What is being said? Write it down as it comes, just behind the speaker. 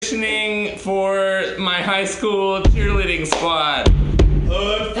auditioning for my high school cheerleading squad.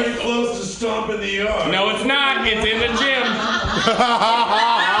 It's pretty close to stomping the yard. No, it's not. It's in the gym.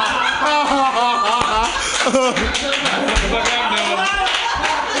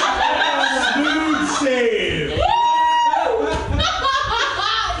 Smooth save.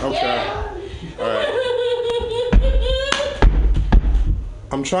 Okay. All right.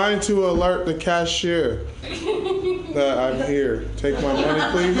 I'm trying to alert the cashier that I'm here. Take my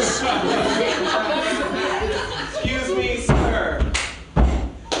money, please. Excuse me, sir.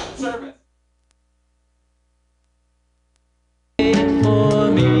 Service.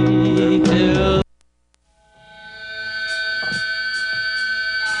 For me to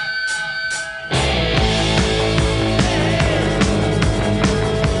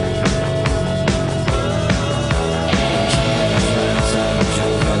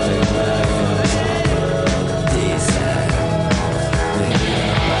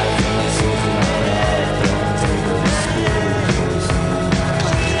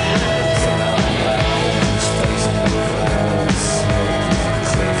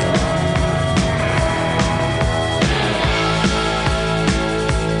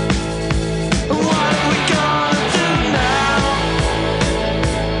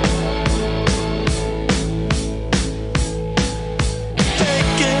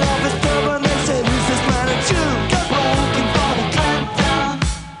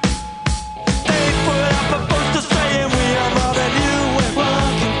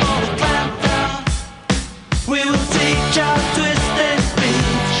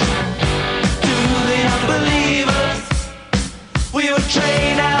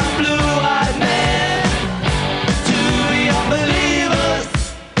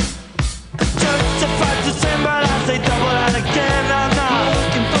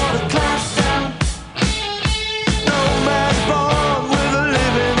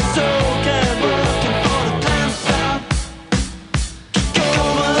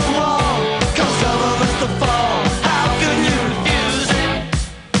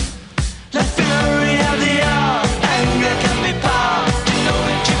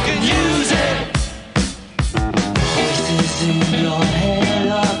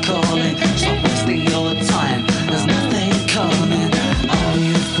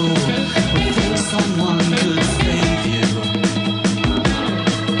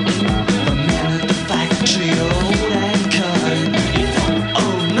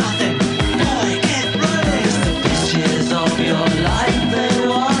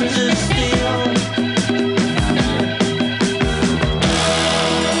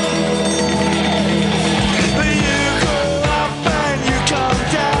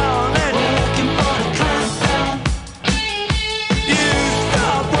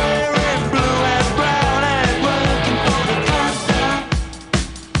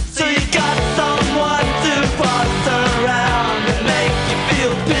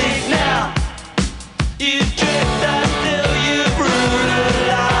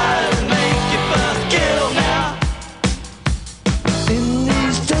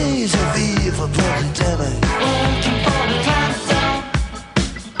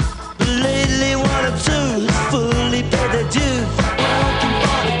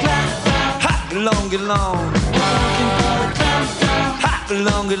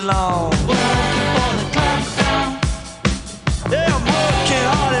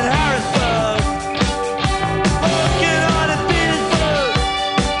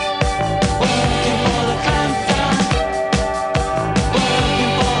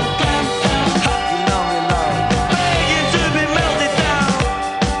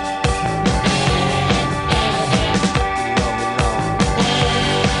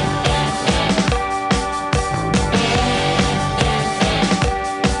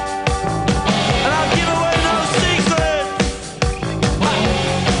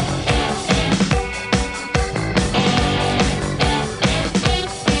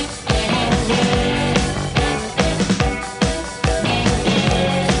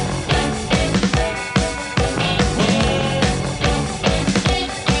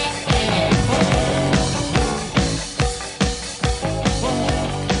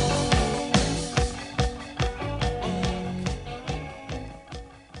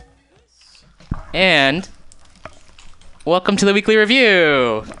And welcome to the weekly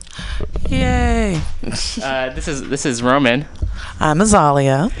review. Yay! This is Roman, I'm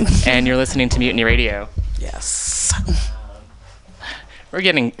Azalia. and you're listening to Mutiny Radio. Yes. We're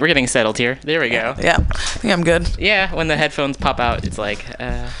getting settled here. There we go. Yeah, I think I'm good. Yeah, when the headphones pop out, it's like,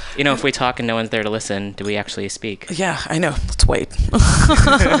 if we talk and no one's there to listen, do we actually speak? Yeah, I know. Let's wait.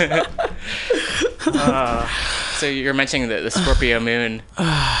 So you're mentioning the Scorpio moon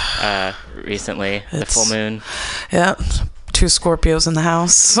recently, the full moon. Yeah. 2 Scorpios in the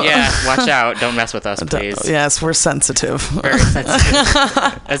house. Yeah, watch out. Don't mess with us, please. Yes, we're sensitive. Very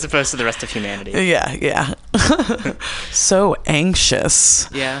sensitive. As opposed to the rest of humanity. Yeah. So anxious.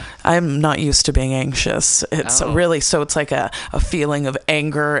 Yeah. I'm not used to being anxious. It's it's like a feeling of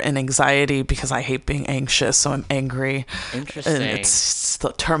anger and anxiety because I hate being anxious, so I'm angry. Interesting. And it's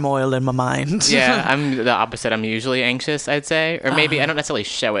the turmoil in my mind. Yeah, I'm the opposite. I'm usually anxious, I'd say. Or maybe I don't necessarily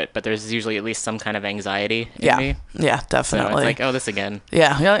show it, but there's usually at least some kind of anxiety in me. Yeah, definitely. So it's like, oh, this again.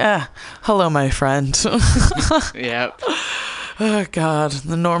 Yeah. Hello, my friend. Yep. Oh, God.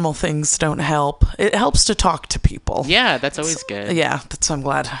 The normal things don't help. It helps to talk to people. Yeah, that's always good. Yeah, I'm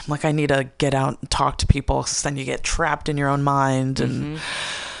glad. Like, I need to get out and talk to people because then you get trapped in your own mind and...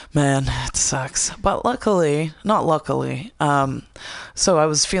 Man, it sucks. But not luckily, so I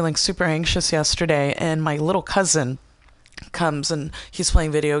was feeling super anxious yesterday, and my little cousin comes and he's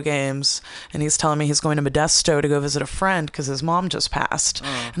playing video games, and he's telling me he's going to Modesto to go visit a friend because his mom just passed.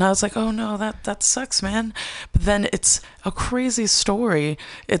 And I was like, oh no, that sucks, man. But then it's a crazy story.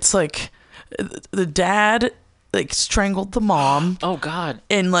 It's like the dad like strangled the mom. Oh God.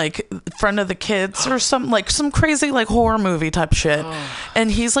 In like front of the kids or some crazy like horror movie type shit.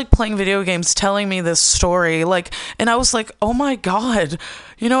 And he's like playing video games telling me this story, like, and I was like, oh my God,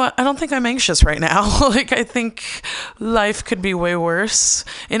 you know what? I don't think I'm anxious right now. Like, I think life could be way worse.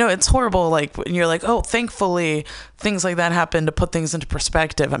 You know, it's horrible. Like when you're like, oh, thankfully things like that happen to put things into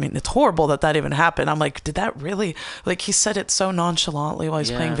perspective. I mean, it's horrible that even happened. I'm like, did that really, like, he said it so nonchalantly while he's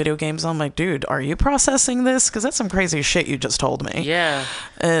playing video games. I'm like, dude, are you processing this? Because that's some crazy shit you just told me. Yeah.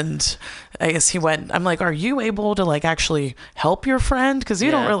 And I guess I'm like, are you able to like actually help your friend? Because you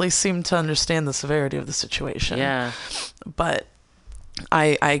don't really seem to understand the severity of the situation. Yeah. But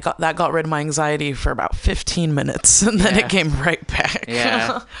I got rid of my anxiety for about 15 minutes, and then it came right back.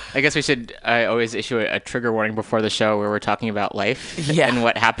 Yeah. I guess I always issue a trigger warning before the show where we're talking about life and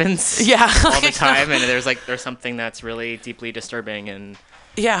what happens all the time. And there's something that's really deeply disturbing and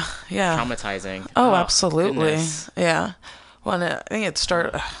traumatizing. Oh, absolutely. Goodness. Yeah. Well, I think it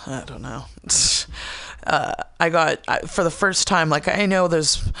started, I don't know. For the first time, like, I know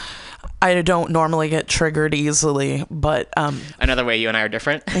I don't normally get triggered easily, but another way you and I are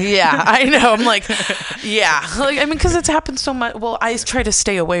different. Yeah, I know. I'm like, yeah, like, I mean, because it's happened so much. Well, I try to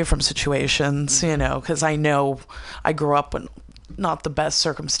stay away from situations, you know, because I know I grew up in not the best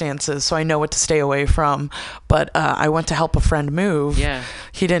circumstances, so I know what to stay away from. But I went to help a friend move. Yeah.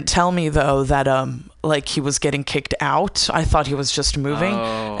 He didn't tell me though that like he was getting kicked out. I thought he was just moving.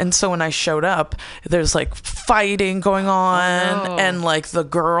 And so when I showed up, there's like fighting going on, and like the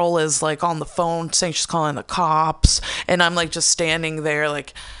girl is like on the phone saying she's calling the cops, and I'm like just standing there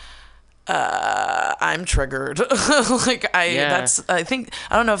like I'm triggered. Like I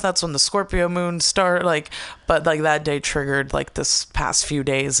don't know if that's when the Scorpio moon started, like, but like that day triggered like this past few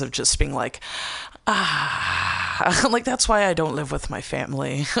days of just being like, like that's why I don't live with my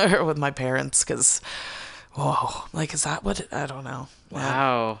family or with my parents, because whoa, like, is that what I don't know.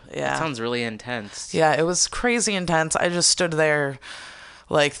 Wow. Yeah. That sounds really intense. Yeah, it was crazy intense. I just stood there,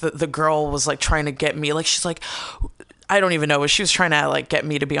 like the girl was like trying to get me, like she's like, I don't even know what she was trying to like get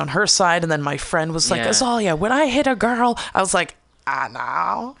me to be on her side, and then my friend was like, Azalia, would I hit a girl? I was like,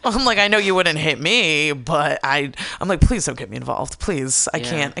 no. I'm like, I know you wouldn't hit me, but I'm like, please don't get me involved, please. I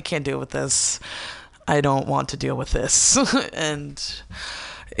can't deal with this. I don't want to deal with this. And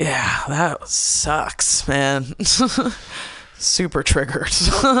yeah, that sucks, man. Super triggered.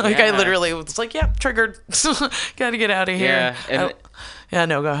 Like I literally was like, yeah, triggered. Gotta get out of here. Yeah,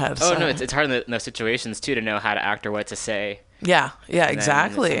 no, go ahead. Oh, no, it's hard in those situations, too, to know how to act or what to say. Yeah,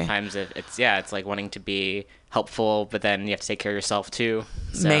 exactly. Sometimes it's like wanting to be helpful, but then you have to take care of yourself, too.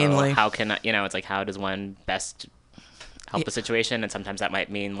 So mainly. How can, it's like, how does one best help the situation? And sometimes that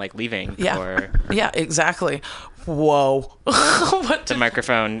might mean, like, leaving. Yeah, yeah, exactly. Whoa. The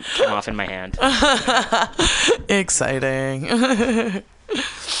microphone came off in my hand. Exciting.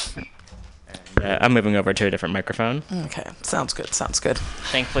 I'm moving over to a different microphone. Okay, sounds good.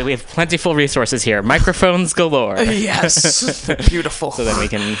 Thankfully, we have plentiful resources here. Microphones galore. Yes, beautiful. So then we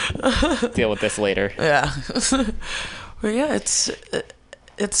can deal with this later. Yeah. Well, yeah,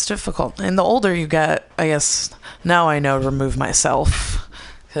 it's difficult. And the older you get, I guess, now I know to remove myself.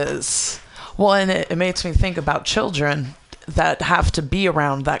 And it makes me think about children that have to be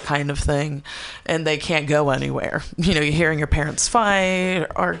around that kind of thing, and they can't go anywhere. You know, you're hearing your parents fight,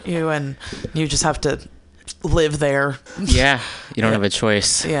 argue, and you just have to live there. Yeah, you don't have a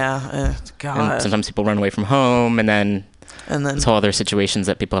choice. Yeah, God. And sometimes people run away from home, and then And then it's all other situations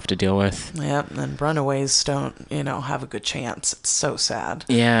that people have to deal with. Yep, and runaways don't, have a good chance. It's so sad.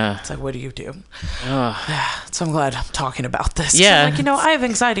 Yeah. It's like, what do you do? So I'm glad I'm talking about this. Yeah. I'm like, I have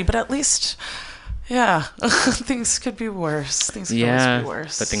anxiety, but at least, things could be worse. Things could always be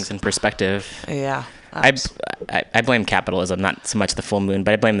worse. Put things in perspective. Yeah. I blame capitalism, not so much the full moon,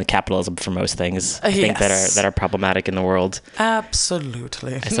 but I blame the capitalism for most things I think that are problematic in the world.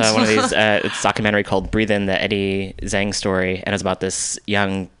 Absolutely. I saw one of these it's a documentary called Breathe In, the Eddie Zhang story, and it was about this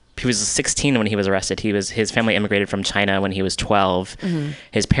young. He was 16 when he was arrested. His family immigrated from China when he was 12. Mm-hmm.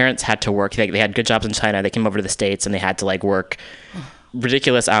 His parents had to work. They had good jobs in China. They came over to the States and they had to work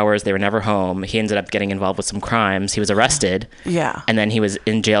ridiculous hours. They were never home. He ended up getting involved with some crimes. He was arrested. Yeah. And then he was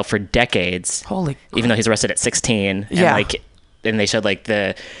in jail for decades. Holy crap. Even though he's arrested at 16. Yeah. And they showed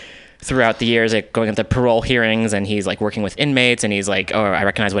throughout the years, going into parole hearings, and he's working with inmates, and he's like, oh, I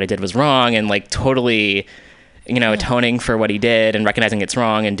recognize what I did was wrong, and totally, atoning for what he did and recognizing it's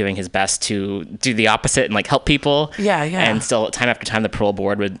wrong and doing his best to do the opposite and help people. Yeah, yeah. And still, time after time, the parole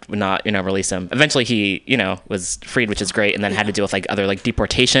board would not, release him. Eventually, he, was freed, which is great, and then had to deal with other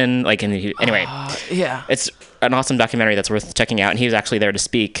deportation. Anyway, yeah, it's an awesome documentary that's worth checking out. And he was actually there to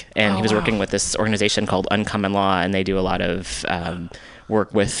speak, and he was working with this organization called Uncommon Law, and they do a lot of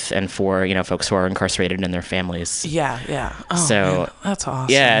work with and for folks who are incarcerated and their families. Yeah. Oh, so man, that's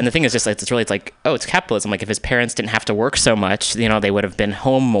awesome. Yeah, and the thing is just it's capitalism. If his parents didn't have to work so much, they would have been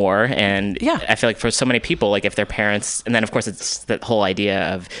home more. And I feel for so many people, if their parents, and then of course it's the whole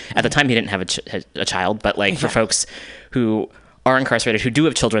idea of, at the time he didn't have a child, but for folks who are incarcerated who do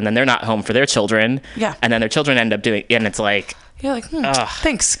have children, then they're not home for their children. Yeah. And then their children end up doing, and it's you're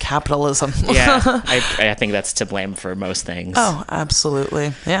thanks, capitalism. Yeah, I think that's to blame for most things. Oh,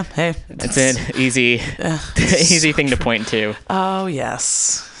 absolutely. Yeah, hey. It's an easy thing to point to. Oh,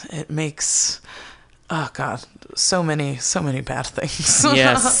 yes. It makes, God, so many bad things.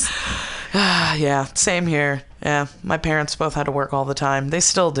 Yes. Yeah, same here. Yeah, my parents both had to work all the time. They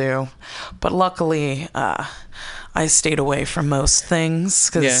still do. But luckily, I stayed away from most things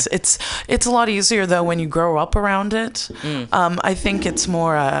because it's a lot easier though when you grow up around it. I think it's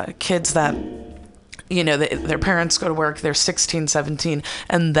more kids that their parents go to work, they're 16, 17,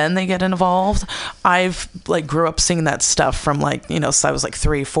 and then they get involved. I've grew up seeing that stuff from so I was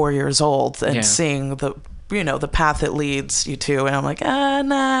 3, 4 years old and seeing the the path it leads you to, and I'm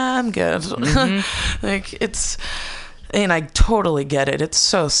nah, I'm good. Mm-hmm. And I totally get it. It's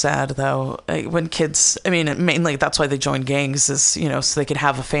so sad, though, when kids, mainly that's why they join gangs is, so they could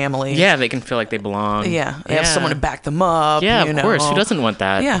have a family. Yeah, they can feel like they belong. Yeah, they have someone to back them up. Yeah, of course. Who doesn't want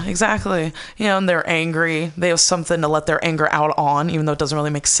that? Yeah, exactly. And they're angry. They have something to let their anger out on, even though it doesn't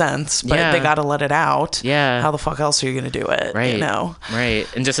really make sense. But they got to let it out. Yeah. How the fuck else are you going to do it? Right. Right.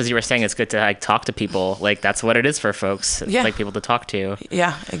 And just as you were saying, it's good to talk to people. That's what it is for folks. It's people to talk to.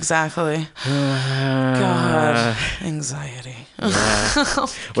 Yeah, exactly. God. Anxiety. Yeah.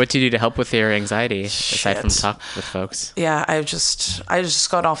 What do you do to help with your anxiety aside from talk with folks? Yeah, I just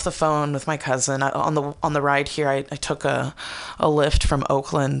got off the phone with my cousin on the ride here. I took a lift from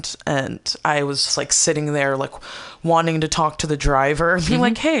Oakland, and I was sitting there wanting to talk to the driver and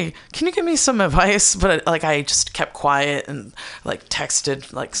being hey, can you give me some advice? But I just kept quiet and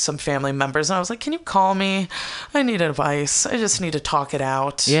texted some family members, and I was can you call me? I need advice. I just need to talk it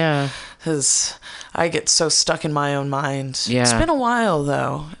out. Yeah. Because I get so stuck in my own mind. Yeah. It's been a while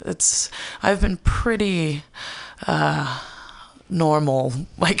though. I've been pretty normal,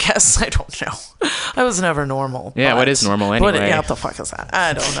 I guess. I don't know. I was never normal. Yeah, what is normal anyway? What the fuck is that?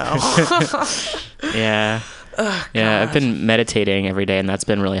 I don't know. Yeah. Yeah, I've been meditating every day, and that's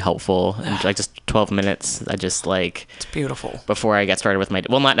been really helpful. And just 12 minutes, I just it's beautiful. Before I get started with my,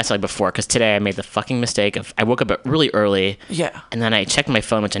 well, not necessarily before, because today I made the fucking mistake of, I woke up really early. Yeah. And then I checked my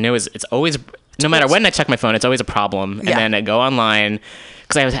phone, which I know it's always, no matter when I check my phone, it's always a problem. And then I go online,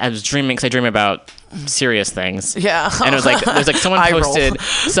 because I was dreaming, because I dream about serious things. Yeah. And it was there's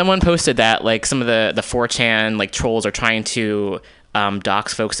someone posted that some of the 4chan trolls are trying to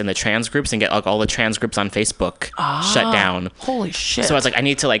dox folks in the trans groups and get all the trans groups on Facebook shut down. Holy shit. So I was I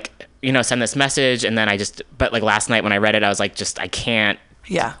need to send this message, and then but last night when I read it, I was I can't.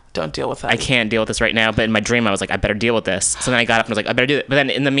 Yeah, don't deal with that. I can't deal with this right now. But in my dream, I was I better deal with this. So then I got up and was I better do it. But then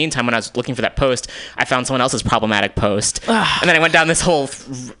in the meantime, when I was looking for that post, I found someone else's problematic post. And then I went down this whole,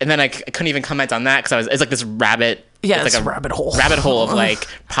 and then I couldn't even comment on that because it's this rabbit. Yeah, it's a rabbit hole. Rabbit hole of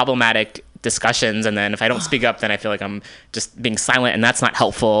problematic discussions, and then if I don't speak up, then I feel like I'm just being silent, and that's not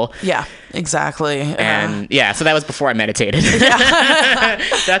helpful. Yeah, exactly. And so that was before I meditated.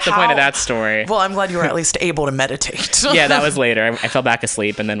 That's the point of that story. Well, I'm glad you were at least able to meditate. Yeah, that was later. I fell back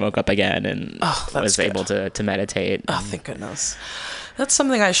asleep and then woke up again and was able to meditate. Oh, thank goodness. That's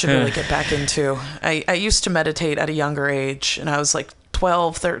something I should really get back into. I used to meditate at a younger age, and I was like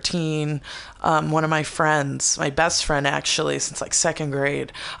 12, 13. One of my friends, my best friend actually, since like second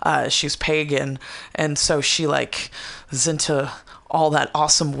grade, she's pagan, and so she like was into all that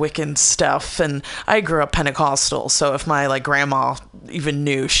awesome Wiccan stuff, and I grew up Pentecostal, so if my like grandma even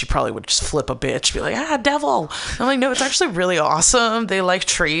knew, she probably would just flip a bitch, be like, devil. I'm like, no, it's actually really awesome. They like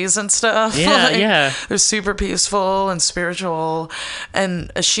trees and stuff. Yeah. They're super peaceful and spiritual,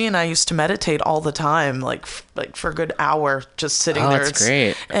 and she and I used to meditate all the time, like for a good hour, just sitting there. That's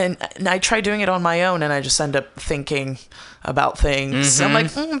great. And I tried doing it on my own, and I just end up thinking about things. I'm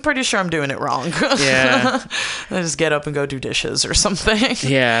like, I'm pretty sure I'm doing it wrong. Yeah. I just get up and go do dishes or something.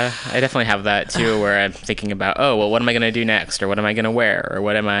 Yeah, I definitely have that too, where I'm thinking about, what am I going to do next? Or what am I going to wear? Or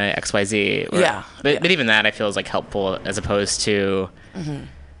what am I XYZ? But even that I feel is like helpful, as opposed to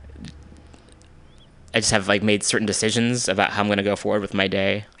I just have like made certain decisions about how I'm going to go forward with my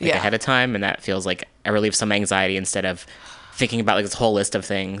day ahead of time. And that feels like I relieve some anxiety instead of thinking about like this whole list of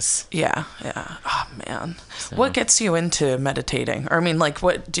things. Yeah. Oh man. So. What gets you into meditating? Or I mean, like,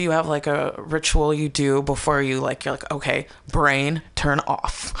 what do you have like a ritual you do before you're like, okay, brain, turn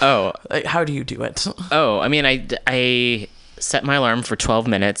off? Like, how do you do it? I mean, I set my alarm for 12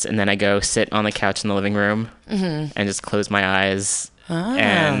 minutes, and then I go sit on the couch in the living room and just close my eyes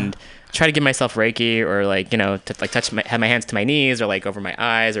and try to give myself Reiki, or like, to like have my hands to my knees, or like over my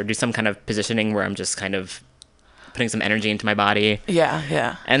eyes, or do some kind of positioning where I'm just kind of putting some energy into my body.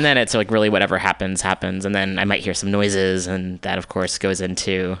 Yeah. And then it's like really whatever happens. And then I might hear some noises, and that of course goes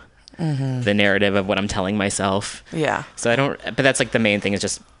into the narrative of what I'm telling myself. Yeah. So but that's like the main thing, is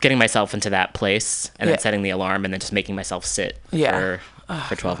just getting myself into that place, and then setting the alarm, and then just making myself sit for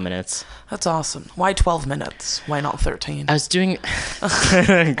 12 minutes. That's awesome. Why 12 minutes? Why not 13? I was doing...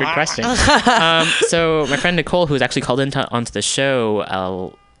 Good question. So my friend Nicole, who was actually called onto the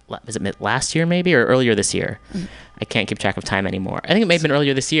show... was it last year maybe, or earlier this year? I can't keep track of time anymore. I think it may have been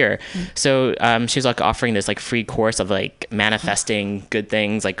earlier this year. So she was like offering this like free course of like manifesting good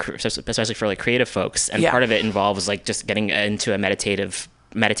things, like especially for like creative folks, and part of it involves like just getting into a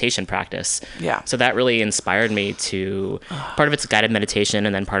meditation practice. So that really inspired me to... part of it's guided meditation,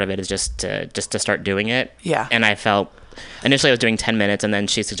 and then part of it is just to start doing it. And I felt... initially I was doing 10 minutes, and then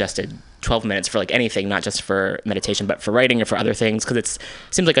she suggested 12 minutes for like anything, not just for meditation, but for writing or for other things, because it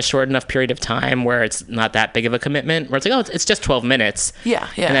seems like a short enough period of time where it's not that big of a commitment, where it's like, it's just 12 minutes.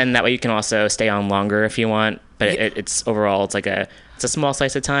 And then that way you can also stay on longer if you want, but it's overall, it's a small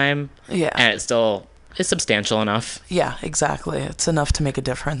slice of time. And it's substantial enough. Yeah, exactly. It's enough to make a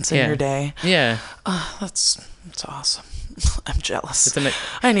difference in your day. That's awesome. I'm jealous.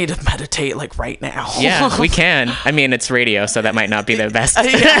 I need to meditate like right now. Yeah, we can. I mean, it's radio, so that might not be the best. No,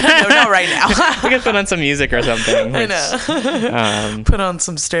 not right now. We can put on some music or something. I know. Put on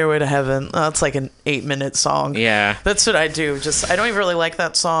some Stairway to Heaven. It's like an 8-minute song. Yeah. That's what I do. I don't even really like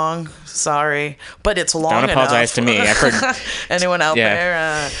that song. Sorry. But it's long enough. Don't apologize to me. I've heard... anyone out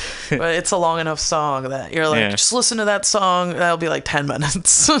there. But it's a long enough song that you're like, just listen to that song. That'll be like 10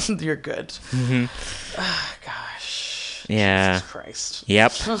 minutes. You're good. Gosh. Yeah. Jesus Christ.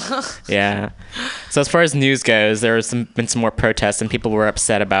 Yep. Yeah. So as far as news goes, there has been some more protests, and people were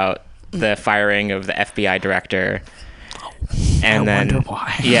upset about the firing of the FBI director. And I wonder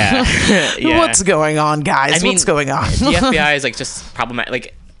why. Yeah. What's going on, guys? What's going on? The FBI is like just problematic.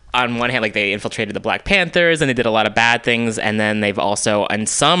 Like, on one hand, like they infiltrated the Black Panthers, and they did a lot of bad things, and then they've also, in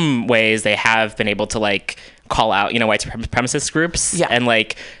some ways, they have been able to like call out, white supremacist groups, and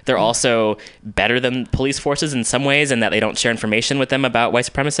like they're also better than police forces in some ways, in that they don't share information with them about white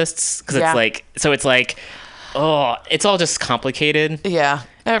supremacists, because it's like, so it's like, it's all just complicated.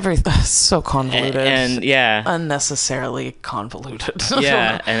 Everything's so convoluted, and unnecessarily convoluted.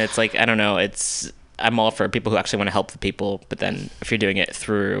 And it's like, I don't know, I'm all for people who actually want to help the people, but then if you're doing it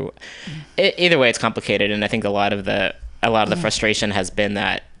through, either way, it's complicated. And I think a lot of the frustration has been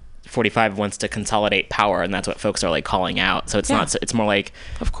that 45 wants to consolidate power, and that's what folks are like calling out. So it's more like,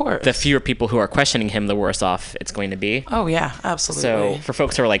 of course, the fewer people who are questioning him, the worse off it's going to be. Oh yeah, absolutely. So for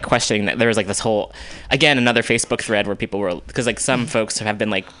folks who are like questioning that, there's like this whole, again, another Facebook thread where people were, because like some folks have been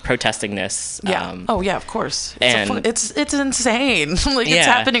like protesting this. Of course. It's insane. Like it's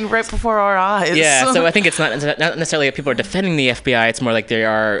happening right before our eyes. So I think it's not necessarily that people are defending the FBI. It's more like they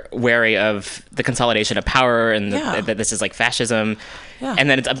are wary of the consolidation of power, and that this is like fascism. And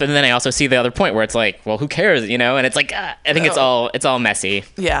then then I also see the other point where it's like, well, who cares, you know? And it's like, I think it's all messy.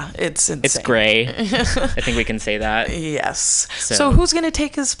 Yeah, it's insane. It's gray. I think we can say that. Yes. So who's going to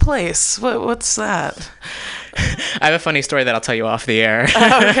take his place? What's that? I have a funny story that I'll tell you off the air.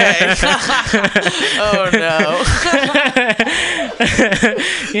 Okay. Oh no.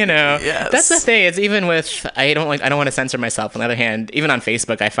 You know, that's the thing. It's even with I don't want to censor myself. On the other hand, even on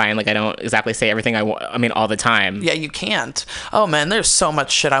Facebook, I find like I don't exactly say everything I mean all the time. Yeah, you can't. Oh man, there's so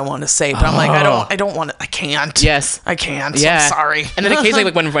much shit I want to say, but I'm like I don't want to. I can't. Yes, I can't. Yeah, I'm sorry. And then occasionally,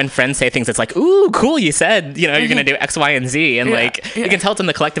 like when friends say things, it's like, ooh, cool, you said, you know, you're gonna do X, Y, and Z, and like you can tell it's in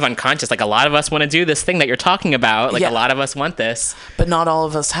the collective unconscious. Like a lot of us want to do this thing that you're talking about. Like a lot of us want this, but not all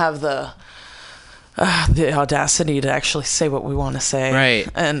of us have the audacity to actually say what we want to say. Right.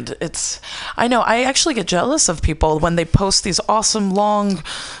 And I know I actually get jealous of people when they post these awesome long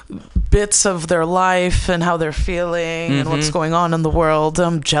bits of their life and how they're feeling and what's going on in the world.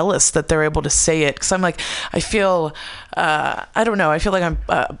 I'm jealous that they're able to say it, because I'm like, I feel I don't know, I feel like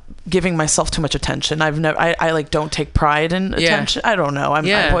I'm giving myself too much attention. I like don't take pride in attention. I don't know.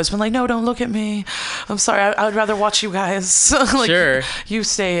 I've always been like, no, don't look at me. I'm sorry. I would rather watch you guys. Like, sure. You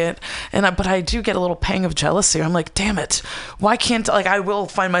say it. But I do get a little pang of jealousy. I'm like, damn it. Why can't, like, I will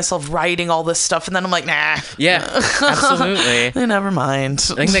find myself writing all this stuff and then I'm like, nah. Yeah, absolutely. Never mind.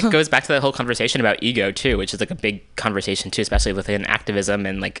 I think that goes back to the whole conversation about ego too, which is like a big conversation too, especially within activism,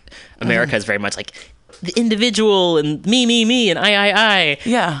 and like America is very much like the individual and me and I.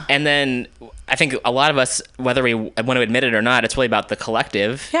 Yeah. And then I think a lot of us, whether we want to admit it or not, it's really about the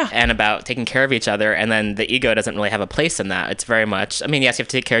collective and about taking care of each other. And then the ego doesn't really have a place in that. It's very much, I mean, yes, you have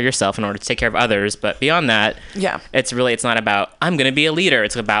to take care of yourself in order to take care of others. But beyond that, it's not about, I'm going to be a leader.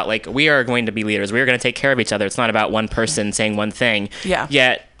 It's about like, we are going to be leaders. We are going to take care of each other. It's not about one person saying one thing. Yeah.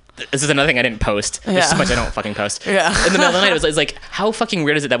 Yet, this is another thing I didn't post. There's so much I don't fucking post. Yeah. In the middle of the night, it was like, how fucking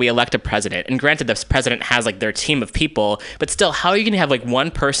weird is it that we elect a president? And granted, this president has like their team of people, but still, how are you going to have like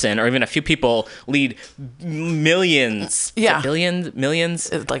one person or even a few people lead millions? Yeah. Billions? Millions?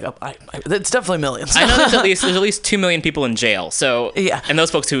 It's like, it's definitely millions. I know there's at least 2 million people in jail. So, yeah. And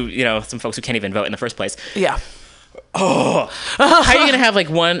those folks who, you know, some folks who can't even vote in the first place. Yeah. Oh, how are you going to have like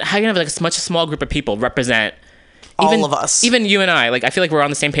a small group of people represent all of us, even you and I? Like, I feel like we're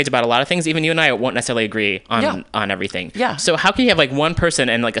on the same page about a lot of things. Even you and I won't necessarily agree on everything. Yeah. So how can you have like one person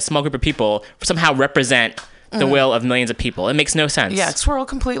and like a small group of people somehow represent the will of millions of people? It makes no sense. Yeah, because we're all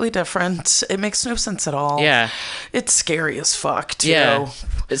completely different. It makes no sense at all. Yeah. It's scary as fuck, too. Yeah.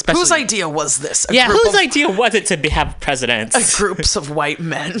 Whose idea was this? Whose idea was it to have presidents? Groups of white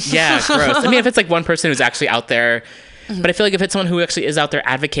men. Yeah, gross. I mean, if it's like one person who's actually out there, but I feel like if it's someone who actually is out there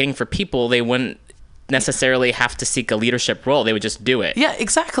advocating for people, they wouldn't necessarily have to seek a leadership role. They would just do it. Yeah,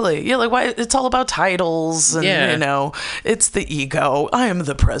 exactly. Yeah, like, why? It's all about titles and, you know, it's the ego. I am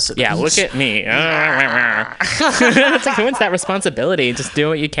the president. Yeah, look at me. It's like, who wants that responsibility? Just do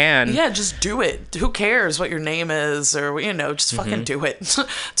what you can. Yeah, just do it. Who cares what your name is, or, you know, just fucking do it.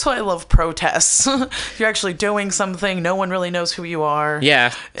 That's why I love protests. You're actually doing something. No one really knows who you are.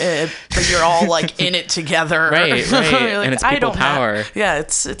 Yeah. But you're all like in it together. Right. Like, and it's people power. Yeah,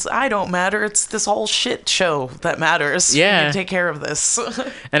 it's I don't matter. It's this whole shit show that matters. Yeah. You take care of this.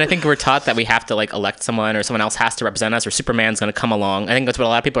 And I think we're taught that we have to like elect someone, or someone else has to represent us, or Superman's going to come along. I think that's what a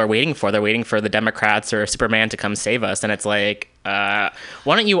lot of people are waiting for. They're waiting for the Democrats or Superman to come save us. And it's like, why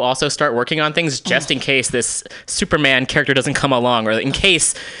don't you also start working on things just in case this Superman character doesn't come along, or in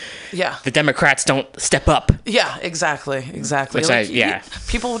case the Democrats don't step up. Yeah, exactly. Which like,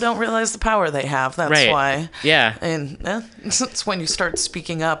 people don't realize the power they have. That's why. Yeah. And it's when you start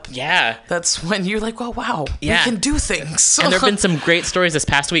speaking up. Yeah. That's when you're like, well, wow, we can do things. And there have been some great stories this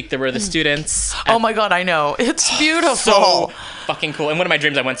past week. There were the students. Oh my God, I know. It's beautiful. So fucking cool. And one of my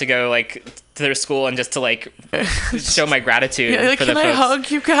dreams, I went to go like to their school and just to like show my gratitude for the folks. Can I hug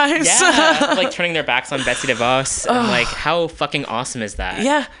you guys? Yeah, like turning their backs on Betsy DeVos. And like, how fucking awesome is that?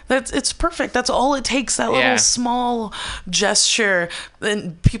 Yeah, it's perfect. That's all it takes. That little small gesture,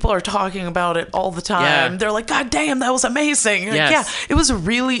 and people are talking about it all the time. They're like, God damn, that was amazing. Like, yeah, it was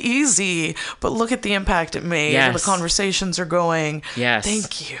really easy, but look at the impact it made. The conversations are going. Yes,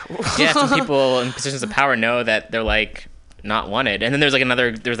 thank you. Yeah, some people in positions of power know that they're like not wanted. And then there's like a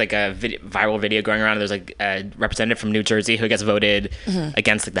viral video going around. There's like a representative from New Jersey who gets voted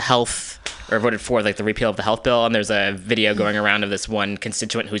against like the health, or voted for like the repeal of the health bill. And there's a video going around of this one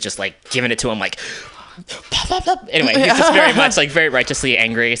constituent who's just like giving it to him like, Anyway, he's just very much like very righteously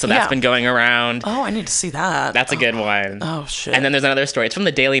angry. So that's been going around. Oh, I need to see that. That's a good one. Oh shit. And then there's another story. It's from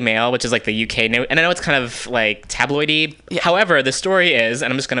the Daily Mail, which is like the UK and I know it's kind of like tabloidy. Yeah. However, the story is,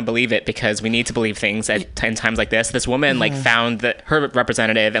 and I'm just going to believe it because we need to believe things in times like this woman like found that her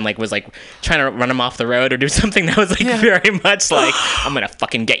representative and like was like trying to run him off the road or do something that was like very much like, I'm gonna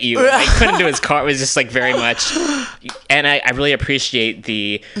fucking get you. Like put into his car. It was just like very much. And I really appreciate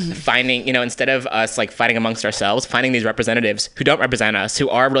the finding, instead of us like fighting amongst ourselves, finding these representatives who don't represent us, who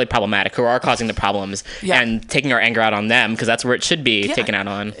are really problematic, who are causing the problems, and taking our anger out on them, because that's where it should be taken out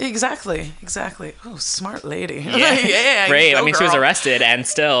on. Exactly. Oh, smart lady. Yeah, great. I mean, she was arrested and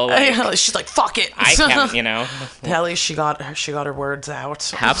still like, she's like, fuck it. I can't, At least she got her words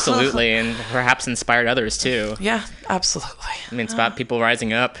out. Absolutely, and perhaps inspired others too. Yeah, absolutely. I mean, spot people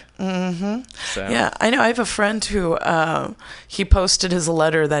rising up. Mm-hmm. So. Yeah, I know. I have a friend who he posted his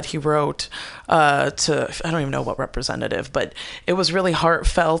letter that he wrote to, I don't even know what representative, but it was really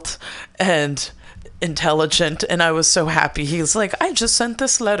heartfelt and intelligent, and I was so happy. He's like, I just sent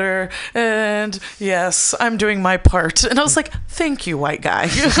this letter, and yes, I'm doing my part. And I was like, thank you, white guy.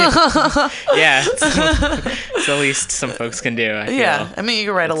 Yeah, it's the least some folks can do. I feel. I mean,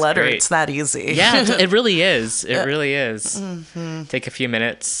 you write a letter, great. It's that easy. Yeah, it really is. It really is. Mm-hmm. Take a few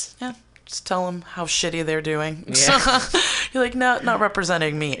minutes. Yeah. Just tell them how shitty they're doing. Yeah. You're like, no, not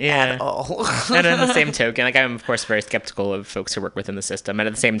representing me at all. And in the same token, like, I'm of course very skeptical of folks who work within the system. And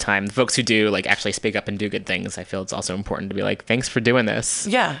at the same time, the folks who do like actually speak up and do good things, I feel it's also important to be like, thanks for doing this.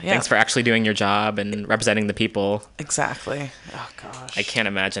 Yeah. Thanks for actually doing your job and representing the people. Exactly. Oh gosh. I can't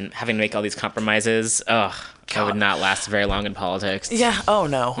imagine having to make all these compromises. Ugh. I would not last very long in politics. Yeah. Oh,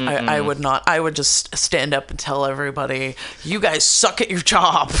 no. I would not. I would just stand up and tell everybody, you guys suck at your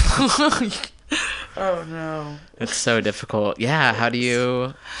job. Oh, no. It's so difficult. Yeah. How do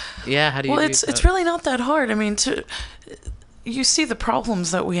you... Well, it's really not that hard. I mean, you see the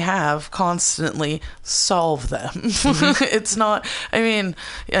problems that we have constantly, solve them. It's not... I mean,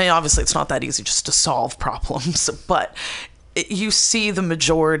 obviously it's not that easy just to solve problems, but... you see the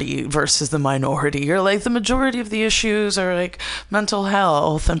majority versus the minority. You're like, the majority of the issues are like mental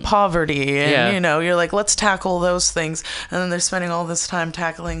health and poverty, and you're like, let's tackle those things, and then they're spending all this time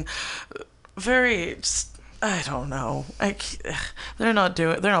tackling I don't know, they're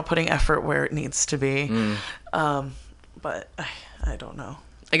not putting effort where it needs to be. But I don't know.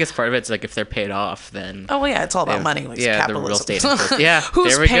 I guess part of it's like if they're paid off, then... Oh, yeah, it's all about money. Like capitalism. The real estate interest. Yeah,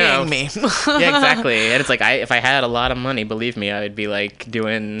 who's paying me? Yeah, exactly. And it's like, if I had a lot of money, believe me, I would be like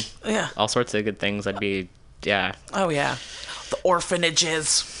doing all sorts of good things. I'd be, Oh, yeah. The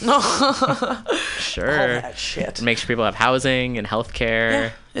orphanages. Sure. All that shit. Make sure people have housing and healthcare. Yeah,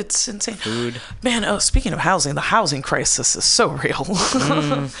 it's insane. Food. Man, speaking of housing, the housing crisis is so real.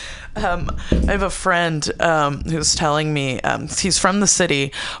 I have a friend who's telling me he's from the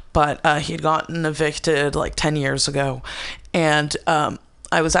city, but he'd gotten evicted like 10 years ago, and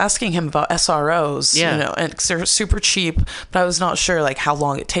I was asking him about SROs, and they're super cheap, but I was not sure like how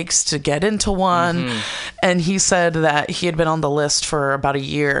long it takes to get into one. And he said that he had been on the list for about a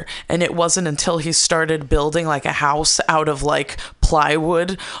year, and it wasn't until he started building like a house out of like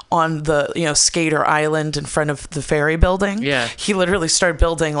plywood on the skater island in front of the ferry building. Yeah, he literally started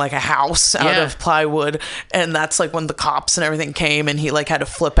building like a house out of plywood, and that's like when the cops and everything came, and he like had to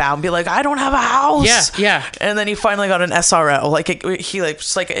flip out and be like, I don't have a house. Yeah. And then he finally got an SRO.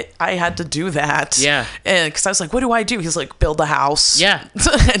 I had to do that. Yeah. And because I was like, what do I do? He's like, build a house. Yeah.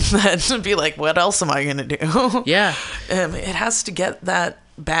 And then be like, what else am I gonna do? Yeah. It has to get that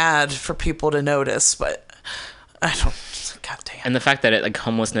bad for people to notice, but I don't. God damn. And the fact that like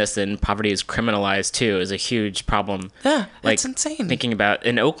homelessness and poverty is criminalized too is a huge problem. Yeah, like, it's insane. Thinking about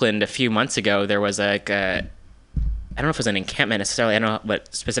in Oakland a few months ago, there was like I don't know if it was an encampment necessarily. I don't know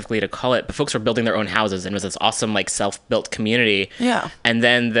what specifically to call it, but folks were building their own houses, and it was this awesome like self-built community. Yeah. And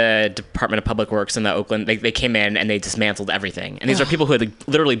then the Department of Public Works in the Oakland, they came in and they dismantled everything. And these are people who had like,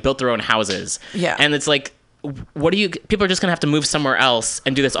 literally built their own houses. Yeah. And it's like, people are just gonna have to move somewhere else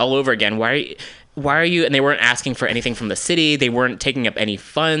and do this all over again. Why are you? And they weren't asking for anything from the city. They weren't taking up any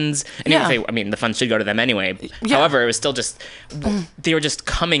funds. And the funds should go to them anyway. Yeah. However, it was still just, they were just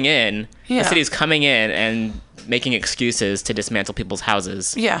coming in. Yeah. The city's coming in and making excuses to dismantle people's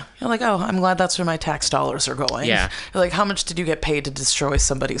houses. Yeah. You're like, oh, I'm glad that's where my tax dollars are going. Yeah. You're like, how much did you get paid to destroy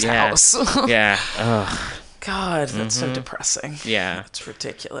somebody's house? Yeah. Ugh. God, that's so depressing. Yeah. It's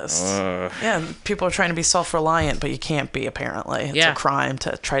ridiculous. Yeah, people are trying to be self-reliant, but you can't be, apparently. It's a crime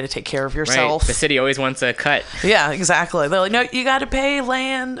to try to take care of yourself. Right. The city always wants a cut. Yeah, exactly. They're like, no, you got to pay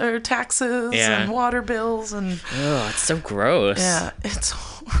land or taxes and water bills. And oh, it's so gross. Yeah, it's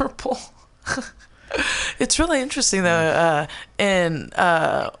horrible. It's really interesting though.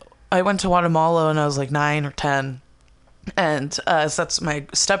 I went to Guatemala when I was like 9 or 10. And so that's my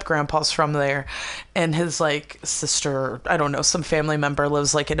step grandpa's from there, and his like sister, I don't know, some family member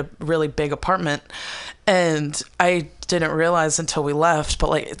lives like in a really big apartment, and I didn't realize until we left,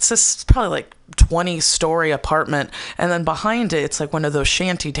 but like it's this probably like 20-story apartment, and then behind it it's like one of those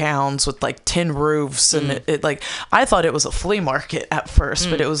shanty towns with like tin roofs, and it like I thought it was a flea market at first,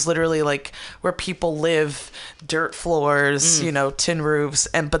 but it was literally like where people live, dirt floors, you know, tin roofs,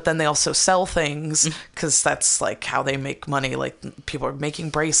 but then they also sell things because that's like how they make money. Like people are making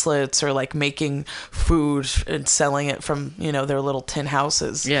bracelets or like making food and selling it from, you know, their little tin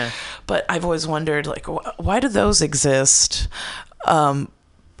houses. Yeah. But I've always wondered, like, why do those exist?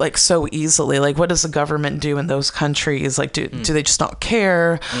 Like so easily? Like what does the government do in those countries? Like do they just not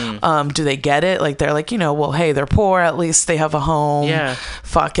care? Do they get it? Like they're like, you know, well, hey, they're poor, at least they have a home. Yeah.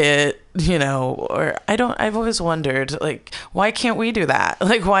 Fuck it. You know, or I've always wondered, like, why can't we do that?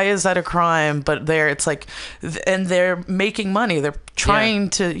 Like, why is that a crime? But there, it's like, and they're making money. They're trying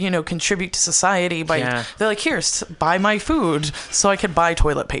to, you know, contribute to society by, they're like, here, buy my food so I could buy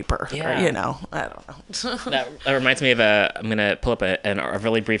toilet paper. Yeah. Or, you know, I don't know. that reminds me of I'm going to pull up a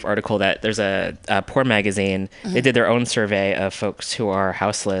really brief article that there's a Poor magazine. They did their own survey of folks who are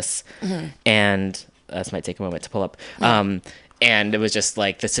houseless, and this might take a moment to pull up. And it was just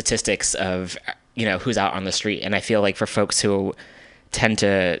like the statistics of, you know, who's out on the street. And I feel like for folks who tend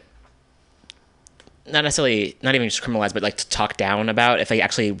to not even just criminalize, but like to talk down about, if they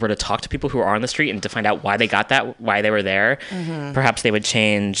actually were to talk to people who are on the street and to find out why they got that, why they were there, perhaps they would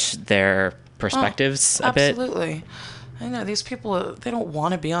change their perspectives a bit. Absolutely. I know these people, they don't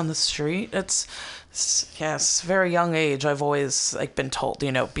want to be on the street. It's very young age. I've always like been told,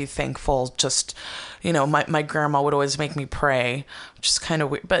 you know, be thankful. Just, you know, my grandma would always make me pray, which is kind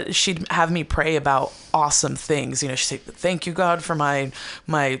of weird, but she'd have me pray about awesome things. You know, she'd say, thank you, God, for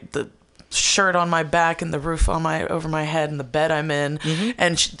the shirt on my back and the roof over my head and the bed I'm in.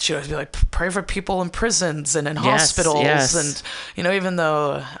 And she'd always be like, pray for people in prisons and in hospitals. And, you know, even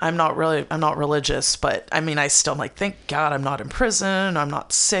though I'm not religious, but I mean, I still like, thank God I'm not in prison. I'm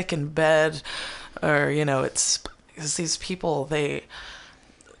not sick in bed, or, you know, it's because these people,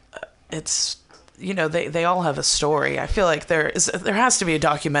 you know, they all have a story. I feel like there has to be a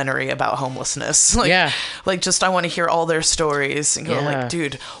documentary about homelessness. Like, like just I want to hear all their stories and go like,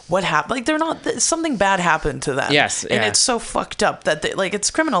 dude, what happened? Like something bad happened to them. Yes, and it's so fucked up that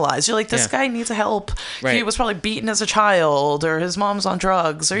it's criminalized. You're like, this guy needs help. Right. He was probably beaten as a child, or his mom's on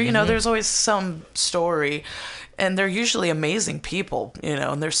drugs, or you know, there's always some story. And they're usually amazing people, you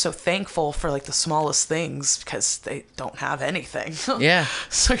know, and they're so thankful for like the smallest things because they don't have anything. Yeah.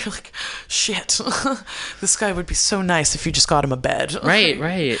 So you're like, shit, this guy would be so nice if you just got him a bed. Right,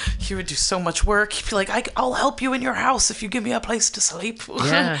 right. He would do so much work. He'd be like, I'll help you in your house if you give me a place to sleep.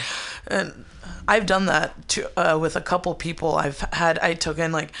 Yeah. And I've done that with a couple people I took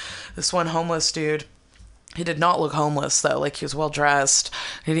in, like this one homeless dude. He did not look homeless, though. Like, he was well-dressed.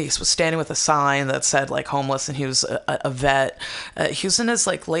 He was standing with a sign that said, like, homeless, and he was a vet. He was in his,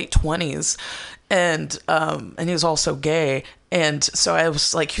 like, late 20s, and he was also gay. And so I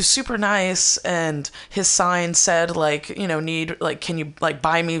was like, he was super nice, and his sign said, like, you know, can you, like,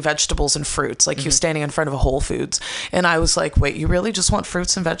 buy me vegetables and fruits? Like, he was standing in front of a Whole Foods. And I was like, wait, you really just want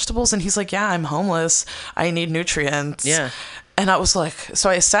fruits and vegetables? And he's like, yeah, I'm homeless. I need nutrients. Yeah. And I was like, so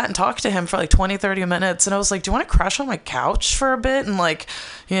I sat and talked to him for like 20, 30 minutes. And I was like, do you want to crash on my couch for a bit and like,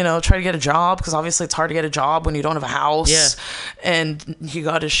 you know, try to get a job? Because obviously it's hard to get a job when you don't have a house. Yeah. And he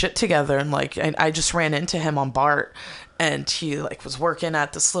got his shit together. And like, I just ran into him on BART. And he like was working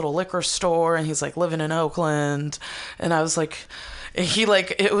at this little liquor store. And he's like living in Oakland. And I was like... He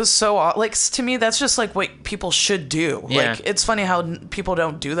like, it was so like, to me that's just like what people should do. Yeah. Like, it's funny how people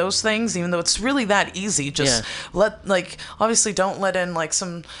don't do those things, even though it's really that easy. Just obviously don't let in like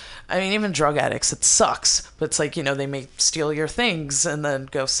some, I mean, even drug addicts, it sucks, but it's like, you know, they may steal your things and then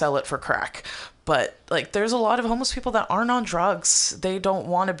go sell it for crack. But like, there's a lot of homeless people that aren't on drugs. They don't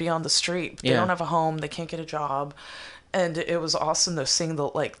want to be on the street. They don't have a home. They can't get a job. And it was awesome though, seeing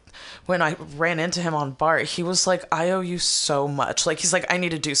when I ran into him on BART, he was like, I owe you so much. Like, he's like, I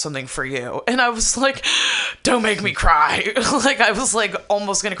need to do something for you. And I was like, don't make me cry. Like, I was like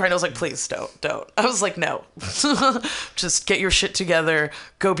almost gonna cry. And I was like, please don't. I was like, no, just get your shit together.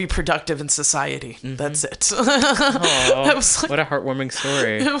 Go be productive in society. Mm-hmm. That's it. I was like, what a heartwarming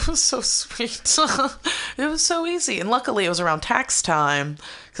story. It was so sweet. It was so easy. And luckily it was around tax time,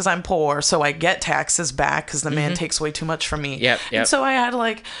 because I'm poor, so I get taxes back because the man takes way too much from me. Yep. And so I had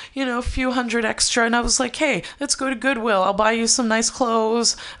like a few hundred extra. And I was like, hey, let's go to Goodwill. I'll buy you some nice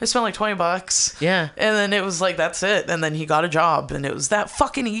clothes. I spent like $20. Yeah. And then it was like, that's it. And then he got a job, and it was that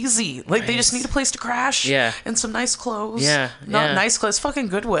fucking easy. Like, they just need a place to crash. Yeah. And some nice clothes. Yeah. Not nice clothes, fucking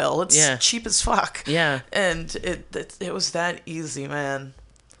Goodwill. It's cheap as fuck. Yeah. And it was that easy, man.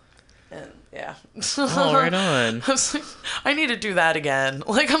 And yeah. Oh, right on. I was like, I need to do that again.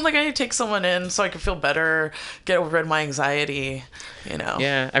 Like, I need to take someone in so I can feel better, get rid of my anxiety,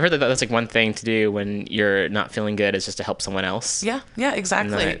 Yeah, I've heard that that's like one thing to do when you're not feeling good is just to help someone else. Yeah,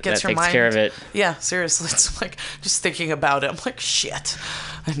 exactly. It gets your takes mind. care of it. Yeah, seriously. It's like, just thinking about it, I'm like, shit,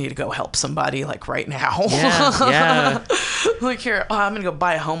 I need to go help somebody, like, right now. Yeah. Like, here, I'm going to go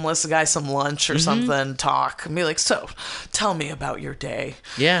buy a homeless guy some lunch or something, talk, and be like, so, tell me about your day.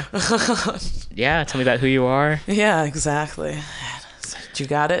 Yeah. Yeah, tell me about who you are. Yeah, exactly. You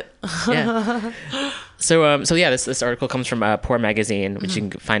got it? Yeah. So yeah, this article comes from Poor Magazine, which you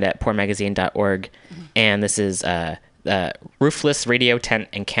can find at poormagazine.org, and this is Roofless Radio Tent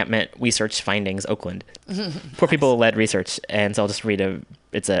Encampment Research Findings, Oakland. Poor people-led research, and so I'll just read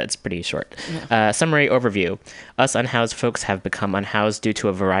it's pretty short. Summary overview. Us unhoused folks have become unhoused due to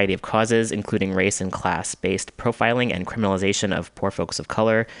a variety of causes, including race and class-based profiling and criminalization of poor folks of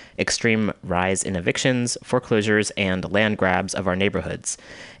color, extreme rise in evictions, foreclosures, and land grabs of our neighborhoods,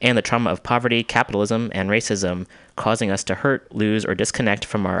 and the trauma of poverty, capitalism, and racism causing us to hurt, lose, or disconnect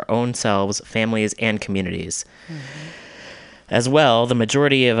from our own selves, families, and communities. As well, the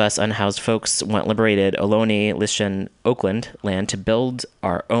majority of us unhoused folks want liberated Ohlone, Lishan, Oakland land to build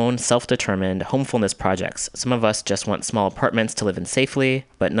our own self-determined homefulness projects. Some of us just want small apartments to live in safely,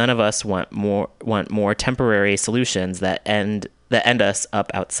 but none of us want more temporary solutions that end us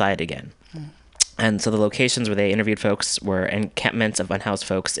up outside again. And so the locations where they interviewed folks were encampments of unhoused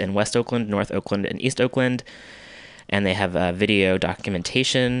folks in West Oakland, North Oakland, and East Oakland. And they have video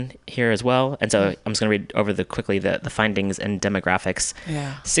documentation here as well. And so I'm just going to read over quickly the findings and demographics.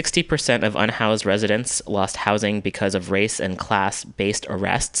 Yeah. 60% of unhoused residents lost housing because of race and class-based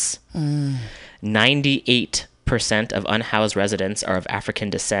arrests. 98% of unhoused residents are of African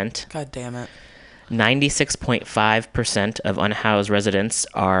descent. God damn it. 96.5% of unhoused residents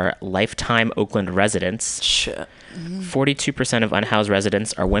are lifetime Oakland residents. Shit. 42% of unhoused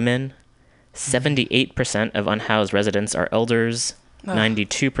residents are women. 78% of unhoused residents are elders.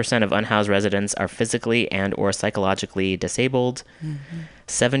 92% of unhoused residents are physically and or psychologically disabled.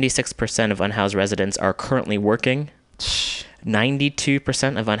 76% of unhoused residents are currently working.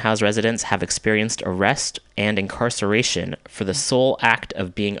 92% of unhoused residents have experienced arrest and incarceration for the sole act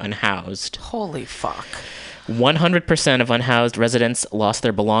of being unhoused. Holy fuck. 100% of unhoused residents lost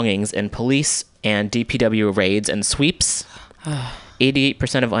their belongings in police and DPW raids and sweeps.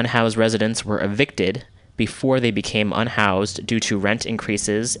 88% of unhoused residents were evicted before they became unhoused due to rent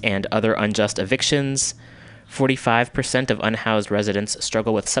increases and other unjust evictions. 45% of unhoused residents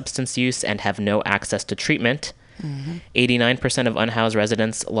struggle with substance use and have no access to treatment. 89% of unhoused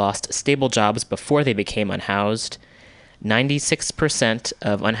residents lost stable jobs before they became unhoused. 96%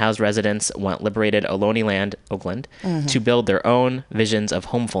 of unhoused residents want liberated Ohlone land, Oakland, to build their own visions of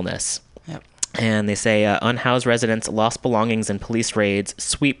homefulness. And they say unhoused residents lost belongings in police raids,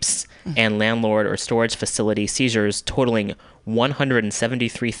 sweeps, and landlord or storage facility seizures totaling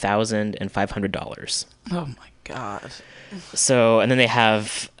 $173,500. Oh my God. So, and then they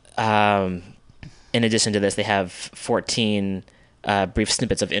have, in addition to this, they have 14 brief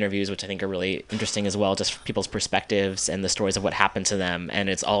snippets of interviews, which I think are really interesting as well, just people's perspectives and the stories of what happened to them. And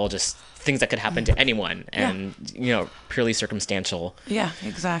it's all just things that could happen to anyone and, purely circumstantial. Yeah,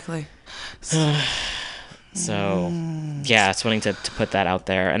 exactly. So, yeah, it's wanting to put that out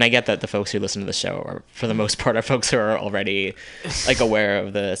there. And I get that the folks who listen to the show are, for the most part, are folks who are already aware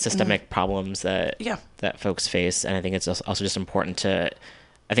of the systemic problems that folks face. And I think it's also just important to,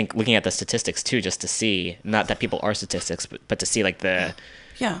 I think, looking at the statistics too, just to see, not that people are statistics, but to see the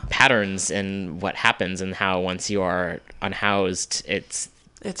patterns in what happens and how once you are unhoused, it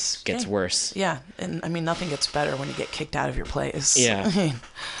gets worse. Yeah, and I mean, nothing gets better when you get kicked out of your place. Yeah. I mean,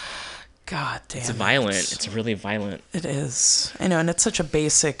 God damn. It's violent. It's really violent. It is. And it's such a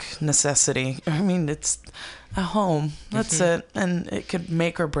basic necessity. I mean, it's a home. That's it. And it could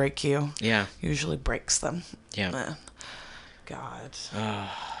make or break you. Yeah. Usually breaks them. Yeah. God. Yeah.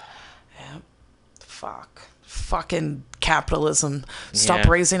 Fuck. Fucking capitalism. Stop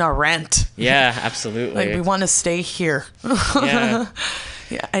raising our rent. Yeah, absolutely. We want to stay here. Yeah.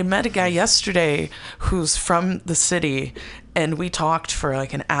 Yeah, I met a guy yesterday who's from the city, and we talked for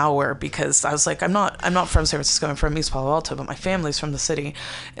an hour because I was like, I'm not from San Francisco, I'm from East Palo Alto, but my family's from the city.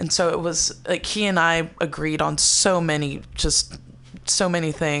 And so it was he and I agreed on so many just so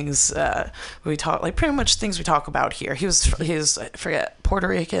many things we talk, like pretty much things we talk about here. He's I forget, Puerto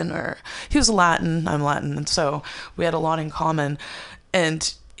Rican, or he was Latin. I'm Latin, and so we had a lot in common.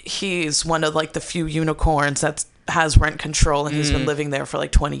 And he's one of like the few unicorns that has rent control, and he's been living there for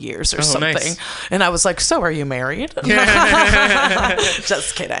like 20 years or something. Nice. And I was like, so are you married?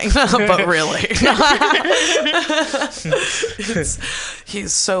 Just kidding. But really.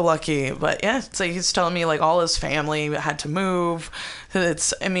 He's so lucky. But yeah, so he's telling me like all his family had to move.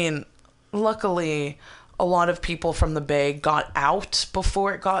 Luckily a lot of people from the Bay got out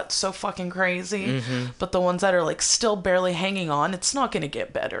before it got so fucking crazy. But the ones that are like still barely hanging on, it's not going to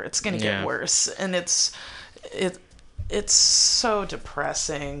get better. It's going to get worse. And it's so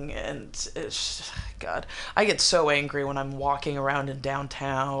depressing, and God, I get so angry when I'm walking around in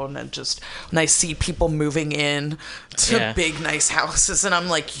downtown and just when I see people moving in to big nice houses, and I'm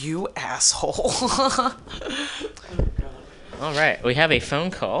like, you asshole. All right, we have a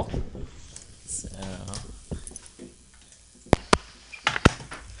phone call. So,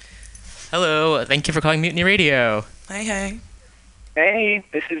 hello, thank you for calling Mutiny Radio. Hey. Hey,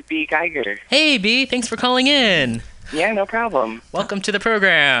 this is B. Geiger. Hey, B, thanks for calling in. Yeah, no problem. Welcome to the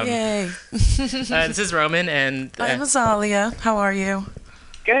program. Yay. This is Roman, and... I'm Azalia. How are you?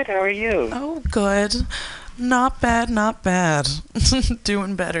 Good, how are you? Oh, good. Not bad.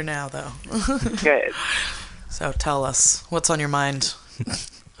 Doing better now, though. Good. So tell us, what's on your mind?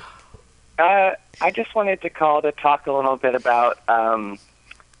 I just wanted to call to talk a little bit about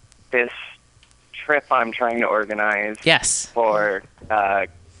this trip I'm trying to organize. Yes. For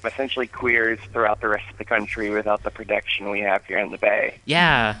essentially queers throughout the rest of the country without the protection we have here in the Bay.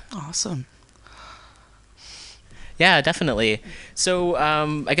 Yeah. Awesome. Yeah, definitely. So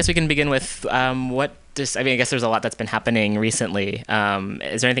I guess we can begin with I guess there's a lot that's been happening recently.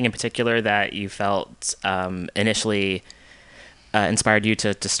 Is there anything in particular that you felt initially inspired you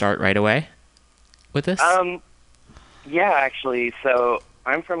to start right away with this? Yeah, actually. So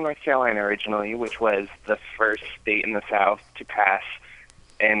I'm from North Carolina originally, which was the first state in the South to pass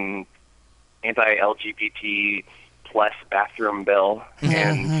an anti-LGBT plus bathroom bill.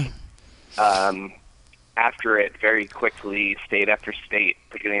 And after it, very quickly, state after state,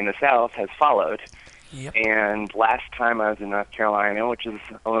 particularly in the South, has followed. Yep. And last time I was in North Carolina, which is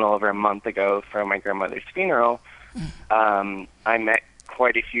a little over a month ago for my grandmother's funeral, I met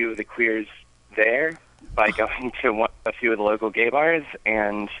quite a few of the queers there by going to a few of the local gay bars,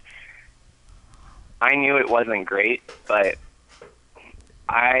 and I knew it wasn't great, but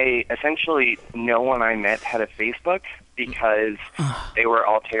no one I met had a Facebook because they were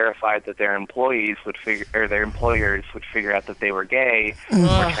all terrified that their employers would figure out that they were gay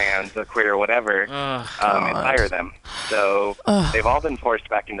or trans or queer or whatever and fire them. So they've all been forced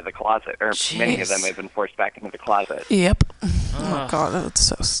back into the closet, or many of them have been forced back into the closet. Yep. Oh my God, that's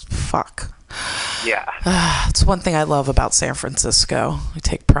so fuck. Yeah. It's one thing I love about San Francisco. I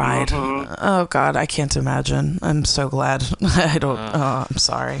take pride. Oh God, I can't imagine. I'm so glad. I'm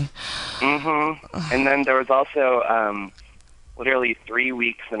sorry. And then there was also literally 3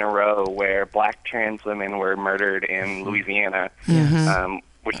 weeks in a row where black trans women were murdered in Louisiana,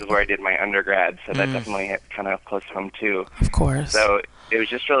 which is where I did my undergrad, so that definitely hit kind of close to home too. Of course. So it was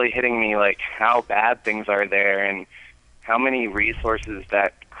just really hitting me like how bad things are there and how many resources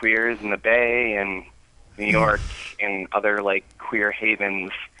that queers in the Bay and New York and other like queer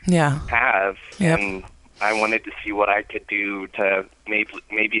havens have. Yep. And I wanted to see what I could do to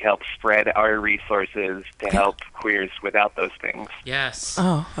maybe help spread our resources to help queers without those things. Yes.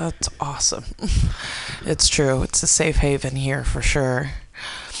 Oh, that's awesome. It's true. It's a safe haven here for sure.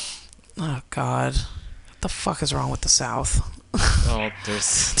 Oh God, what the fuck is wrong with the South? Well,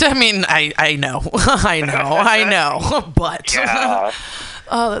 there's... I mean, I know, I know, but... Yeah.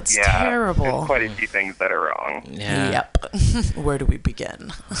 Oh, that's terrible. There's quite a few things that are wrong. Yeah. Yep. Where do we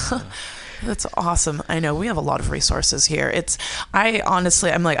begin? That's awesome. I know we have a lot of resources here.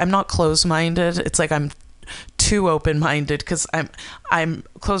 I'm not closed-minded. It's like I'm too open-minded because I'm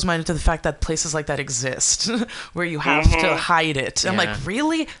closed-minded to the fact that places like that exist where you have to hide it. I'm like,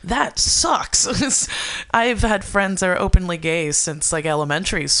 really? That sucks. I've had friends that are openly gay since like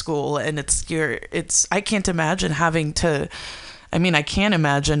elementary school, and I can't imagine having to. I mean, I can't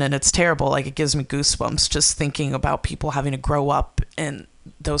imagine, and it's terrible. Like, it gives me goosebumps just thinking about people having to grow up in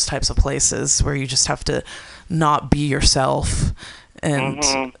those types of places where you just have to not be yourself,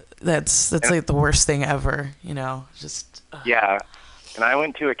 and that's like the worst thing ever, you know. Just yeah. And I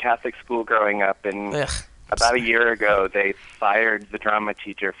went to a Catholic school growing up, and about a year ago, they fired the drama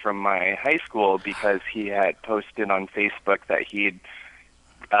teacher from my high school because he had posted on Facebook that he'd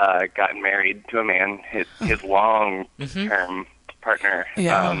gotten married to a man his long-term partner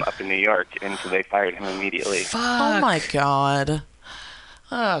up in New York, and so they fired him immediately. Fuck. Oh my god.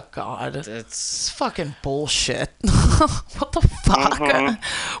 Oh god. It's fucking bullshit. What the fuck?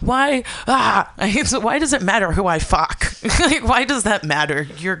 Mm-hmm. Why? Why does it matter who I fuck? Why does that matter?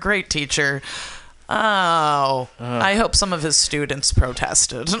 You're a great teacher. Oh, I hope some of his students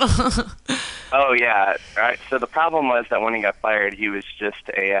protested. Oh, yeah. Right. So the problem was that when he got fired, he was just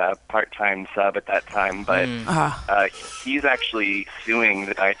a part-time sub at that time, but he's actually suing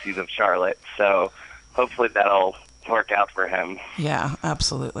the Diocese of Charlotte, so hopefully that'll work out for him. Yeah,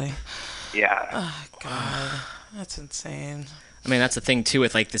 absolutely. Yeah. Oh, God. That's insane. I mean, that's the thing, too,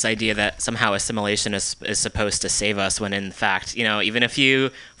 with, like, this idea that somehow assimilation is supposed to save us, when, in fact, you know, even if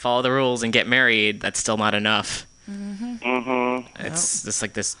you follow the rules and get married, that's still not enough. Mm-hmm. Mm-hmm. It's just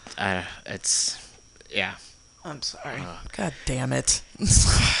like this, yeah. I'm sorry. God damn it.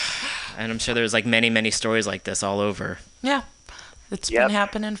 And I'm sure there's, like, many, many stories like this all over. Yeah. It's been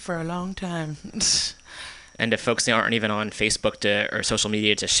happening for a long time. And if folks aren't even on Facebook or social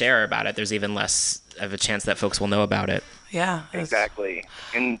media to share about it, there's even less of a chance that folks will know about it. Yeah. Exactly.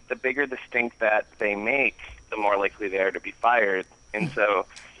 And the bigger the stink that they make, the more likely they are to be fired. And so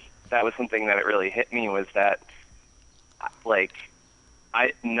that was something that it really hit me, was that, like,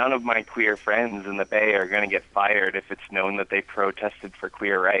 none of my queer friends in the Bay are going to get fired if it's known that they protested for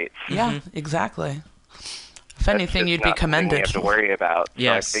queer rights. Yeah, exactly. If anything, you'd be commended. We have to worry about.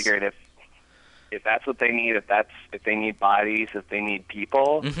 Yes. So I figured if that's what they need, if they need bodies, if they need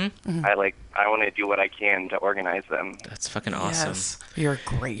people, I want to do what I can to organize them. That's fucking awesome. Yes, you're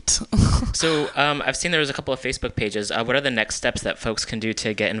great. So I've seen there's a couple of Facebook pages. What are the next steps that folks can do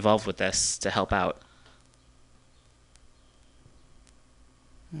to get involved with this, to help out?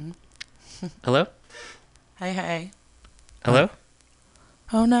 Hello? Hey. Hello?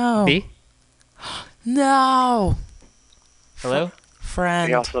 Oh no. B? No. Hello? Friend. Are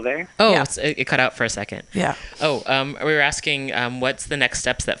you also there? Oh, Yeah. it cut out for a second. Yeah. Oh, we were asking what's the next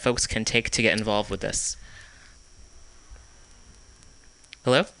steps that folks can take to get involved with this?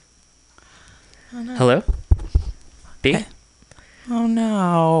 Hello? Oh, no. Hello? B? Hey. Oh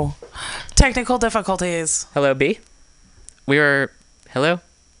no. Technical difficulties. Hello, B? Hello?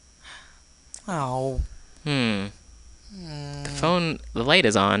 Oh. The light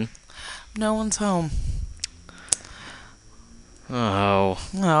is on. No one's home. Oh.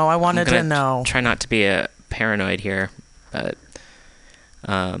 No, I wanted to know. Try not to be a paranoid here, but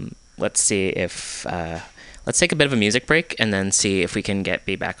let's see if let's take a bit of a music break and then see if we can get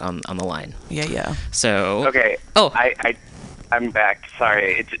B back on the line. Yeah. So. Okay. Oh. I'm back.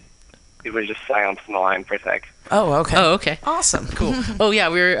 Sorry. It was just silence on the line for a sec. Oh, okay. Oh, okay. Awesome. Cool. Oh, yeah,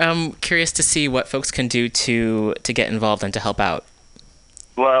 we were curious to see what folks can do to get involved and to help out.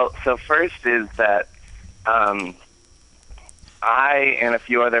 Well, so first is that I and a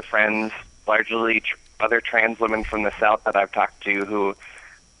few other friends, largely other trans women from the South that I've talked to, who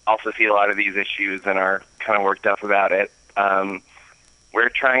also see a lot of these issues and are kind of worked up about it, we're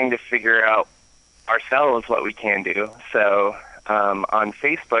trying to figure out ourselves what we can do. So on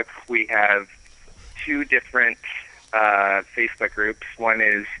Facebook, we have two different Facebook groups. One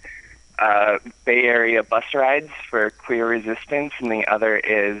is Bay Area Bus Rides for Queer Resistance, and the other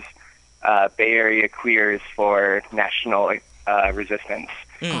is Bay Area Queers for National Resistance.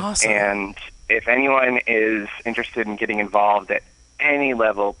 Awesome. And if anyone is interested in getting involved at any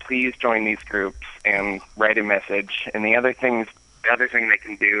level, please join these groups and write a message. And the other thing they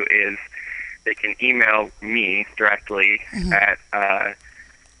can do is they can email me directly at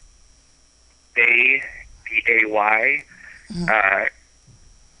Bay, B-A-Y,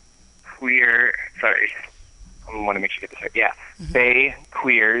 queer, sorry, I want to make sure I get this right. Yeah, Bay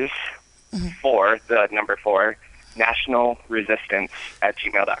Queers, 4, the number 4, National Resistance at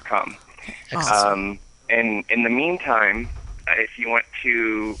gmail.com. Awesome. And in the meantime, if you want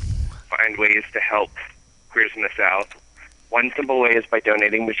to find ways to help queers in the South, one simple way is by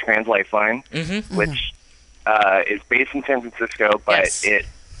donating to Trans Lifeline, which is based in San Francisco, but it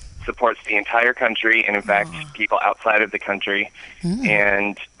supports the entire country and, in fact, people outside of the country.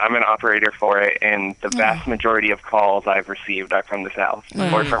 And I'm an operator for it, and the vast majority of calls I've received are from the South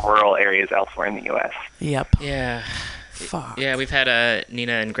or from rural areas elsewhere in the U.S. Yep. Yeah. Fuck. Yeah, we've had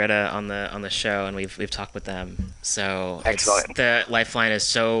Nina and Greta on the show, and we've talked with them. So excellent. The Lifeline is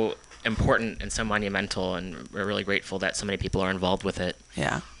so important and so monumental, and we're really grateful that so many people are involved with it.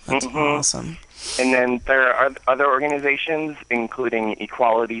 Yeah, that's awesome. And then there are other organizations, including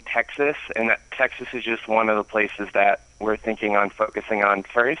Equality Texas, and that Texas is just one of the places that we're thinking on focusing on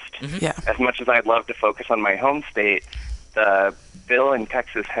first. Yeah. As much as I'd love to focus on my home state, the bill in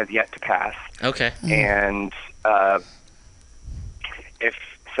Texas has yet to pass. Okay. And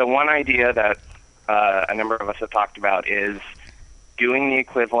one idea that a number of us have talked about is doing the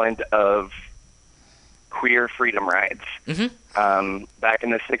equivalent of queer freedom rides. Back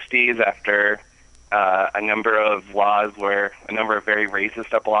in the 60s, after a number of very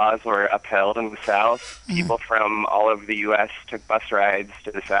racist laws were upheld in the South, people from all over the U.S. took bus rides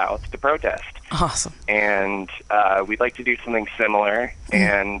to the South to protest. Awesome. And we'd like to do something similar.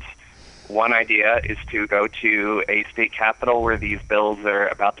 And one idea is to go to a state capitol where these bills are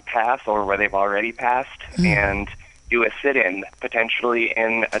about to pass or where they've already passed and do a sit-in, potentially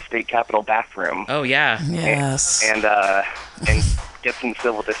in a state capitol bathroom. Oh, yeah. Yes. And get some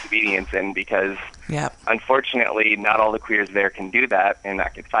civil disobedience in, because unfortunately not all the queers there can do that and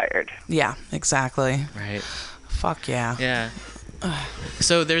not get fired. Yeah, exactly. Right. Fuck yeah. Yeah.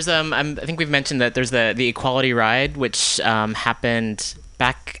 So there's I think we've mentioned that there's the Equality Ride, which happened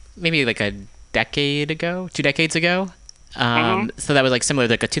back maybe like a decade ago, 2 decades ago. So that was like similar,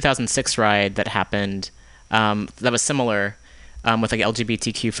 like a 2006 ride that happened. That was similar with like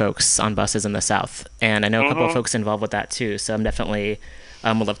LGBTQ folks on buses in the South, and I know a couple of folks involved with that too. So I'm definitely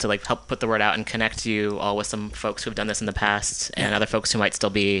would love to like help put the word out and connect you all with some folks who've done this in the past and other folks who might still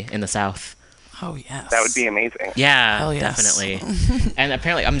be in the South. Oh yes, that would be amazing. Yeah, hell yes. Definitely. And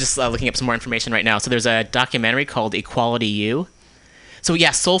apparently, I'm just looking up some more information right now. So there's a documentary called Equality U. So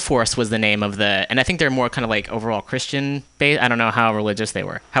yeah, Soul Force was the name of and I think they're more kind of like overall Christian based. I don't know how religious they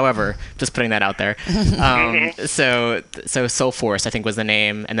were. However, just putting that out there. So Soul Force I think was the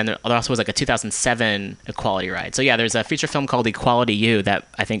name, and then there also was like a 2007 Equality Ride. So yeah, there's a feature film called Equality U that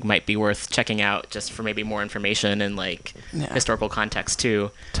I think might be worth checking out just for maybe more information and like historical context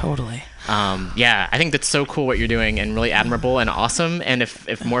too. Totally. Yeah, I think that's so cool what you're doing and really admirable and awesome. And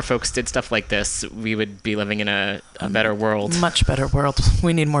if more folks did stuff like this, we would be living in a better world. Much better world.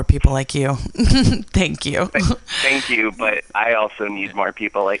 We need more people like you. Thank you. Thank you, but I also need more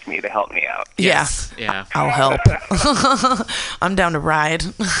people like me to help me out. Yes. Yeah. I'll help. I'm down to ride.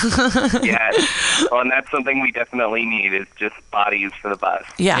 Yes. Well, and that's something we definitely need is just bodies for the bus.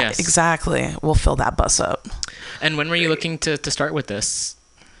 Yeah, yes. Exactly. We'll fill that bus up. And when were you looking to start with this?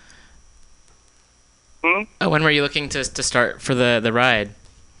 When were you looking to start for the ride?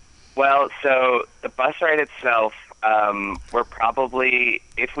 Well, so the bus ride itself, we're probably,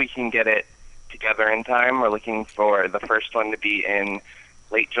 if we can get it together in time, we're looking for the first one to be in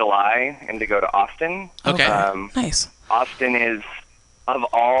late July and to go to Austin. Okay. Nice. Austin is, of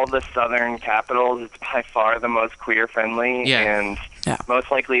all the southern capitals, it's by far the most queer-friendly and most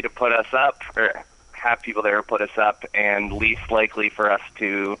likely to put us up, or have people there put us up, and least likely for us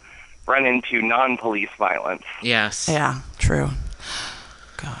to run into non-police violence. Yes. Yeah, true.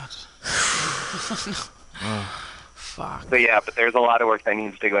 God. Fuck. So yeah, but there's a lot of work that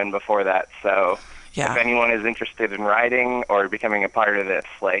needs to go in before that. So if anyone is interested in riding or becoming a part of this,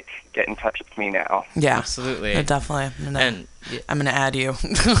 like, get in touch with me now. Yeah, absolutely. Definitely. I'm gonna add you.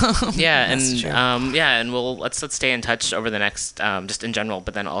 Yeah, and we'll let's stay in touch over the next just in general,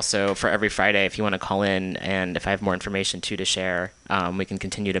 but then also for every Friday, if you want to call in, and if I have more information too to share, we can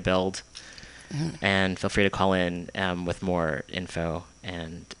continue to build. And feel free to call in with more info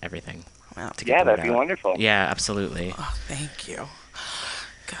and everything. Wow. Yeah, that'd be wonderful. Yeah, absolutely. Oh, thank you.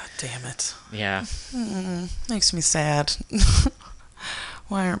 God damn it. Yeah. Makes me sad.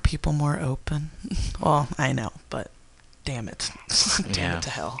 Why aren't people more open? Well, I know, but damn it. Damn it to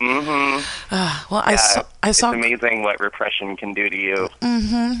hell. Well, I saw. It's amazing what repression can do to you.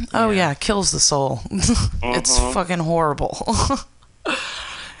 Oh yeah, kills the soul. It's fucking horrible.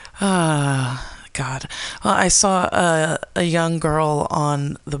 God. Well, I saw a young girl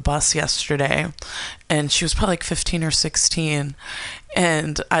on the bus yesterday, and she was probably like 15 or 16,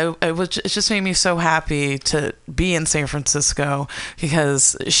 and it just made me so happy to be in San Francisco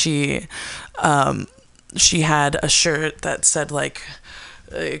because she had a shirt that said like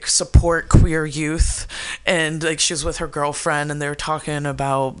support queer youth, and like she was with her girlfriend and they were talking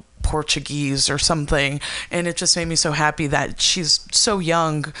about Portuguese or something, and it just made me so happy that she's so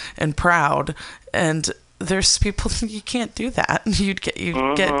young and proud. And there's people you can't do that. You'd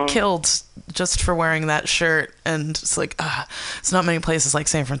get killed just for wearing that shirt, and it's like it's not many places like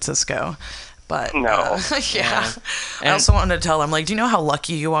San Francisco. But no. Yeah. I also wanted to tell them, like, do you know how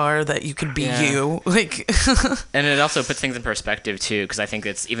lucky you are that you could be you? Like, and it also puts things in perspective too, because I think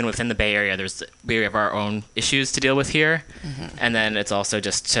it's even within the Bay Area, we have our own issues to deal with here, and then it's also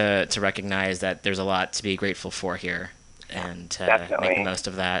just to recognize that there's a lot to be grateful for here, and to make the most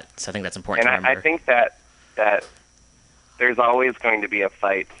of that. So I think that's important. And to remember. I think that there's always going to be a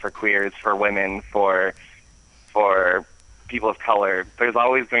fight for queers, for women, for people of color. There's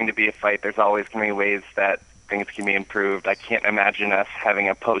always going to be a fight. There's always going to be ways that things can be improved. I can't imagine us having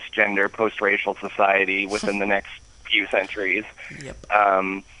a post-gender, post-racial society within the next few centuries. Yep.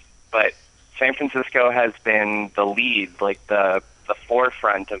 But San Francisco has been the lead, like the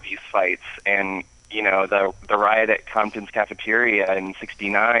forefront of these fights, and the riot at Compton's cafeteria in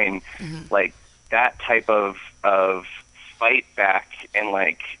 '69, like that type of fight back,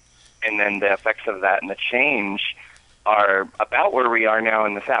 and then the effects of that and the change are about where we are now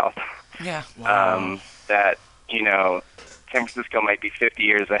in the South. Yeah. Wow. That San Francisco might be 50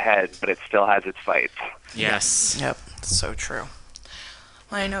 years ahead, but it still has its fights. Yes. Yep. So true.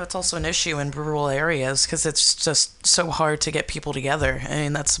 I know it's also an issue in rural areas because it's just so hard to get people together. I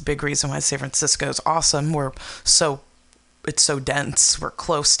mean, that's a big reason why San Francisco is awesome. It's so dense. We're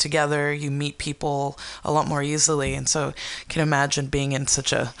close together. You meet people a lot more easily. And so you can imagine being in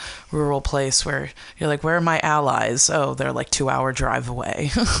such a rural place where you're like, where are my allies? Oh, they're like 2-hour drive away.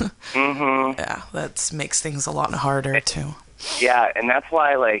 Mm-hmm. Yeah, that makes things a lot harder too. Yeah, and that's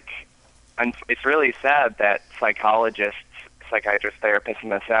why, it's really sad that psychiatrists, therapists in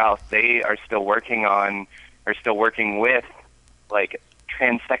the South, they are still working with,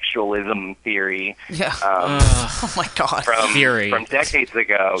 transsexualism theory. Yeah. Oh my God. From decades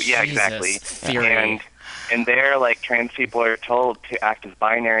ago. Yeah, Jesus. exactly. Theory. And there, trans people are told to act as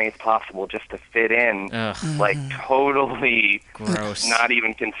binary as possible just to fit in. Totally gross. Not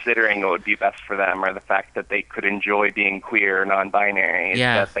even considering what would be best for them, or the fact that they could enjoy being queer or non-binary. It's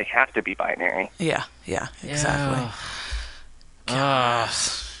that they have to be binary. Yeah, exactly. I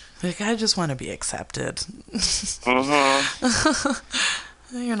just want to be accepted.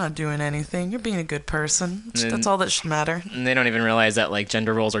 You're not doing anything. You're being a good person. That's all that should matter. And they don't even realize that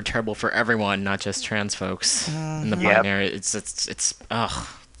gender roles are terrible for everyone, not just trans folks. In the binary, it's gosh,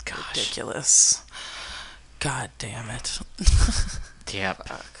 ridiculous. God damn it. Yep.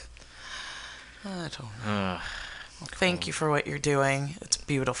 Fuck. I don't know. Thank you for what you're doing. It's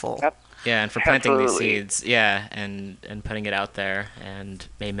beautiful. Yep. Yeah, and for planting these seeds. Yeah, and putting it out there, and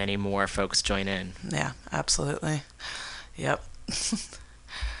may many more folks join in. Yeah, absolutely. Yep.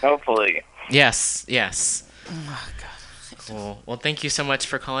 Hopefully. Yes. Oh my God. Cool. Well, thank you so much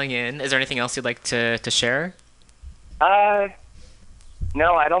for calling in. Is there anything else you'd like to share? No,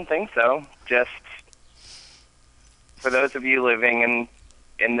 I don't think so. Just for those of you living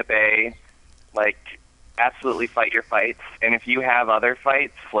in the Bay, absolutely fight your fights. And if you have other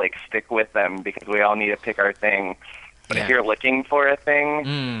fights, stick with them, because we all need to pick our thing. But if you're looking for a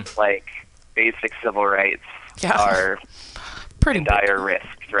thing, basic civil rights are pretty in dire risk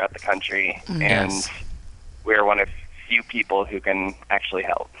throughout the country. And we're one of few people who can actually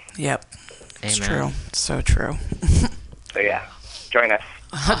help. Yep. It's Amen. true. So true. So yeah, join us.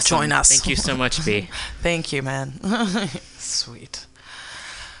 Awesome. Join us. Thank you so much, B. Thank you, man. Sweet.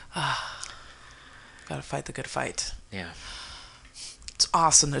 Gotta fight the good fight. Yeah. It's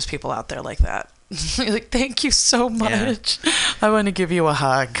awesome there's people out there like that. Thank you so much. Yeah. I want to give you a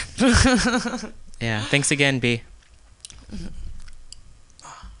hug. Yeah. Thanks again, B.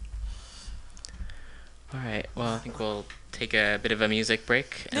 All right. Well, I think we'll take a bit of a music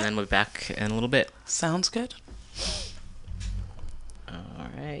break, and then we'll be back in a little bit. Sounds good. All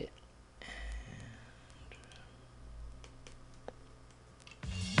right.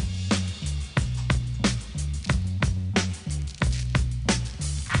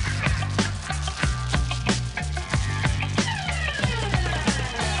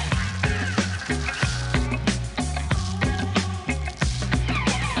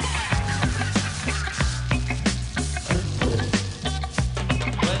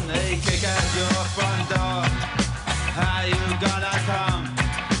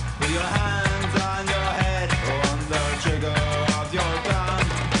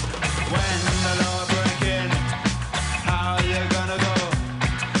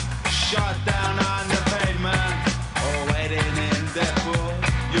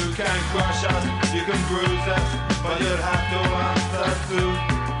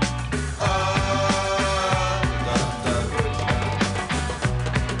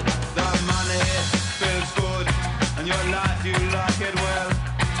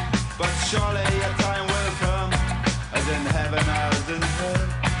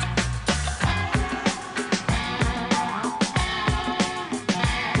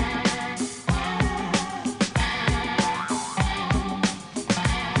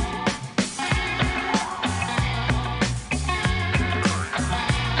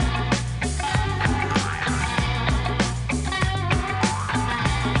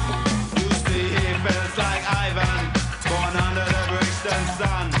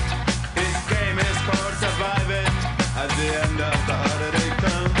 At the end of the holiday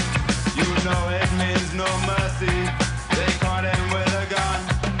comes, you know it means no mercy.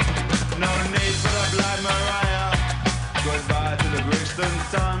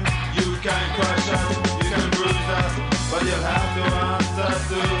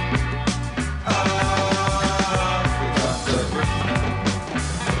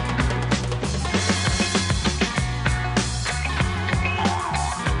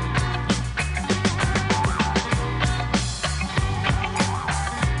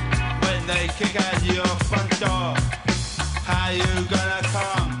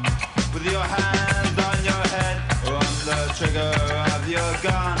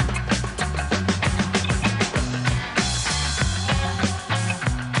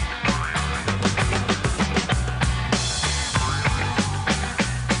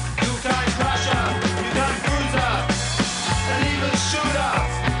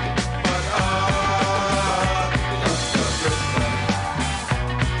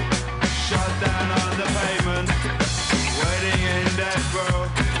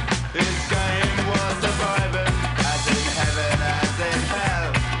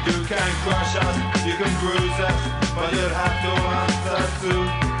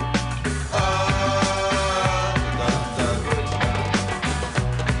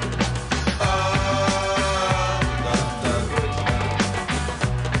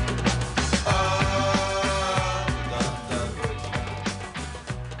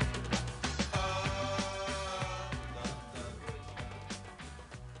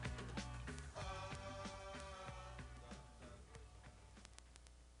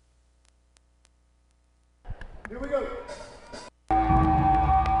 Here we go.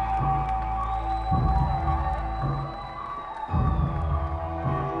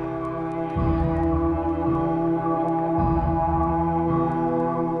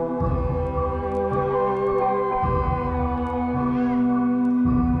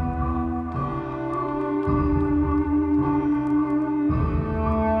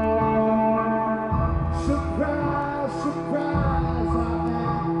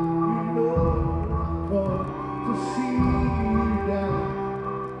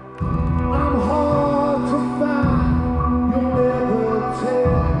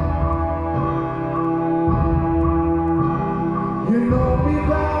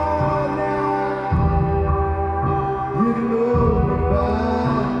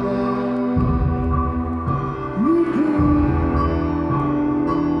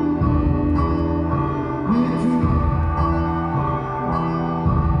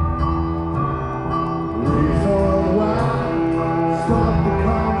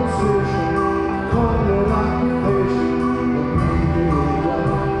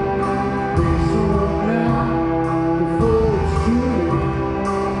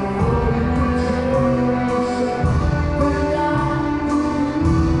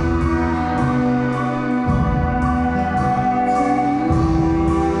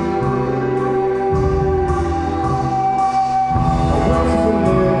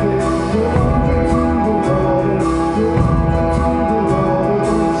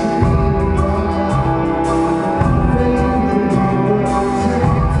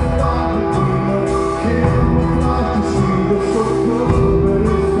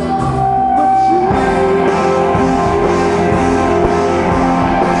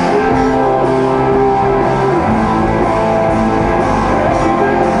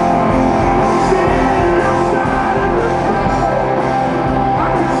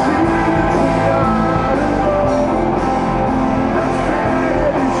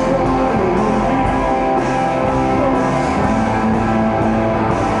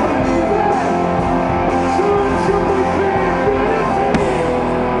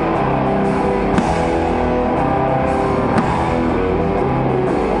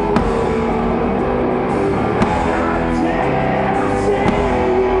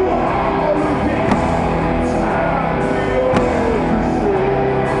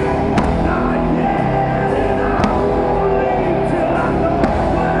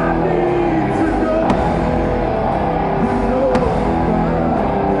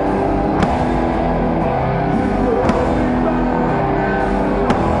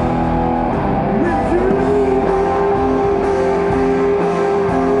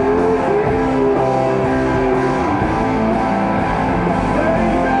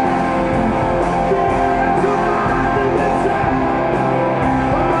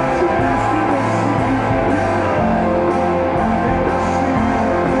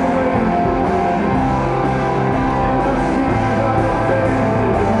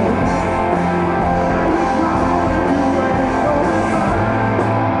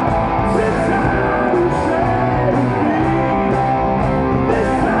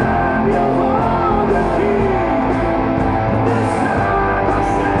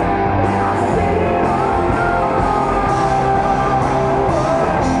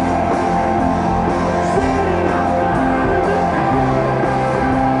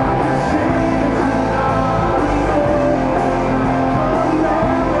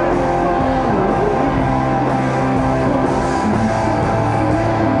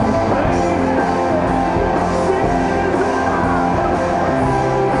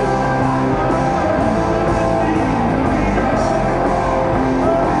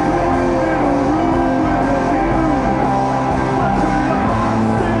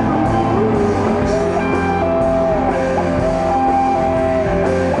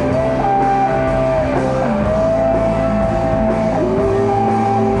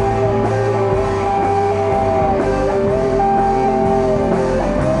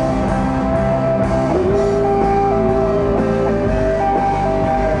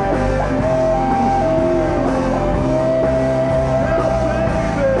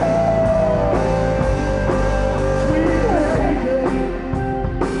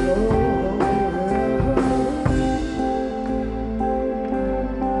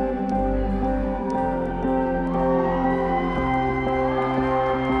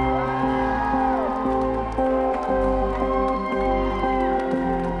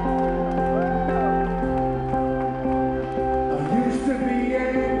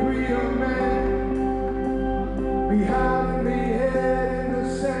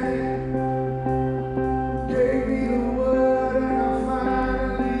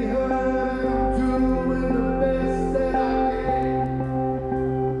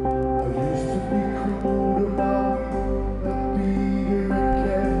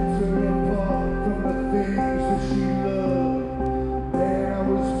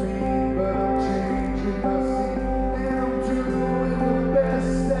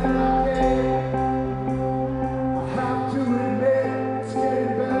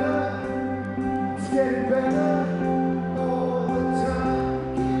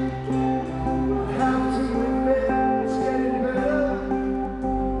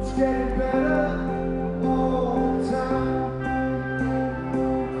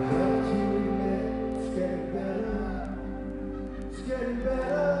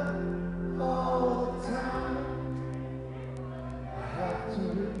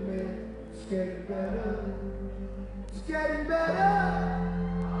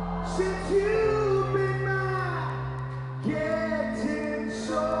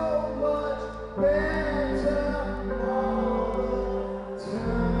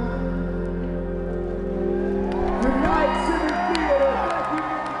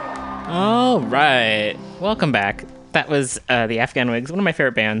 All right, welcome back. That was the Afghan Wigs, one of my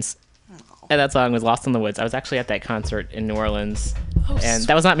favorite bands. And that song was Lost in the Woods. I was actually at that concert in New Orleans. And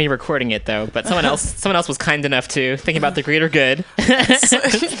that was not me recording it, though, but someone else was kind enough to, thinking about the greater good.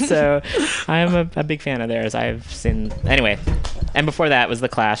 So I'm a big fan of theirs. I've seen... Anyway, and before that was The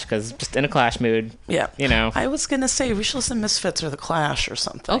Clash, because just in a Clash mood, yeah. You know. I was going to say, we should listen to Misfits or The Clash or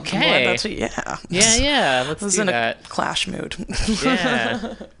something. Okay. That's what, yeah. Yeah, let's do that. I was in a Clash mood.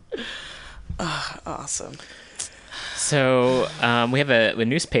 Yeah. Awesome. So we have a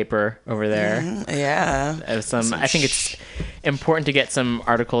newspaper over there. Yeah. I think it's important to get some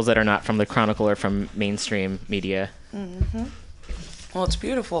articles that are not from the Chronicle or from mainstream media. Mm-hmm. Well, it's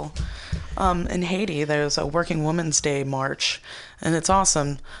beautiful. In Haiti, there's a Working Women's Day march, and it's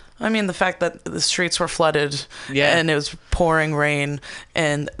awesome. I mean, the fact that the streets were flooded and it was pouring rain,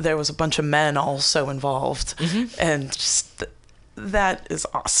 and there was a bunch of men also involved, and just... That is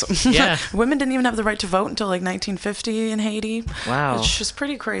awesome. Yeah. Women didn't even have the right to vote until like 1950 in Haiti. Wow. It's just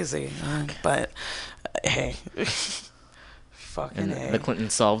pretty crazy. But hey, fucking and the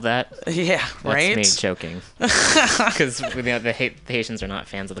Clintons solved that? Yeah, right? That's me joking. Because the Haitians are not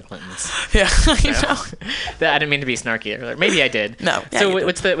fans of the Clintons. Yeah, I know. I didn't mean to be snarky. Or like, I did. No. Yeah, so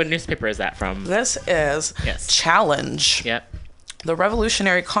what newspaper is that from? This is Challenge. Yep. The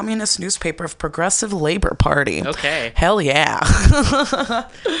Revolutionary Communist Newspaper of Progressive Labor Party. Okay. Hell yeah.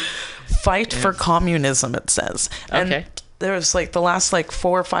 Fight for communism, it says. And okay. There's like the last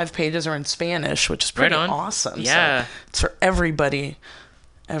 4 or 5 pages are in Spanish, which is pretty awesome. Yeah. So it's for everybody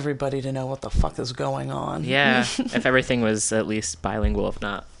to know what the fuck is going on. Yeah. If everything was at least bilingual, if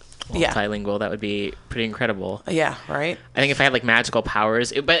not multilingual, that would be pretty incredible. Yeah, right? I think if I had magical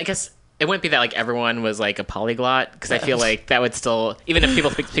powers, but I guess... It wouldn't be that everyone was a polyglot, because I feel like that would still, even if people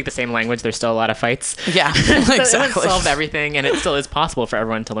speak the same language, there's still a lot of fights. Yeah, exactly. It wouldn't solve everything, and it still is possible for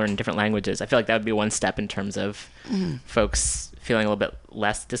everyone to learn different languages. I feel like that would be one step in terms of folks feeling a little bit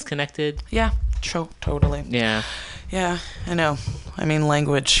less disconnected. Yeah, totally. Yeah. Yeah, I know. I mean,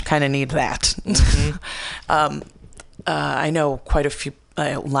 language kind of need that. I know quite a few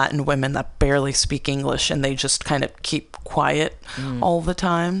Latin women that barely speak English, and they just kind of keep quiet all the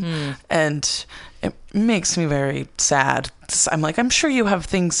time, and it makes me very sad. I'm like, I'm sure you have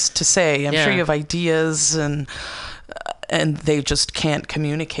things to say. I'm sure you have ideas, and they just can't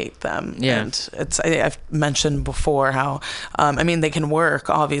communicate them. Yeah. And I've mentioned before how, they can work,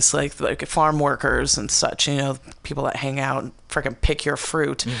 obviously, like farm workers and such, people that hang out and freaking pick your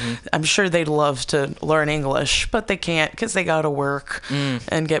fruit. I'm sure they'd love to learn English, but they can't because they got to work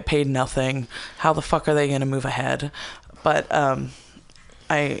and get paid nothing. How the fuck are they going to move ahead? But,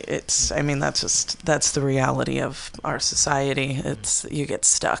 that's the reality of our society. You get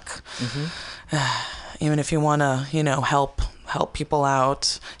stuck. Even if you want to, help people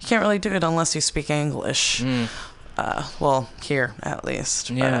out, you can't really do it unless you speak English. Well, here at least.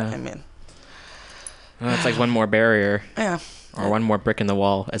 Yeah. But, it's like one more barrier. Yeah. Or one more brick in the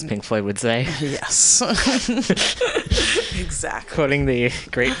wall, as Pink Floyd would say. Yes. Exactly. Quoting the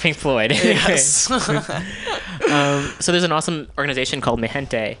great Pink Floyd. Yes. So there's an awesome organization called Mi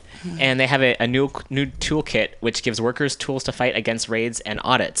Gente, and they have a new toolkit which gives workers tools to fight against raids and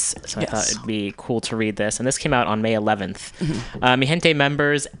audits. So I thought it'd be cool to read this. And this came out on May 11th. Mi Gente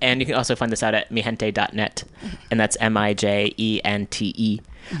members, and you can also find this out at mijente.net, and that's MIJENTE.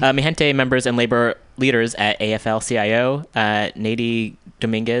 Mi Gente members and labor leaders at AFL-CIO, Nady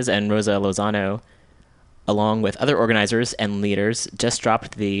Dominguez and Rosa Lozano, along with other organizers and leaders, just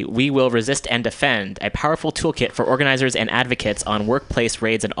dropped the We Will Resist and Defend, a powerful toolkit for organizers and advocates on workplace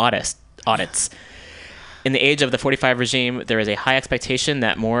raids and audits. In the age of the 45 regime, there is a high expectation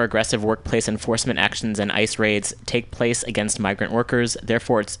that more aggressive workplace enforcement actions and ICE raids take place against migrant workers.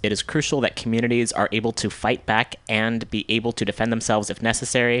 Therefore, it is crucial that communities are able to fight back and be able to defend themselves if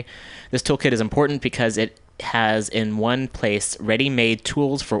necessary. This toolkit is important because it has in one place ready-made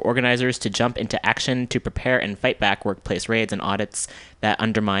tools for organizers to jump into action to prepare and fight back workplace raids and audits that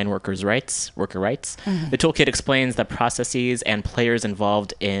undermine worker rights. The toolkit explains the processes and players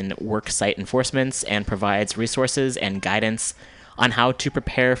involved in work site enforcements and provides resources and guidance on how to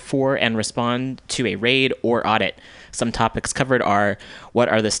prepare for and respond to a raid or audit. Some topics covered are: what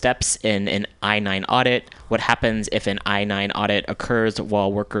are the steps in an I-9 audit? What happens if an I-9 audit occurs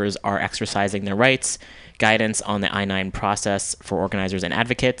while workers are exercising their rights? Guidance on the I-9 process for organizers and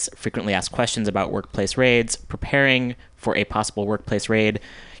advocates, frequently asked questions about workplace raids, preparing for a possible workplace raid,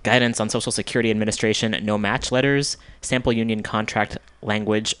 guidance on Social Security Administration no-match letters, sample union contract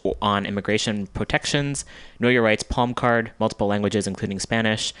language on immigration protections, Know Your Rights palm card, multiple languages including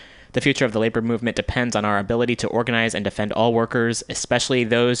Spanish. The future of the labor movement depends on our ability to organize and defend all workers, especially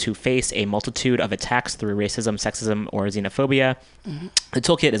those who face a multitude of attacks through racism, sexism, or xenophobia. Mm-hmm. The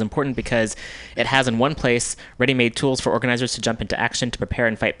toolkit is important because it has in one place ready-made tools for organizers to jump into action to prepare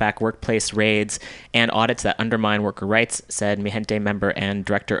and fight back workplace raids and audits that undermine worker rights, said Mi Gente member and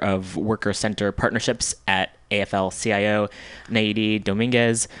director of Worker Center Partnerships at AFL-CIO, Naidi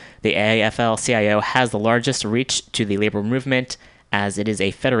Dominguez. The AFL-CIO has the largest reach to the labor movement, as it is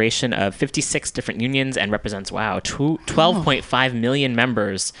a federation of 56 different unions and represents, 12.5 million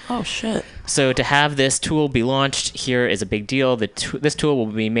members. Oh, shit. So to have this tool be launched here is a big deal. This tool will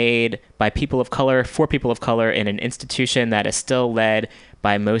be made by people of color, for people of color, in an institution that is still led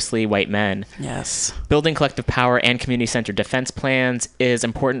by mostly white men. Yes. Building collective power and community-centered defense plans is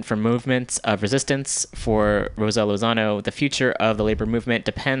important for movements of resistance. For Rosa Lozano, the future of the labor movement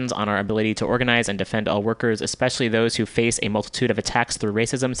depends on our ability to organize and defend all workers, especially those who face a multitude of attacks through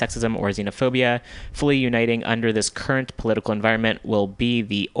racism, sexism, or xenophobia. Fully uniting under this current political environment will be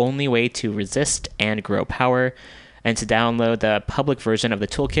the only way to resist and grow power. And to download the public version of the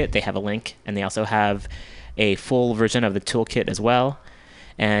toolkit, they have a link, and they also have a full version of the toolkit as well.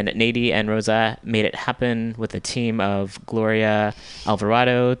 And Nady and Rosa made it happen with a team of Gloria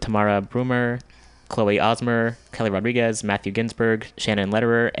Alvarado, Tamara Brumer, Chloe Osmer, Kelly Rodriguez, Matthew Ginsberg, Shannon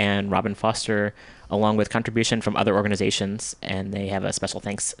Lederer, and Robin Foster, along with contribution from other organizations. And they have a special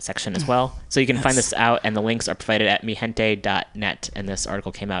thanks section as well. So you can find this out, and the links are provided at mihente.net. And this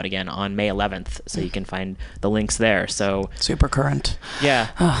article came out again on May 11th, so you can find the links there. So super current. Yeah.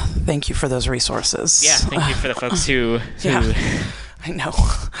 Thank you for those resources. Yeah, thank you for the folks who I know.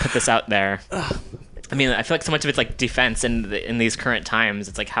 put this out there. I mean, I feel like so much of it's like defense in these current times.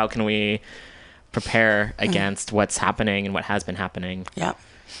 It's like, how can we prepare against what's happening and what has been happening? Yeah.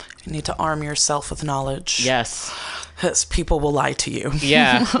 You need to arm yourself with knowledge. Yes. Because people will lie to you.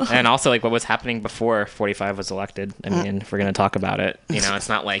 Yeah. And also, like, what was happening before 45 was elected. I mean, if we're going to talk about it, you know, it's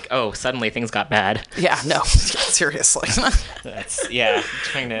not like, oh, suddenly things got bad. Yeah, no. Seriously.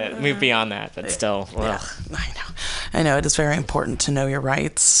 Trying to move beyond that, but still. Yeah, I know. It is very important to know your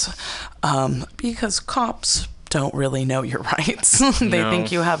rights, because cops don't really know your rights. They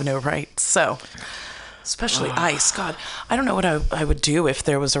think you have no rights. So, especially ICE. God, I don't know what I would do if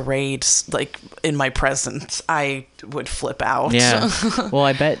there was a raid, like, in my presence. I would flip out. Yeah. Well,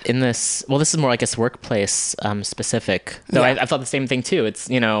 I bet this is more like a workplace specific. Though I thought the same thing too. It's,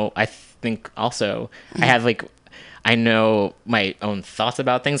 you know, I think also I have, like, I know my own thoughts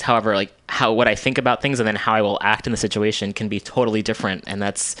about things. However, like, what I think about things and then how I will act in the situation can be totally different. And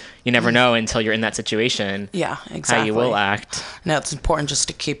that's, you never know until you're in that situation. Yeah, exactly. How you will act. No, it's important just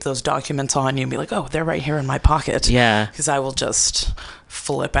to keep those documents on you and be like, oh, they're right here in my pocket. Yeah. Because I will just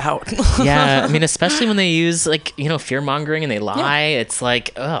flip out. Yeah. I mean, especially when they use, like, you know, fear mongering and they lie. Yeah. It's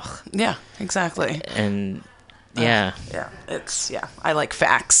like, ugh. Yeah, exactly. And yeah. I like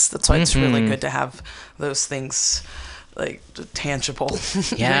facts. That's why it's really good to have those things, like, tangible.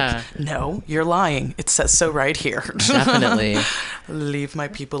 Yeah. Like, no, you're lying. It says so right here. Definitely. Leave my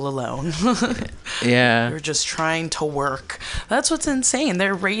people alone. Yeah. You're just trying to work. That's what's insane.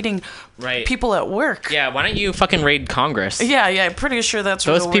 They're raiding people at work. Yeah, why don't you fucking raid Congress? Yeah, I'm pretty sure that's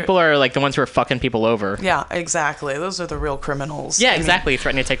those people are like the ones who are fucking people over. Yeah, exactly. Those are the real criminals. Yeah, exactly.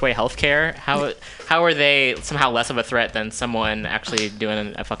 Threatening to take away health care. How are they somehow less of a threat than someone actually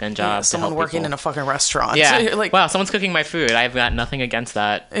doing a fucking job? Yeah, someone working in a fucking restaurant. Yeah. Like, wow, someone's cooking my food. I've got nothing against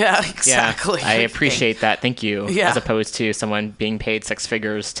that. Yeah, exactly. Yeah, I appreciate that. Thank you. Yeah. As opposed to someone being paid six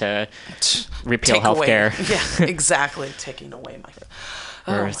figures to repeal health care. Yeah, exactly. Taking away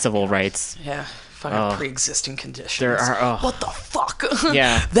my civil rights. Yeah. Fucking pre-existing conditions. There are. What the fuck?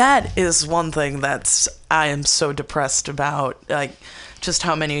 Yeah. That is one thing I am so depressed about. Like, just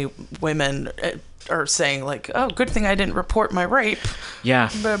how many women are saying, like, oh, good thing I didn't report my rape. Yeah.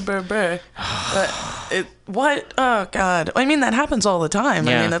 What? Oh, God. I mean, that happens all the time.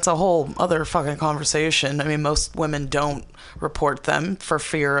 Yeah. I mean, that's a whole other fucking conversation. I mean, most women don't report them for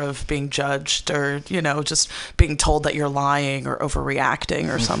fear of being judged or, you know, just being told that you're lying or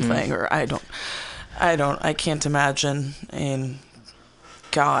overreacting or something. Or I can't imagine. And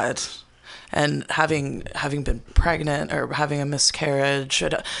God. and having been pregnant or having a miscarriage,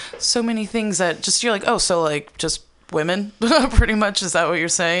 so many things that just you're like, oh, so like just women, pretty much. Is that what you're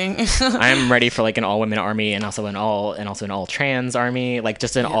saying? I'm ready for like an all women army and also an all trans army, like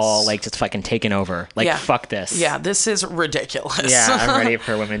just an all like just fucking taken over. Like fuck this. Yeah, this is ridiculous. Yeah, I'm ready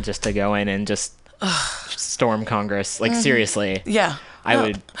for women just to go in and just storm Congress. Like seriously. Yeah. I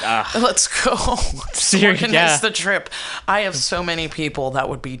would. Let's go. Organize the trip. I have so many people that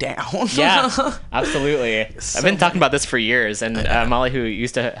would be down. Yeah, absolutely. I've been talking about this for years, and Molly, who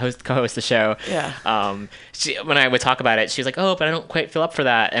used to co-host the show, when I would talk about it, she was like, "Oh, but I don't quite feel up for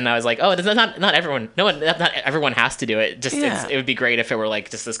that," and I was like, "Oh, not everyone. Not everyone has to do it. Just it would be great if it were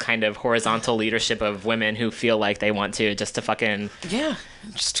like just this kind of horizontal leadership of women who feel like they want to just to fucking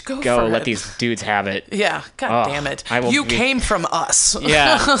just go let these dudes have it." Yeah, god damn it. You came from us.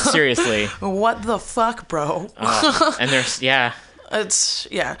 Yeah, seriously. What the fuck, bro? And there's it's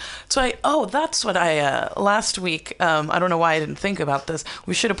so that's what I last week, I don't know why I didn't think about this.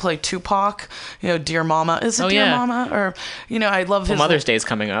 We should have played Tupac, Dear Mama. Is it Dear Mama? Or I love his Mother's Day's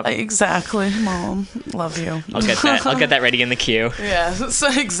coming up. Exactly. Mom, love you. I'll get that ready in the queue. Yeah, so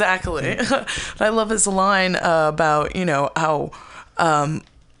exactly. I love his line about how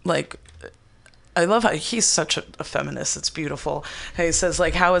like I love how he's such a feminist. It's beautiful. He says,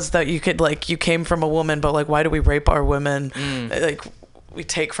 like, how is that you came from a woman, but, like, why do we rape our women? Like, we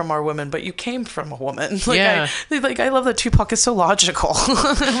take from our women, but you came from a woman. Like, I love that Tupac is so logical.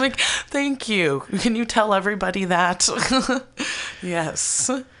 I'm like, thank you. Can you tell everybody that?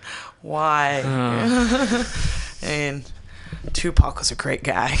 Yes. Why? And Tupac was a great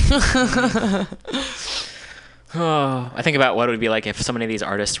guy. I think about what it would be like if so many of these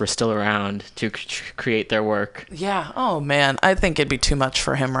artists were still around to create their work. Yeah. Oh, man. I think it'd be too much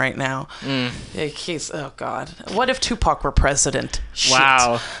for him right now. Oh, God. What if Tupac were president?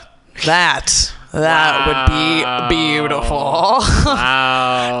 Wow. Shit. That would be beautiful.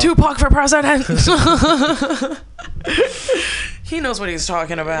 Wow. Tupac for president. He knows what he's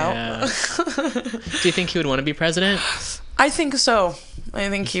talking about. Yeah. Do you think he would want to be president? I think so. I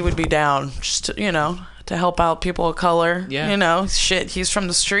think he would be down. Just to help out people of color. Yeah. He's from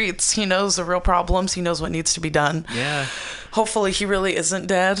the streets. He knows the real problems. He knows what needs to be done. Yeah. Hopefully he really isn't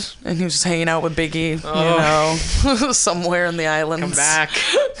dead and he's just hanging out with Biggie, somewhere in the islands.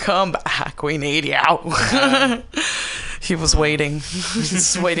 Come back. We need you. Yeah. He was waiting.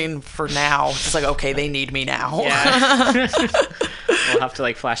 He's waiting for now. It's like, okay, they need me now. Yeah. We'll have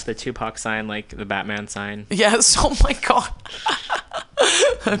to flash the Tupac sign, like the Batman sign. Yes. Oh my God.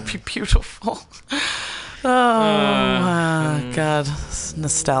 That'd be beautiful. Oh, God. It's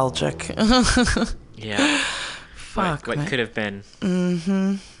nostalgic. Yeah. Fuck. What could have been.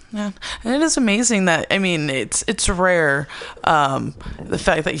 Mm-hmm. Yeah. And it is amazing that, it's rare, the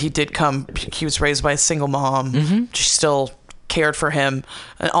fact that he was raised by a single mom. Mm-hmm. She still cared for him,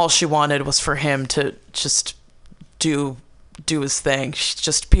 and all she wanted was for him to just do his thing.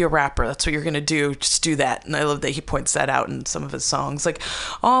 Just be a rapper. That's what you're gonna do. Just do that. And I love that he points that out in some of his songs. Like,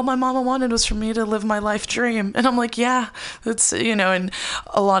 all my mama wanted was for me to live my life dream. And I'm like, yeah, that's, and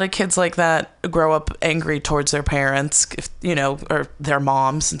a lot of kids like that grow up angry towards their parents, or their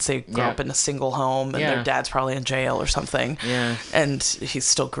moms, since they grew up in a single home and their dad's probably in jail or something. Yeah. And he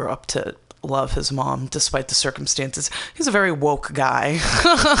still grew up to love his mom despite the circumstances. He's a very woke guy.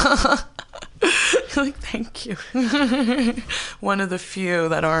 Like, thank you. One of the few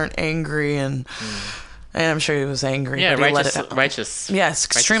that aren't angry, and I'm sure he was angry. Yeah, but he righteous. Yes,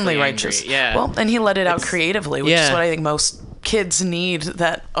 extremely righteous. Yeah. Well, and he let it out creatively, which is what I think most kids need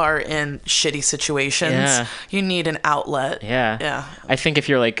that are in shitty situations. Yeah. You need an outlet. Yeah. Yeah. I think if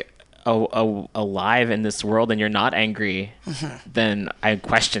you're alive in this world and you're not angry, then I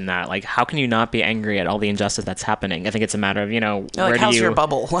question that. Like, how can you not be angry at all the injustice that's happening? I think it's a matter of, how's your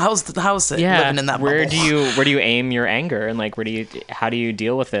bubble? How's it living in that bubble? Where do you aim your anger, and how do you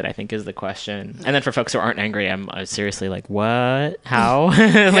deal with it, I think is the question. And then for folks who aren't angry, I'm seriously like, what? How?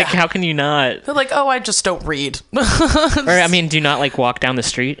 How can you not? They're like, oh, I just don't read. Or, do you not walk down the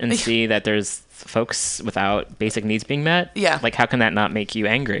street and see that there's folks without basic needs being met? Yeah. How can that not make you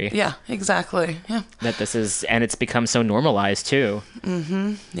angry? Yeah, exactly. Yeah. That and it's become so normalized too.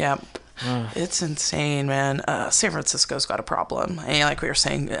 Mm-hmm. Yeah. It's insane, man. San Francisco's got a problem. And like we were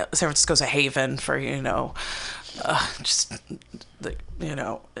saying, San Francisco's a haven for, it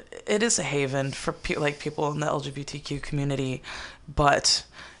is a haven for people in the LGBTQ community, but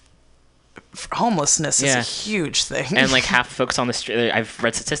homelessness is a huge thing. And half folks on the street, I've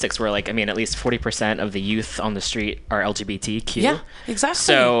read statistics where at least 40% of the youth on the street are LGBTQ. Yeah, exactly.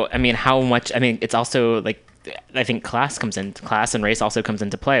 So how much, it's also I think class and race also comes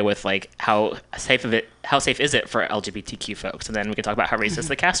into play with like how safe is it for LGBTQ folks, and then we can talk about how racist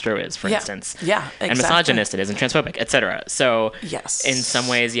the Castro is, for instance, exactly. and misogynist it is, and transphobic, etc. So yes, in some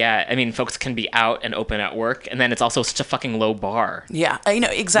ways, I mean, folks can be out and open at work, and then it's also such a fucking low bar. Yeah, I know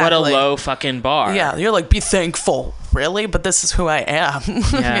exactly. What a low fucking bar. Yeah, you're like, be thankful. Really? But this is who I am.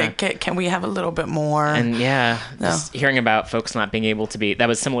 Yeah. Can we have a little bit more? And just hearing about folks not being able to be, that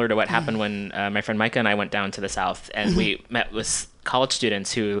was similar to what happened when my friend Micah and I went down to the South, and we met with college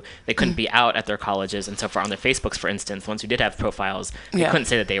students who they couldn't be out at their colleges, and so far on their Facebooks, for instance, the ones who did have profiles, they couldn't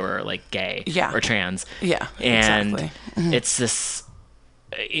say that they were like gay or trans. Yeah, and exactly.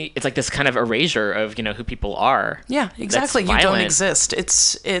 It's like this kind of erasure of who people are. Yeah, exactly. You don't exist.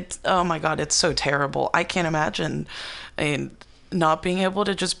 It's oh my God, it's so terrible. I can't imagine not being able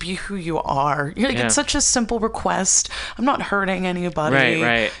to just be who you are. You're like, it's such a simple request. I'm not hurting anybody.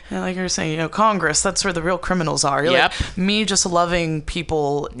 Right. Like you're saying, Congress, that's where the real criminals are. You're like, me just loving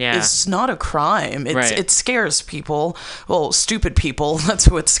people is not a crime. It scares people. Well, stupid people, that's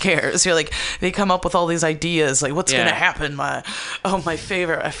who it scares. You're like, they come up with all these ideas, like what's going to happen? My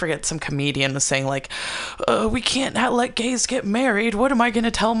favorite, I forget, some comedian was saying like, we can't let gays get married. What am I going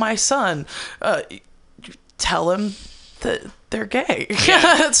to tell my son? Tell him that they're gay.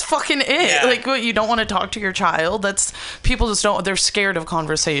 That's fucking it. Yeah. Like, what, you don't want to talk to your child? That's, people just don't, they're scared of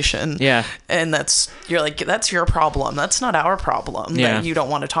conversation. Yeah. And you're like, that's your problem. That's not our problem that you don't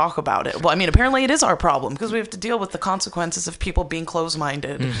want to talk about it. Well, I mean, apparently it is our problem because we have to deal with the consequences of people being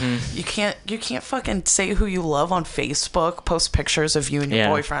closed-minded. Mm-hmm. You can't fucking say who you love on Facebook, post pictures of you and your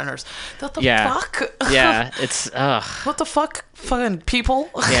boyfriend, or what the fuck? Yeah, it's, what the fuck? Fucking people.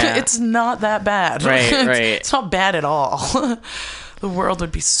 It's not that bad. Right. It's not bad at all. The world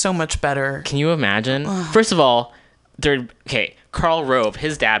would be so much better. Can you imagine? First of all, Karl Rove,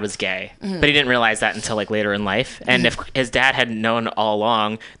 his dad was gay, but he didn't realize that until like later in life. And if his dad had known all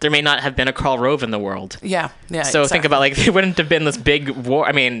along, there may not have been a Karl Rove in the world. Yeah. So exactly. Think about, like, there wouldn't have been this big war.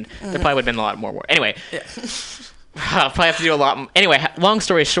 I mean, there probably would have been a lot more war. Anyway. I'll probably have to do a lot. Anyway, long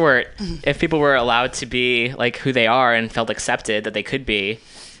story short, if people were allowed to be like who they are and felt accepted that they could be.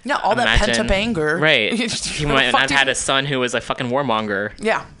 Yeah, all that pent-up anger. Right. He might not have had a son who was a fucking warmonger.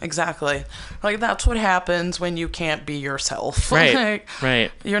 Yeah, exactly. Like, that's what happens when you can't be yourself. Right.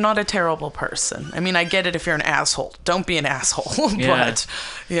 Right. You're not a terrible person. I mean, I get it if you're an asshole. Don't be an asshole. But,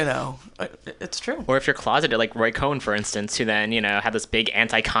 it's true. Or if you're closeted, like Roy Cohn, for instance, who then, had this big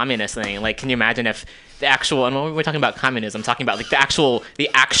anti-communist thing. Like, can you imagine if the actual, and when we're talking about communism, I'm talking about like the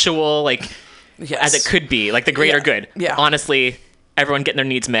actual, like, as it could be, like the greater good. Yeah. Honestly, everyone getting their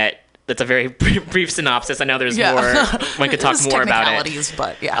needs met. That's a very brief synopsis. I know there's more. One could talk more about it.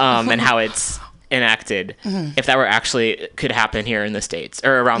 But and how it's enacted. Mm-hmm. If that were actually could happen here in the States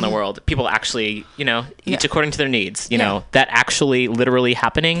or around the world, people actually, each according to their needs. That actually literally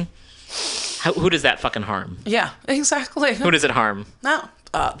happening. Who does that fucking harm? Yeah, exactly. Who does it harm? No.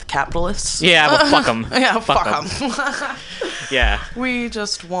 The capitalists. Yeah, well, fuck them. Fuck them. Yeah. We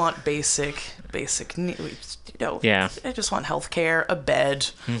just want basic needs. I just want healthcare, a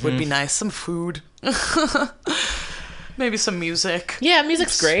bed would be nice, some food, maybe some music. Yeah,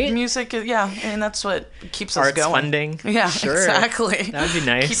 music's great. Music, and that's what keeps us going. Arts funding. Yeah, sure. Exactly. That would be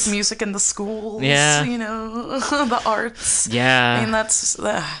nice. Keep music in the schools. Yeah. The arts. Yeah. I mean,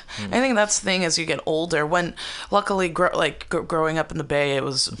 I think that's the thing as you get older. When, luckily, growing up in the Bay, it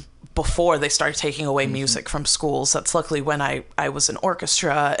was before they started taking away music from schools. That's luckily when I was in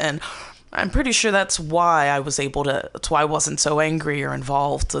orchestra, and I'm pretty sure that's why I wasn't so angry or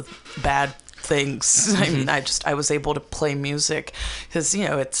involved with bad things. I mean, I was able to play music because,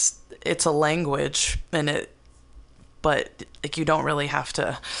 it's a language but like you don't really have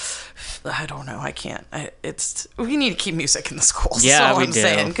to, I don't know, I can't, we need to keep music in the schools. Yeah, that's all we I'm do.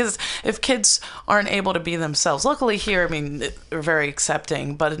 saying. Because if kids aren't able to be themselves, luckily here, I mean, they're very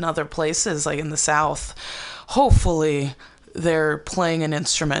accepting, but in other places, like in the South, hopefully they're playing an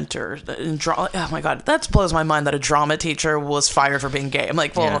instrument oh my God, that blows my mind that a drama teacher was fired for being gay. I'm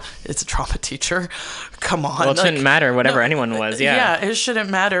like, well, it's a drama teacher. Come on. Well, it shouldn't matter, whatever anyone was. Yeah, it shouldn't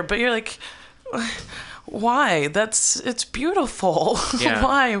matter. But you're like, why? It's beautiful. Yeah.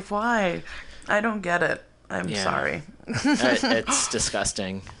 Why? I don't get it. I'm sorry. It's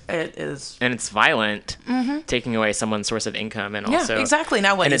disgusting. It is. And it's violent, taking away someone's source of income. And also, exactly.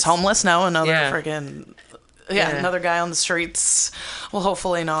 Now what? He's homeless now? Another friggin'... Yeah, another guy on the streets. Well,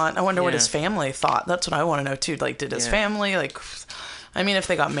 hopefully not. I wonder what his family thought. That's what I want to know too. Like, did his family, like, I mean, if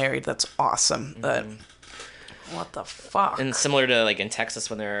they got married, that's awesome. But What the fuck? And similar to like in Texas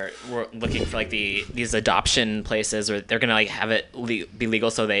when they're looking for like these adoption places, or they're gonna like have it be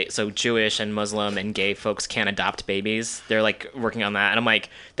legal so Jewish and Muslim and gay folks can't adopt babies. They're like working on that, and I'm like,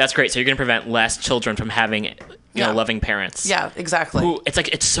 that's great. So you're gonna prevent less children from having you know, loving parents. Yeah, exactly. Ooh, it's like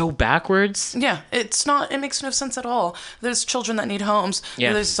it's so backwards. Yeah, it's not. It makes no sense at all. There's children that need homes.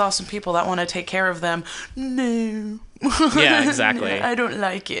 Yeah. There's awesome people that want to take care of them. No. Yeah, exactly. I don't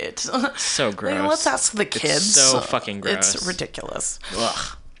like it. So gross. Like, let's ask the kids. It's so fucking gross. It's ridiculous.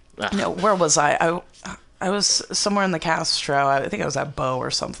 Ugh. No, where was I? I was somewhere in the Castro. I think I was at Bo or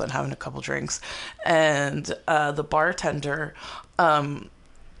something, having a couple drinks, and the bartender,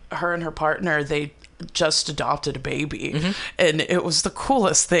 her and her partner, they just adopted a baby, and it was the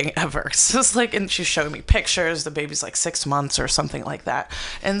coolest thing ever. It's just like, and she's showing me pictures. The baby's like 6 months or something like that,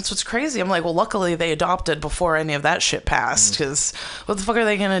 and it's what's crazy. I'm like, well, luckily they adopted before any of that shit passed, because what the fuck are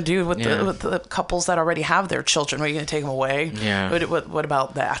they gonna do with the couples that already have their children? Are you gonna take them away? Yeah. What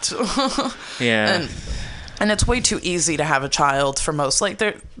about that? Yeah. And it's way too easy to have a child for most. Like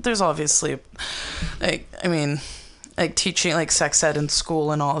there's obviously, like, I mean, like teaching like sex ed in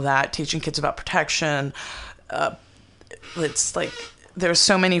school and all that, teaching kids about protection. It's like there's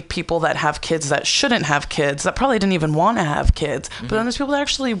so many people that have kids that shouldn't have kids, that probably didn't even want to have kids. But then there's people that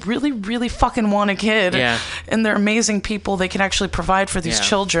actually really, really fucking want a kid. Yeah. And they're amazing people. They can actually provide for these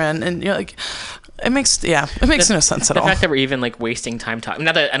children. And you're like, it makes no sense at all. The fact that we're even like wasting time talking.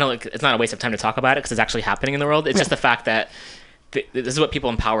 Not that I know, like, it's not a waste of time to talk about it because it's actually happening in the world. It's just the fact that this is what people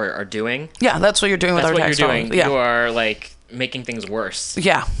in power are doing. Yeah, that's what you're doing with our tax doing. Yeah. You are like making things worse.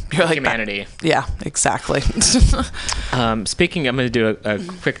 Yeah, you're like humanity. Yeah, exactly. Speaking, I'm going to do a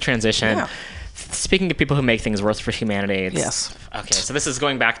quick transition. Yeah. Speaking of people who make things worse for humanity. Yes. Okay, so this is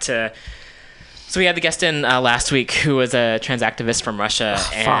going back to. So we had the guest in last week who was a trans activist from Russia,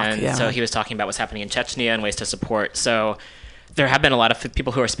 so he was talking about what's happening in Chechnya and ways to support. So there have been a lot of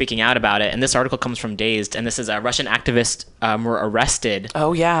people who are speaking out about it, and this article comes from Dazed, and this is a Russian activist were arrested.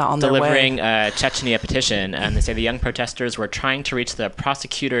 Oh yeah, on their way. Delivering a Chechnya petition, and they say the young protesters were trying to reach the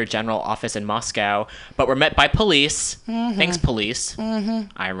prosecutor general office in Moscow, but were met by police. Thanks, police.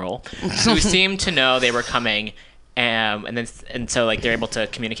 Eye roll. Who seemed to know they were coming, and so like they're able to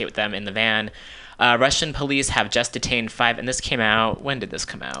communicate with them in the van. Russian police have just detained 5, and this came out. When did this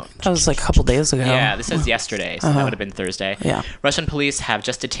come out? That was like a couple days ago. Yeah, this is yesterday, so that would have been Thursday. Yeah. Russian police have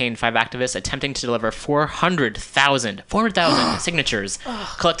just detained 5 activists attempting to deliver 400,000 signatures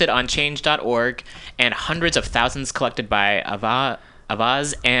collected on Change.org and hundreds of thousands collected by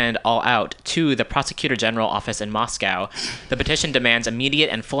Avaz and All Out to the Prosecutor General office in Moscow. The petition demands immediate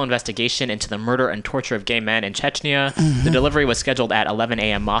and full investigation into the murder and torture of gay men in Chechnya. The delivery was scheduled at 11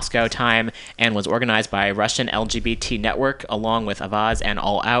 a.m. Moscow time and was organized by Russian LGBT Network along with Avaz and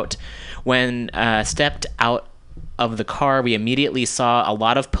All Out. When stepped out of the car, we immediately saw a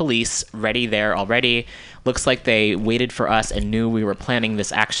lot of police ready there already. Looks like they waited for us and knew we were planning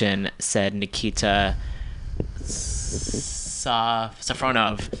this action, said Nikita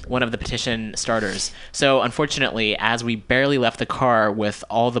Safronov, one of the petition starters. So unfortunately, as we barely left the car with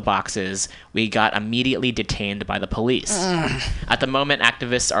all the boxes, we got immediately detained by the police. At the moment,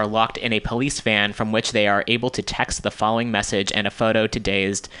 activists are locked in a police van from which they are able to text the following message and a photo to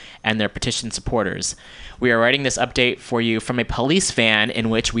Dazed and their petition supporters. We are writing this update for you from a police van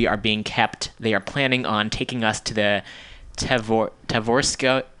in which we are being kept. They are planning on taking us to the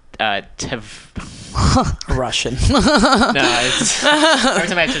Tverskoye Russian. No, it's every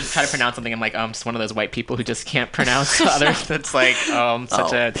time I try to pronounce something, I'm like, just one of those white people who just can't pronounce others. It's like,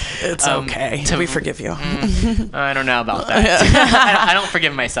 it's okay. We forgive you. I don't know about that. I don't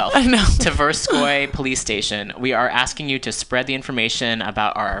forgive myself. I know. Tverskoye police station. We are asking you to spread the information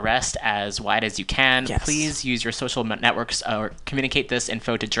about our arrest as wide as you can. Yes. Please use your social networks or communicate this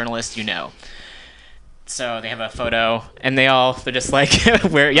info to journalists you know. So they have a photo, and they're just like,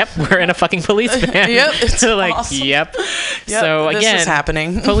 we're in a fucking police van. Yep, it's like, awesome. Yep. So this again, is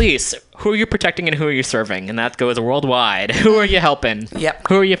happening. Police, who are you protecting and who are you serving? And that goes worldwide. Who are you helping? Yep.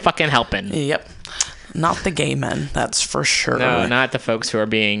 Who are you fucking helping? Yep. Not the gay men, that's for sure. No, not the folks who are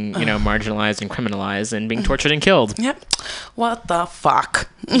being, marginalized and criminalized and being tortured and killed. Yep. What the fuck?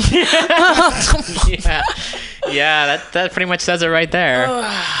 Yeah, that pretty much says it right there.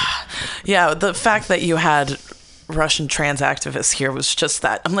 Yeah, the fact that you had Russian trans activists here was just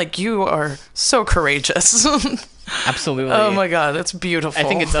that. I'm like, you are so courageous. Absolutely. Oh my God, it's beautiful. I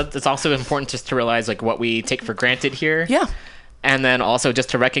think it's also important just to realize like what we take for granted here. Yeah. And then also just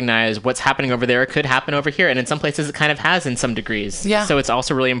to recognize what's happening over there could happen over here. And in some places it kind of has in some degrees. Yeah. So it's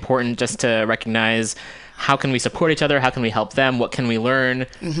also really important just to recognize how can we support each other? How can we help them? What can we learn?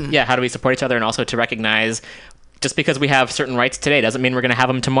 Yeah, how do we support each other? And also to recognize just because we have certain rights today doesn't mean we're going to have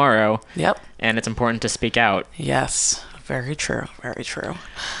them tomorrow. Yep. And it's important to speak out. Yes. Very true. Very true.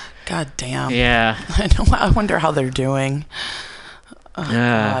 God damn. Yeah. I know. I wonder how they're doing. Oh,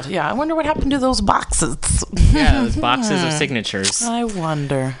 God. Yeah, I wonder what happened to those boxes. Yeah, those boxes of signatures. I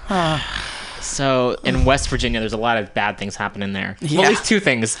wonder. So in West Virginia, there's a lot of bad things happening there. Yeah. Well, at least two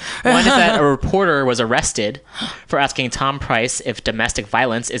things. One is that a reporter was arrested for asking Tom Price if domestic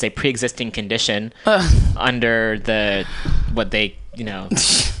violence is a pre-existing condition under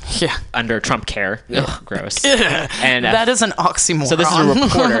under Trump care. Ugh, gross. And that is an oxymoron. So this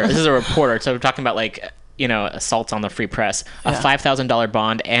is a reporter. So we're talking about assaults on the free press, a $5,000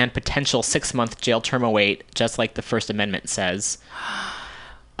 bond, and potential 6-month jail term await, just like the First Amendment says.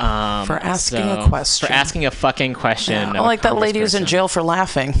 For asking a question. For asking a fucking question. Yeah. Like that lady who's in jail for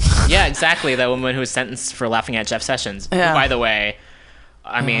laughing. Yeah, exactly. That woman who was sentenced for laughing at Jeff Sessions. Yeah. Who, by the way,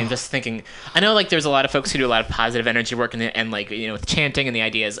 I mean, just thinking, I know there's a lot of folks who do a lot of positive energy work and with chanting, and the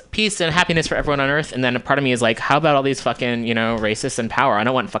idea is peace and happiness for everyone on earth. And then a part of me is like, how about all these fucking, racists in power? I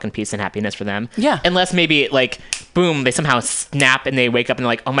don't want fucking peace and happiness for them. Yeah. Unless maybe boom, they somehow snap and they wake up and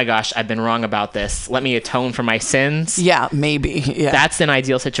they're like, oh my gosh, I've been wrong about this. Let me atone for my sins. Yeah, maybe. Yeah. That's an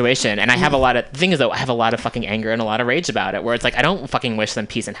ideal situation. And I have the thing is though, I have a lot of fucking anger and a lot of rage about it, where it's like, I don't fucking wish them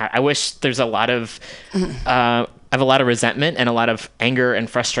peace and I wish there's a lot of, I have a lot of resentment and a lot of anger and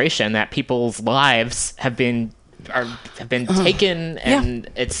frustration that people's lives have been taken, and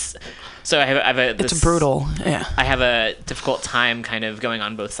it's so it's brutal. Yeah, I have a difficult time kind of going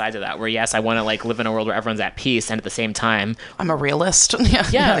on both sides of that. Where yes, I want to live in a world where everyone's at peace, and at the same time, I'm a realist. Yeah.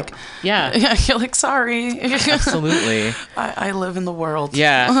 You're like, sorry. Absolutely. I live in the world.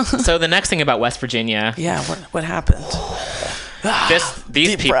 Yeah. So the next thing about West Virginia. Yeah. What happened?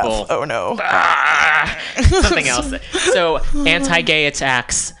 These people. Breath. Oh no. Something else. So, anti-gay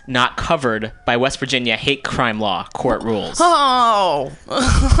attacks not covered by West Virginia hate crime law court rules. Oh,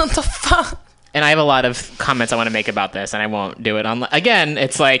 what the fuck? And I have a lot of comments I want to make about this, and I won't do it on. Again,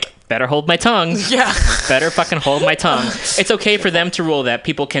 it's like, better hold my tongue. Yeah. Better fucking hold my tongue. It's okay for them to rule that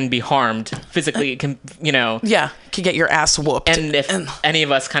people can be harmed physically, Yeah, can get your ass whooped. And if any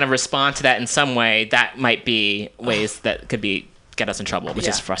of us kind of respond to that in some way, that might be ways that could get us in trouble, which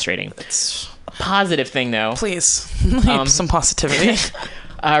is frustrating. It's a positive thing, though. Please, some positivity.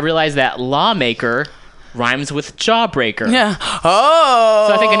 Realize that lawmaker rhymes with jawbreaker. Yeah. Oh.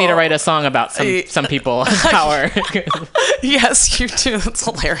 So I think I need to write a song about some people in power. Yes, you do. That's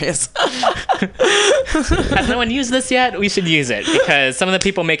hilarious. Has no one used this yet? We should use it, because some of the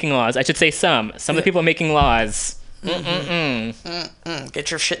people making laws, I should say some of the people making laws.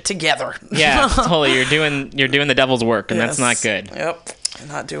 Get your shit together. Yeah, totally. You're doing the devil's work, and that's not good. Yep. You're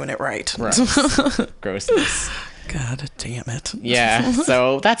not doing it right. Grossness. God damn it. Yeah.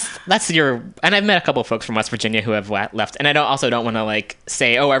 So that's your. And I've met a couple of folks from West Virginia who have left, and I don't want to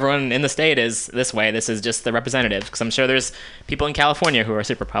say, oh, everyone in the state is this way. This is just the representative, because I'm sure there's people in California who are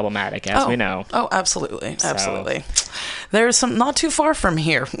super problematic, as we know. Oh, absolutely, absolutely. There's some not too far from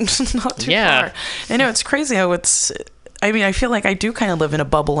here. Not too far. It's crazy how I feel like I do kind of live in a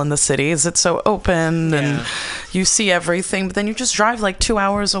bubble in the cities. It's so open and you see everything, but then you just drive 2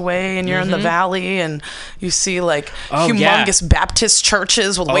 hours away and you're in the valley and you see humongous Baptist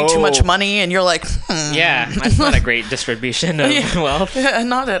churches with way too much money, and you're like, Yeah, that's not a great distribution of wealth. Yeah,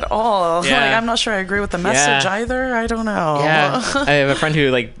 not at all. Yeah. I'm not sure I agree with the message either. I don't know. Yeah. I have a friend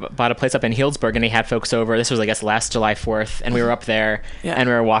who bought a place up in Healdsburg, and he had folks over. This was, I guess, last July 4th, and we were up there and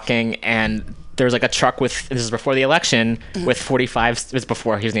we were walking, and there was a truck this is before the election, with 45, it was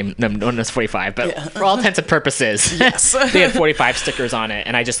before his name, no one was 45, but for all intents and purposes, yes. They had 45 stickers on it,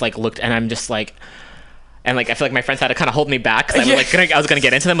 and I just looked, and I'm just I feel like my friends had to kind of hold me back, because I was going to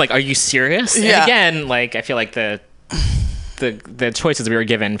get into them, are you serious? Yeah. And again, I feel like the choices we were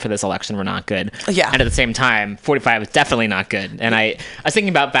given for this election were not good. Yeah. And at the same time, 45 is definitely not good. And I was thinking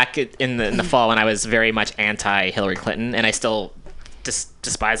about back in the fall when I was very much anti-Hillary Clinton, and I still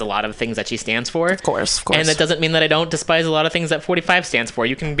despise a lot of things that she stands for. Of course. And that doesn't mean that I don't despise a lot of things that 45 stands for.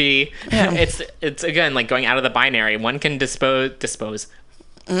 You can be, it's again, going out of the binary. One can dispose.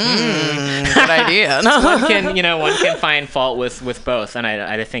 Good idea. One can find fault with both, and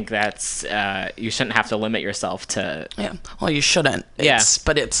I think that's you shouldn't have to limit yourself to. Yeah. Well, you shouldn't.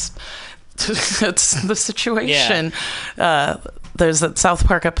 But it's the situation. there's that South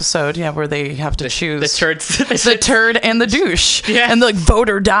Park episode, where they have to choose the turd and the douche, and like vote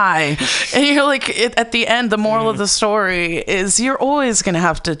or die. And you're like, at the end, the moral of the story is you're always gonna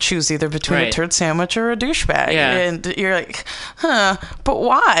have to choose either between a turd sandwich or a douchebag. And you're like, but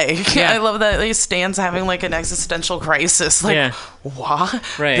why? I love that Stan's having like an existential crisis. Like, why?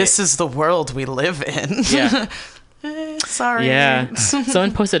 This is the world we live in. Sorry. Yeah.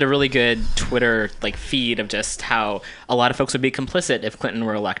 Someone posted a really good Twitter feed of just how a lot of folks would be complicit if Clinton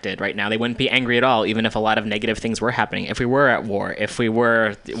were elected right now. They wouldn't be angry at all, even if a lot of negative things were happening. If we were at war, if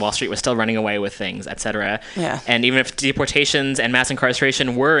Wall Street was still running away with things, etc. And even if deportations and mass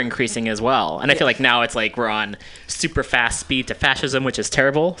incarceration were increasing as well. And I feel like now it's like we're on super fast speed to fascism, which is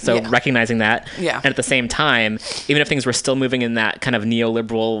terrible. So recognizing that. And at the same time, even if things were still moving in that kind of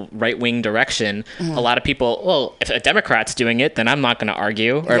neoliberal right-wing direction, a lot of people, well, if a Democrat's doing it, then I'm not going to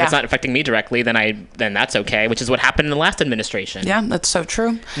argue. Or if it's not affecting me directly, then that's okay, which is what happened in the last administration. Yeah, that's so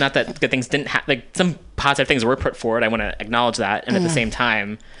true. Not that good things didn't happen. Some positive things were put forward. I want to acknowledge that. And at the same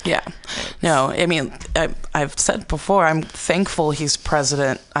time... No, I mean, I've said before, I'm thankful he's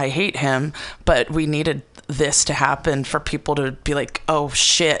president. I hate him, but we needed this to happen for people to be like, oh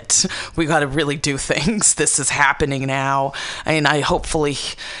shit, we got to really do things. This is happening now. And hopefully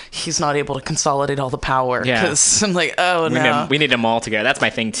he's not able to consolidate all the power, because I'm like, oh no. We need them all together. That's my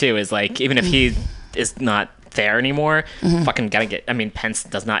thing too, is like, even if he is not there anymore, fucking gotta get, Pence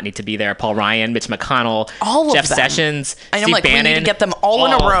does not need to be there. Paul Ryan, Mitch McConnell, all of Jeff them. Sessions, and Steve Bannon. We need to get them all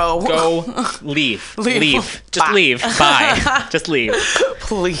in a row. Go, leave. Just leave. Bye. Just leave.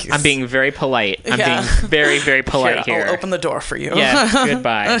 Please. I'm being very polite. I'm being very, very polite here. I'll open the door for you. Yeah,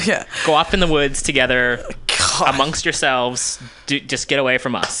 goodbye. Go off in the woods together, amongst yourselves. Just get away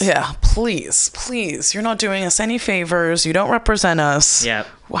from us. Yeah, please. You're not doing us any favors. You don't represent us. Yeah.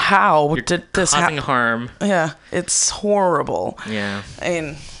 How did this causing harm? Yeah, it's horrible. Yeah. I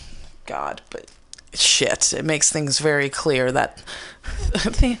mean, God, but shit, it makes things very clear that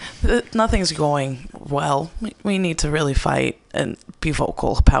nothing's going well. We need to really fight and be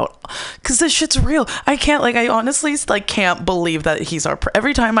vocal about, because this shit's real. I honestly can't believe that he's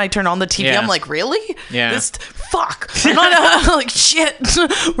every time I turn on the TV, I'm like, really? Yeah. Fuck. I'm not shit.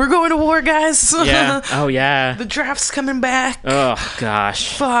 We're going to war, guys. Yeah. Oh yeah. The draft's coming back. Oh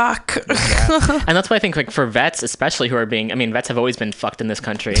gosh. Fuck. Yeah. And that's why I think for vets, especially who are being, vets have always been fucked in this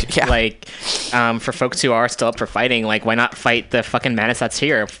country. Yeah. For folks who are still up for fighting, why not fight the fucking menace that's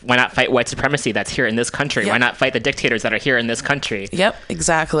here? Why not fight white supremacy that's here in this country? Why not fight the dictators that are here in this country? Yep,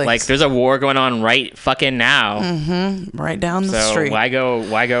 exactly. There's a war going on right fucking now. Right down the street. So why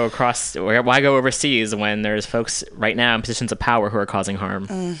go overseas when there's folks right now in positions of power who are causing harm?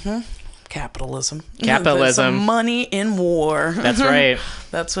 Capitalism. There's money in war. That's right.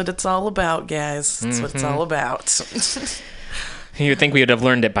 That's what it's all about, guys. That's what it's all about. You would think we would have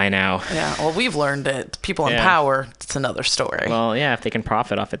learned it by now. Yeah, well, we've learned it. People in power, it's another story. Well, yeah, if they can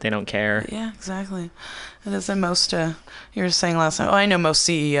profit off it, they don't care. Yeah, exactly. And as in most, you were saying last time, I know most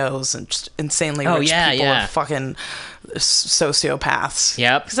CEOs and just insanely rich people are fucking sociopaths.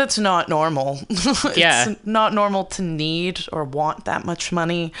 Yep. Because that's not normal. It's not normal to need or want that much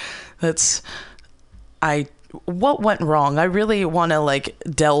money. What went wrong? I really want to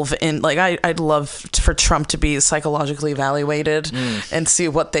delve in. I'd love for Trump to be psychologically evaluated and see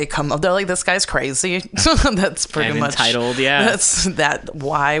what they come up. They're like, this guy's crazy. That's pretty much entitled. Yeah. That's that.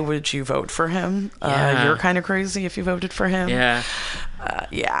 Why would you vote for him? You're kind of crazy if you voted for him. Yeah.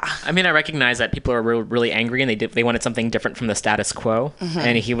 Yeah. I recognize that people are really angry and they wanted something different from the status quo,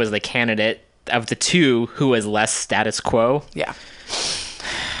 and he was the candidate of the two who was less status quo. Yeah.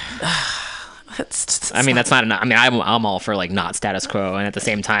 That's not enough. I'm all for not status quo, and at the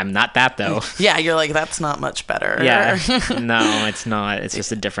same time, not that though. Yeah, you're like, that's not much better. Yeah. No, it's not. It's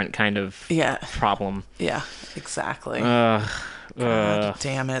just a different kind of problem. Yeah, exactly. God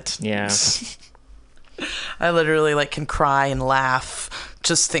damn it. Yeah. I literally can cry and laugh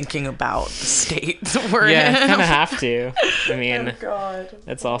just thinking about the state we're in. Yeah, kind of have to. Oh God.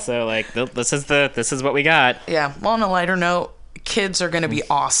 It's also this is what we got. Yeah. Well, on a lighter note, kids are going to be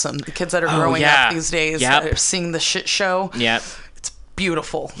awesome. The kids that are growing up these days that are seeing the shit show. Yep. It's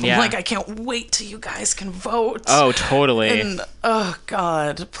beautiful. Yeah. I can't wait till you guys can vote. Oh, totally. And oh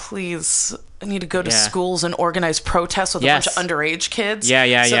God, please. need to go to schools and organize protests with a bunch of underage kids. So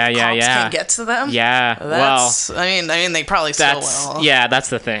cops can't get to them. I mean, they probably still will. Yeah, that's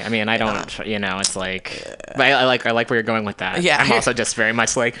the thing. I mean, I don't, it's like, but I like where you're going with that. Yeah. I'm also just very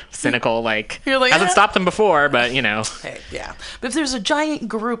much like cynical, like, hasn't stopped them before, but Hey, but if there's a giant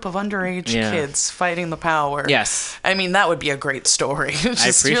group of underage kids fighting the power, I mean, that would be a great story. I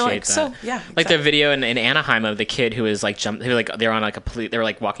appreciate that. So, like the video in Anaheim of the kid who was like they were on like they were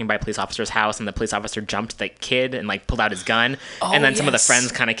like walking by a police officer's house, and the police officer jumped the kid and like pulled out his gun, and then some of the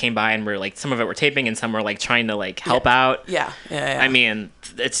friends kind of came by and were like, some of it were taping and some were like trying to like help out. I mean,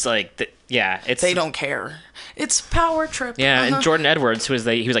 it's like it's they don't care. It's power trip. And Jordan Edwards, he was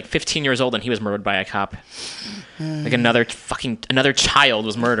like 15 years old and he was murdered by a cop. Like another child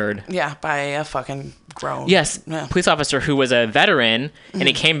was murdered. By a fucking grown. Police officer who was a veteran and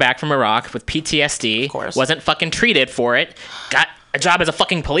he came back from Iraq with PTSD. Of course. Wasn't fucking treated for it. Got a job as a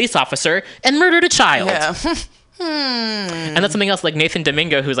fucking police officer and murdered a child. And that's something else, like Nathan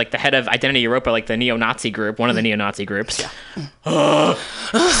Domingo, who's like the head of Identity Europa, like the neo-Nazi group, one of the neo-Nazi groups. So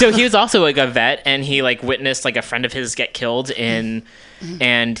he was also like a vet, and he like witnessed like a friend of his get killed and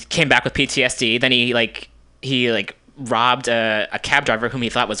came back with PTSD. Then he robbed a cab driver whom he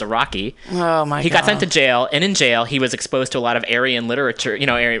thought was Iraqi. Oh my God. He got sent to jail, and in jail he was exposed to a lot of Aryan literature,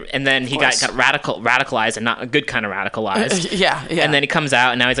 and then he got radicalized, and not a good kind of radicalized. And then he comes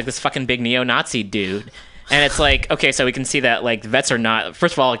out, and now he's like this fucking big neo-Nazi dude. And it's like, okay, so we can see that like vets are not,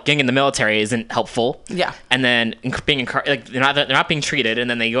 first of all, getting in the military isn't helpful. And then being like they're not being treated, and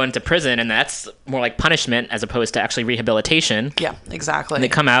then they go into prison, and that's more like punishment as opposed to actually rehabilitation. Exactly. And they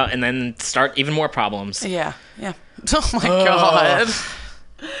come out and then start even more problems. Oh my God.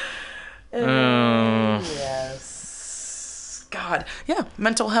 Yes. God.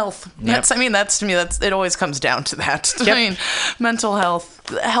 Mental health. Yep. I mean, that's to me, it always comes down to that. I mean, mental health,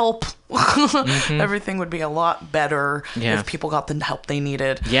 help. Everything would be a lot better if people got the help they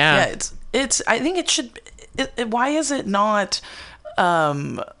needed. It's I think it should, why is it not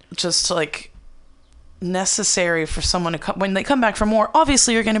just like necessary for someone to come when they come back from war?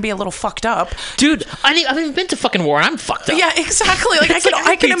 Obviously you're going to be a little fucked up, dude. I've even been to fucking war and I'm fucked up. Exactly. Like I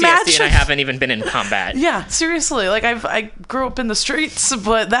can imagine. And I haven't even been in combat. Seriously. Like I grew up in the streets,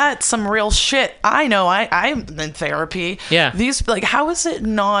 but that's some real shit. I know. I'm in therapy. These, like, how is it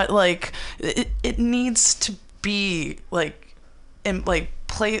not like it needs to be like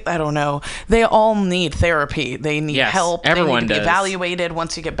I don't know. They all need therapy. They need help. Everyone they need to be evaluated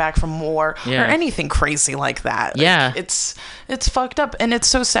once you get back from war or anything crazy like that. Like, it's fucked up, and it's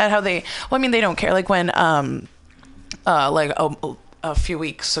so sad how they. Well, I mean, they don't care. Like when a few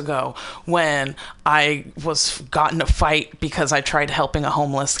weeks ago when I got in a fight because I tried helping a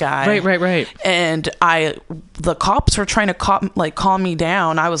homeless guy. Right. And the cops were trying to calm me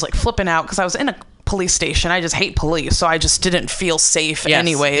down. I was like flipping out because I was in a police station. I just hate police, so I just didn't feel safe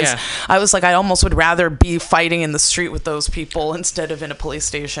anyways. I was like, I almost would rather be fighting in the street with those people instead of in a police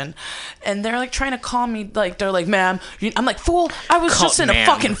station. And they're like trying to calm me, like they're like, ma'am, I'm like, fool, I was just in a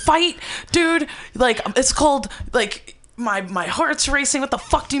fucking fight, dude. Like, it's called like my heart's racing. What the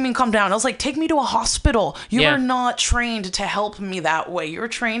fuck do you mean calm down? I was like, take me to a hospital. You are not trained to help me that way. You're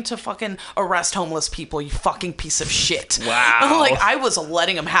trained to fucking arrest homeless people, you fucking piece of shit. Wow. Like, I was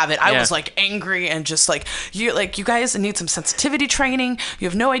letting him have it. I was like angry and just like, you guys need some sensitivity training. You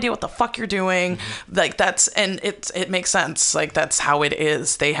have no idea what the fuck you're doing. Like, that's, and it makes sense. Like, that's how it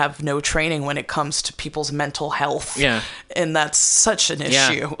is. They have no training when it comes to people's mental health. And that's such an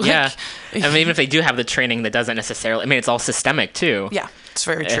issue. I mean, even if they do have the training, that doesn't necessarily, I mean, it's all systemic too. It's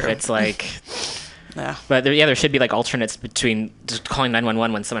very true. If it's like, but there should be like alternates between just calling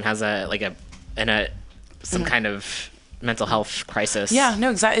 911 when someone has some kind of mental health crisis.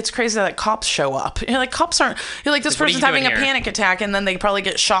 No, exactly. It's crazy that cops show up. You're like, cops aren't. You're like, this person's having a panic attack, and then they probably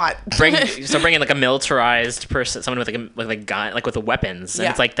get shot. Bring in like a militarized person, someone with a gun, like with weapons. And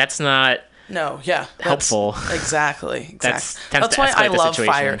it's like, that's not. No, helpful. Exactly. That's why I love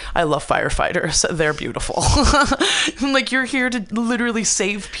fire. I love firefighters. They're beautiful. Like, you're here to literally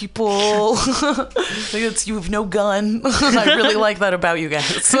save people. Like, you have no gun. I really like that about you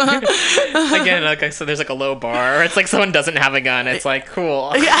guys. Again, okay, so there's like a low bar. It's like someone doesn't have a gun. It's like,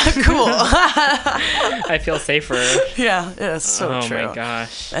 cool. Cool. I feel safer. It's so true. Oh my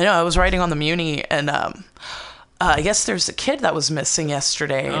gosh. I know. I was writing on the Muni, and I guess there's a kid that was missing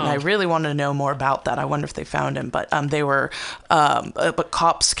yesterday, and I really wanted to know more about that. I wonder if they found him, but but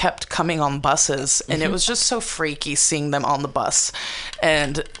cops kept coming on buses, and it was just so freaky seeing them on the bus,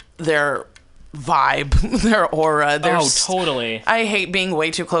 and they're vibe, their aura. Totally. I hate being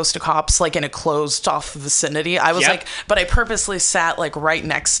way too close to cops, like in a closed off vicinity. I was but I purposely sat like right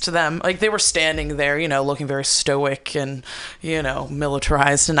next to them. Like they were standing there, you know, looking very stoic and, you know,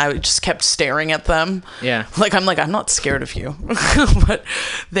 militarized, and I just kept staring at them. Yeah. I'm not scared of you. But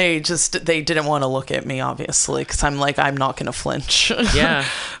they didn't want to look at me, obviously, because I'm not going to flinch. Yeah.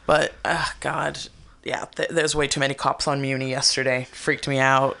 But, God, yeah, there's way too many cops on Muni yesterday. Freaked me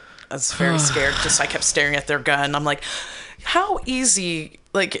out. I was very scared. I kept staring at their gun. I'm like, how easy,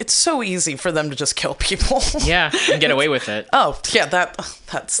 like, it's so easy for them to just kill people. Yeah, and get away with it. Oh, yeah,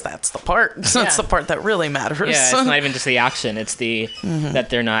 that's the part. That's the part that really matters. Yeah, it's not even just the action. It's the that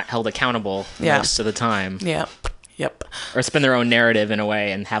they're not held accountable most of the time. Yeah. Yep. Or spin their own narrative in a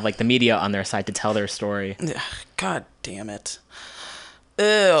way and have, like, the media on their side to tell their story. God damn it.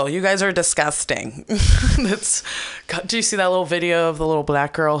 Ew, you guys are disgusting. God, do you see that little video of the little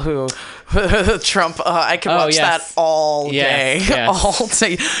black girl who Trump? I could watch that all day. Yes. All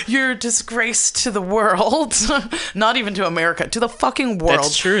day. You're a disgrace to the world. Not even to America, to the fucking world.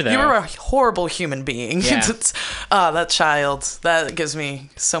 That's true, though. You're a horrible human being. Yeah. That child, that gives me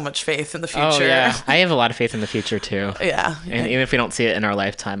so much faith in the future. Oh, yeah. I have a lot of faith in the future, too. Yeah. And even if we don't see it in our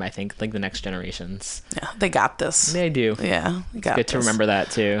lifetime, I think, like, the next generations. Yeah, they got this. They do. Yeah, it's good to remember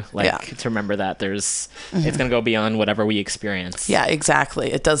that too, to remember that it's gonna go beyond whatever we experience. Yeah,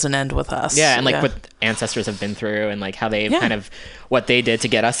 exactly. It doesn't end with us. Yeah, and like what ancestors have been through, and like how they've kind of what they did to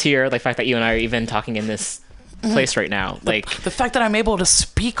get us here. Like the fact that you and I are even talking in this place right now, like the fact that I'm able to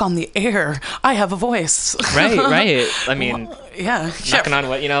speak on the air. I have a voice. Right. I mean, knocking on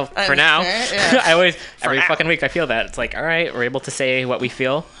what, for now. Yeah. I always every fucking week I feel that it's like, all right, we're able to say what we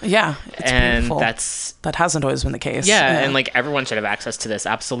feel. Yeah, it's and beautiful. That hasn't always been the case. Yeah, and like everyone should have access to this,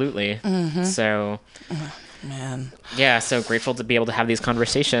 absolutely. So. Man. Yeah, so grateful to be able to have these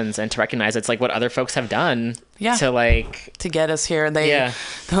conversations and to recognize it's like what other folks have done to get us here. They're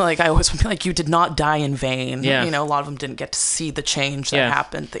like, I always be like, you did not die in vain. Yeah. A lot of them didn't get to see the change that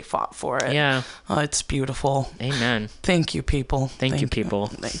happened. They fought for it. Yeah. Oh, it's beautiful. Amen. Thank you, people. Thank you, people.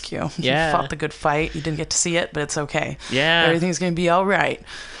 Thank you. Yeah. You fought the good fight. You didn't get to see it, but it's okay. Yeah. Everything's going to be all right.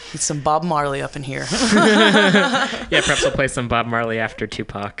 Need some Bob Marley up in here. Perhaps we'll play some Bob Marley after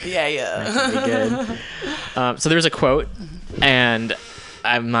Tupac. Yeah. That could be good. So there's a quote, and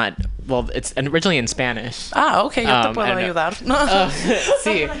I'm not... Well, it's originally in Spanish. Ah, okay. Yo te puedo ayudar.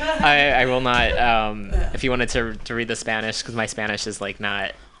 See, I will not... if you wanted to read the Spanish, because my Spanish is like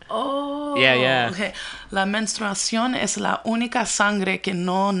not... Oh, yeah. Okay. La menstruación es la única sangre que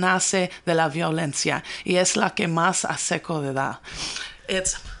no nace de la violencia y es la que más a seco de da.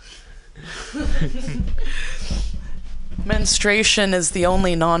 It's... Menstruation is the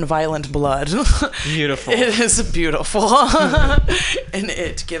only non-violent blood. Beautiful. It is beautiful. And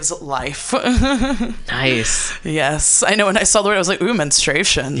it gives life. Nice. Yes. I know when I saw the word, I was like, ooh,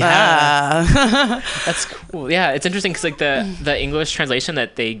 menstruation. Yeah. That's cool. Yeah, it's interesting because like the English translation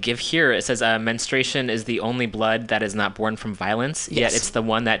that they give here, it says menstruation is the only blood that is not born from violence, yet it's the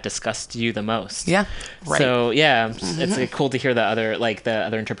one that disgusts you the most. Yeah. Right. So, it's cool to hear the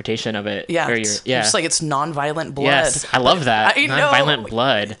other interpretation of it. Yeah. It's just like it's non-violent blood. Yes. I love that. Non-violent know.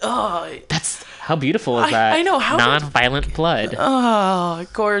 blood. Oh, that's how beautiful is that? I know. How non-violent blood. Oh,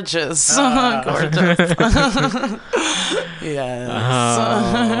 gorgeous. Gorgeous. Yes.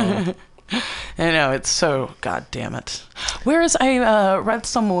 Oh. I know, it's so, god damn it. Whereas I read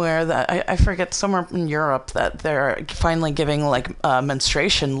somewhere that, I forget, somewhere in Europe, that they're finally giving like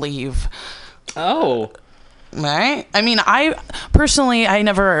menstruation leave. Oh. Right? I mean, I personally, I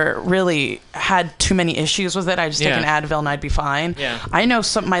never really had too many issues with it. I just take an Advil and I'd be fine. Yeah. I know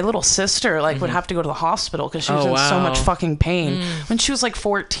my little sister would have to go to the hospital because she was in so much fucking pain when she was like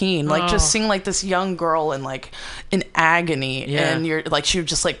 14. Like just seeing like this young girl in agony, and you're like, she would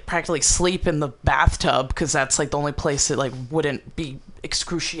just like practically sleep in the bathtub because that's like the only place it like wouldn't be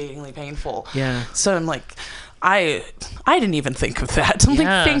excruciatingly painful. Yeah. So I'm like, I didn't even think of that. I'm like,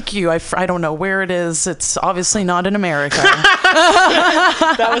 thank you. I don't know where it is. It's obviously not in America.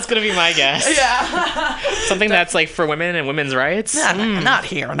 That was going to be my guess. Yeah. Something that's like for women and women's rights. Not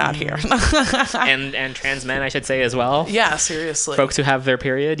here. and trans men, I should say, as well. Yeah, seriously. Folks who have their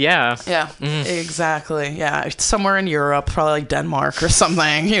period. Yeah. Yeah, exactly. Yeah, somewhere in Europe, probably like Denmark or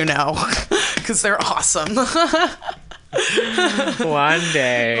something, because they're awesome. One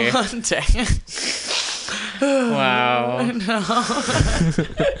day. Wow. I know.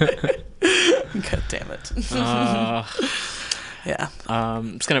 God damn it. Yeah.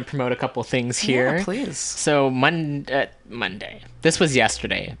 I'm just going to promote a couple things here. Yeah, please. So Monday. This was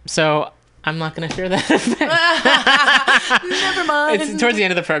yesterday. So I'm not going to share that. Never mind. It's towards the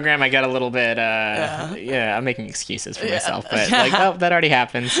end of the program. I got a little bit, I'm making excuses for myself, but like, oh, that already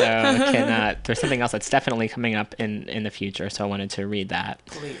happened. So there's something else that's definitely coming up in the future. So I wanted to read that.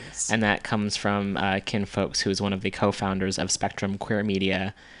 Please. And that comes from Kin Folks, who is one of the co-founders of Spectrum Queer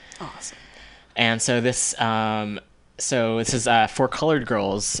Media. Awesome. And so this is for colored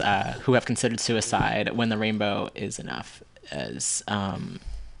girls who have considered suicide when the rainbow is enough. This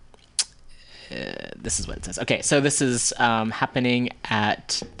is what it says. Okay, so this is happening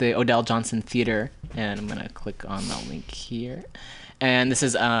at the Odell Johnson Theater, and I'm going to click on the link here. And this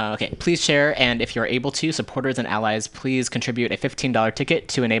is, please share, and if you're able to, supporters and allies, please contribute a $15 ticket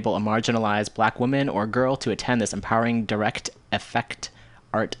to enable a marginalized Black woman or girl to attend this empowering direct effect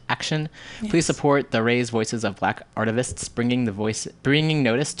art action. Yes. Please support the raised voices of Black artivists, bringing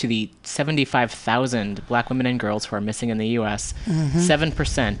notice to the 75,000 Black women and girls who are missing in the U.S.,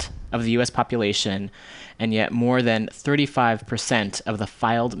 7% of the U.S. population, and yet more than 35% of the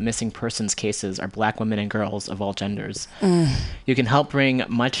filed missing persons cases are Black women and girls of all genders. You can help bring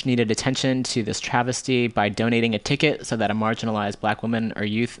much-needed attention to this travesty by donating a ticket so that a marginalized Black woman or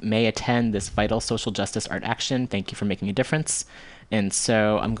youth may attend this vital social justice art action. Thank you for making a difference. And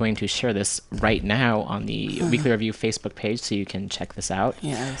so I'm going to share this right now on the Weekly Review Facebook page so you can check this out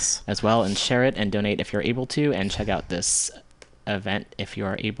as well and share it and donate if you're able to, and check out this event if you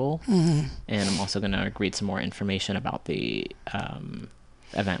are able. And I'm also going to read some more information about the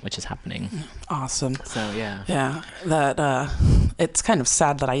event which is happening. Awesome. So yeah, that it's kind of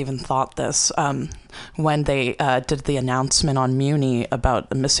sad that I even thought this when they did the announcement on Muni about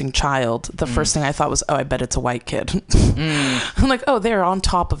the missing child. The first thing I thought was, oh, I bet it's a white kid. I'm like, oh, they're on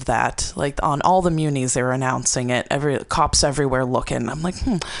top of that. Like on all the Munis they were announcing it, cops everywhere looking. I'm like,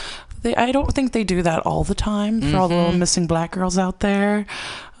 I don't think they do that all the time for all the little missing Black girls out there.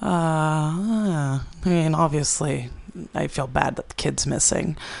 I mean, obviously, I feel bad that the kid's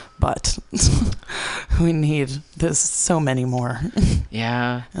missing, but there's so many more.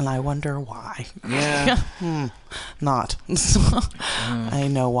 Yeah. And I wonder why. Yeah. Not. I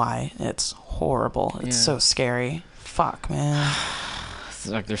know why. It's horrible. It's so scary. Fuck, man. It's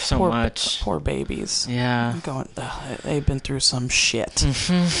like there's so much. Poor babies. Yeah. They've been through some shit.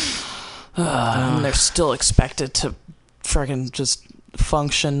 And they're still expected to friggin' just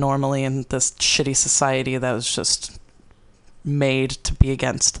function normally in this shitty society that was just made to be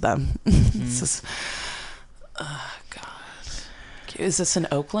against them. It's just, God. Is this in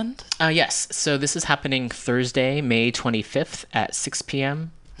Oakland? Yes. So this is happening Thursday, May 25th at 6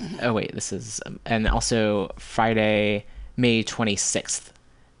 p.m. Oh, wait, this is... and also Friday, May 26th.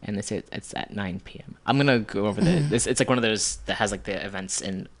 And it's at 9 p.m. I'm going to go over it's like one of those that has like the events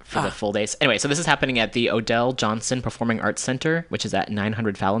for the full days. Anyway, so this is happening at the Odell Johnson Performing Arts Center, which is at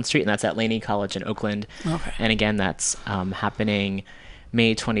 900 Fallon Street, and that's at Laney College in Oakland. Okay. And again, that's happening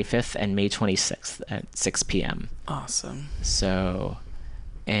May 25th and May 26th at 6 p.m. Awesome. So,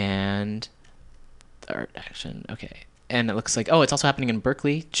 and the art action, okay. And it looks like, it's also happening in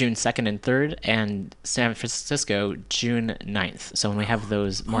Berkeley, June 2nd and 3rd, and San Francisco, June 9th. So when we have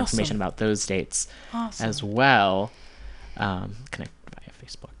more information about those dates as well, connect via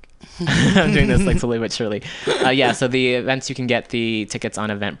Facebook. I'm doing this like slowly but surely. So the events, you can get the tickets on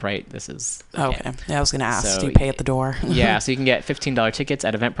Eventbrite. This is... Okay. Yeah, I was going to ask, do you pay at the door? Yeah, so you can get $15 tickets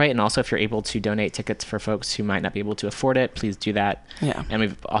at Eventbrite, and also if you're able to donate tickets for folks who might not be able to afford it, please do that. Yeah. And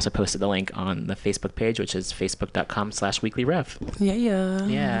we've also posted the link on the Facebook page, which is facebook.com/weeklyrev.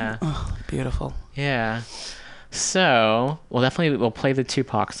 Yeah. Oh, beautiful. Yeah. So we'll play the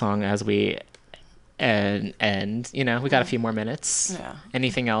Tupac song as we end. We got a few more minutes. Yeah.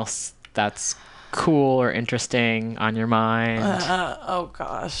 Anything else that's cool or interesting on your mind? Oh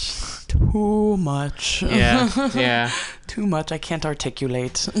gosh, too much. Yeah. Too much. I can't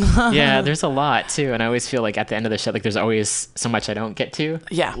articulate. Yeah, there's a lot too, and I always feel like at the end of the show, like there's always so much I don't get to.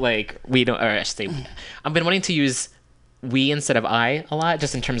 Yeah. Like I've been wanting to use we instead of I a lot,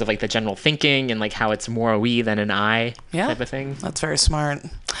 just in terms of like the general thinking and like how it's more a we than an I type of thing. That's very smart.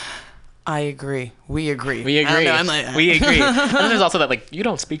 I agree. We agree. We agree. We agree. And then there's also that like you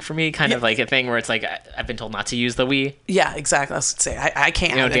don't speak for me kind of like a thing where it's like I've been told not to use the we. Yeah, exactly. I was gonna say I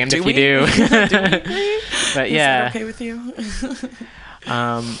can't. Damned if you do. Do we agree? But Is that okay with you?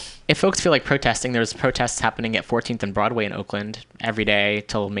 If folks feel like protesting, there's protests happening at 14th and Broadway in Oakland every day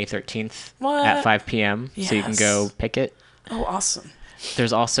till May 13th at 5 p.m. Yes. So you can go picket. Oh, awesome.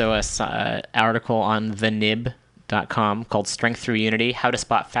 There's also a article on thenib.com called Strength Through Unity, How to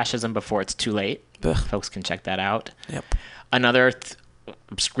Spot Fascism Before It's Too Late. Ugh. Folks can check that out. Yep. Another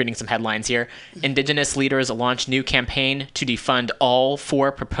I'm just reading some headlines here. Indigenous leaders launch new campaign to defund all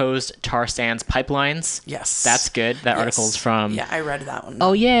 4 proposed tar sands pipelines. Yes. That's good. That article's from... Yeah, I read that one.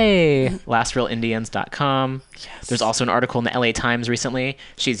 Oh, yay. LastRealIndians.com. Yes. There's also an article in the LA Times recently.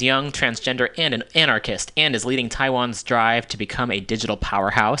 She's young, transgender, and an anarchist, and is leading Taiwan's drive to become a digital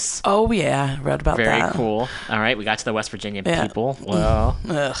powerhouse. Oh, yeah. Read about that. Very cool. All right, we got to the West Virginia people. Well...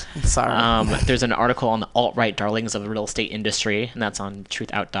 Ugh, sorry. There's an article on the alt-right darlings of the real estate industry, and that's on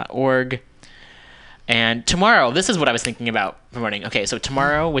truthout.org. And tomorrow, this is what I was thinking about promoting. Okay, so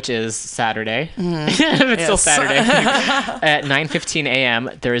tomorrow, which is Saturday, it's still Saturday, at 9:15 a.m.,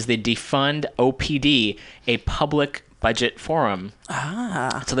 there is the Defund OPD, a public budget forum.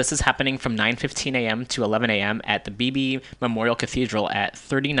 So this is happening from 9:15 a.m. to 11 a.m. at the BB Memorial Cathedral at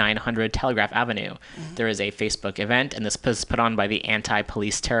 3900 Telegraph Avenue. There is a Facebook event, and this is put on by the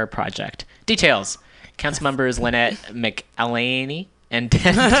Anti-Police Terror Project. Details. Council members Lynette McElhaney and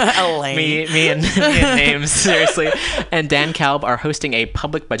Dan, me and names, seriously, and Dan Kalb are hosting a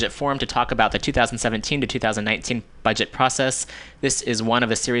public budget forum to talk about the 2017 to 2019 budget process. This is one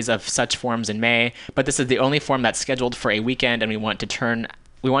of a series of such forums in May, but this is the only forum that's scheduled for a weekend, and we want to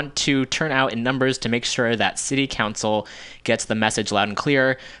turn out in numbers to make sure that City Council gets the message loud and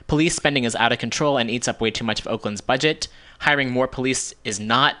clear. Police spending is out of control and eats up way too much of Oakland's budget. Hiring more police is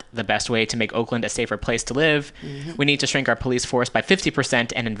not the best way to make Oakland a safer place to live. We need to shrink our police force by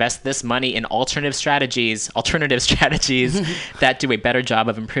 50% and invest this money in alternative strategies that do a better job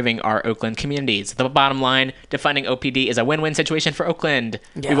of improving our Oakland communities. The bottom line, defunding OPD is a win-win situation for Oakland.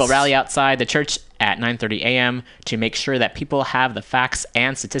 Yes. We will rally outside the church at 9:30 a.m. to make sure that people have the facts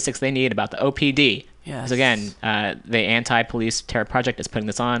and statistics they need about the OPD. Yes. So again, the Anti-Police Terror Project is putting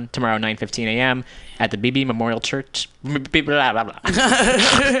this on tomorrow, 9:15 a.m. at the BB Memorial Church. Blah, blah, blah.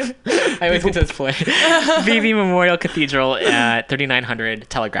 I always get to this point. BB Memorial Cathedral at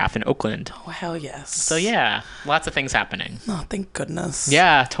 3900 Telegraph in Oakland. Oh, hell yes. So yeah, lots of things happening. Oh, thank goodness.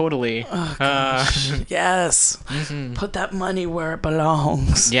 Yeah, totally. Oh, gosh. Yes. Mm-hmm. Put that money where it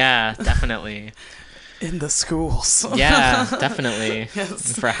belongs. Yeah, definitely. In the schools. Yeah, definitely.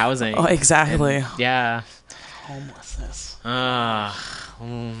 Yes. For housing. Oh, exactly. And, yeah. Homelessness. All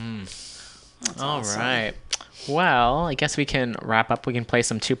awesome. Right. Well, I guess we can wrap up. We can play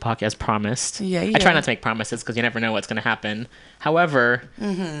some Tupac as promised. Yeah. I try not to make promises because you never know what's going to happen. However,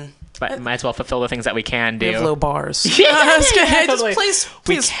 but might as well fulfill the things that we can do. We have low bars. Totally. Just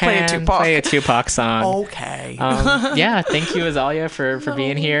please play a Tupac. Play a Tupac song. Okay. Yeah. Thank you, Azalea, for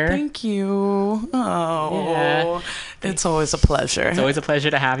being here. Thank you. Oh. Yeah. It's always a pleasure. It's always a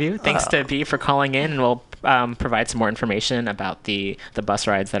pleasure to have you. Thanks to B for calling in, and we'll provide some more information about the bus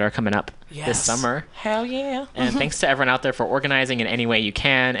rides that are coming up this summer. Hell yeah. And thanks to everyone out there for organizing in any way you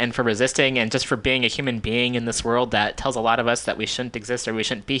can, and for resisting, and just for being a human being in this world that tells a lot of us that we shouldn't exist or we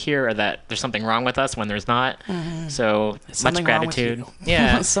shouldn't be here or that there's something wrong with us when there's not. So much gratitude.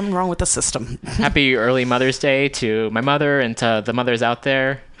 Yeah. Something wrong with the system. Happy early Mother's Day to my mother and to the mothers out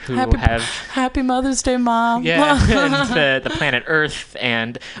there who Happy Mother's Day, Mom. Yeah, and the planet Earth,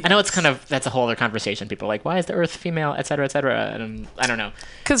 and I know that's a whole other conversation. People are like, why is the Earth female, et cetera, and I don't know.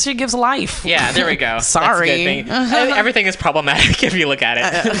 Because she gives life. Yeah, there we go. Sorry. That's a good thing. Everything is problematic if you look at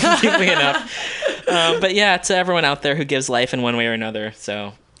it deeply enough. But yeah, to everyone out there who gives life in one way or another,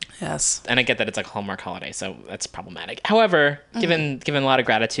 so. Yes. And I get that it's like a Hallmark holiday, so that's problematic. However, given a lot of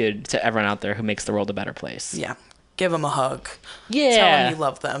gratitude to everyone out there who makes the world a better place. Yeah. Give them a hug. Yeah. Tell them you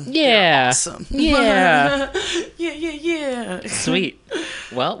love them. Yeah. They're awesome. Yeah. Yeah. Sweet.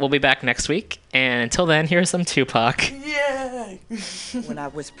 Well, we'll be back next week. And until then, here's some Tupac. Yeah. When I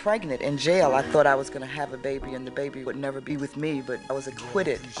was pregnant in jail, I thought I was going to have a baby and the baby would never be with me. But I was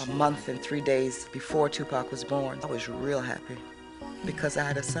acquitted a month and 3 days before Tupac was born. I was real happy because I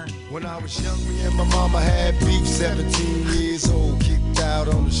had a son. When I was young, me and my mama had beef, 17 years old, kicked out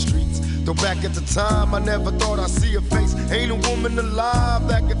on the streets. Though back at the time, I never thought I'd see her face. Ain't a woman alive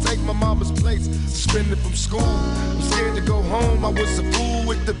that could take my mama's place. Suspended from school, I'm scared to go home. I was a fool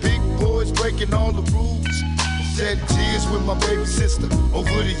with the big boys, breaking all the rules. Shed tears with my baby sister. Over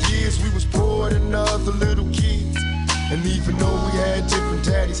the years, we was poor than other little kids. And even though we had different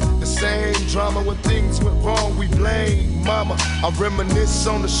daddies, the same drama when things went wrong, we blame mama. I reminisce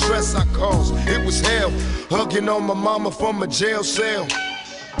on the stress I caused. It was hell, hugging on my mama from a jail cell.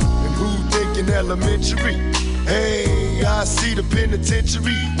 And who thinking elementary? Hey, I see the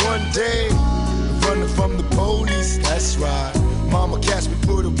penitentiary one day. Running from the police, that's right. Mama catch me,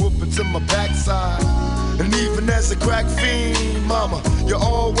 put a whooping to my backside. And even as a crack fiend, mama, you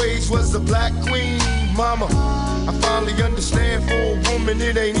always was a black queen, mama. I finally understand for a woman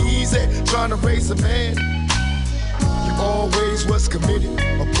it ain't easy trying to raise a man. You always was committed.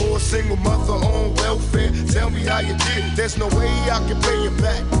 A poor single mother on welfare. Tell me how you did it. There's no way I can pay you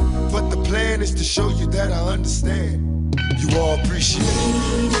back. But the plan is to show you that I understand. You all appreciate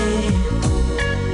it.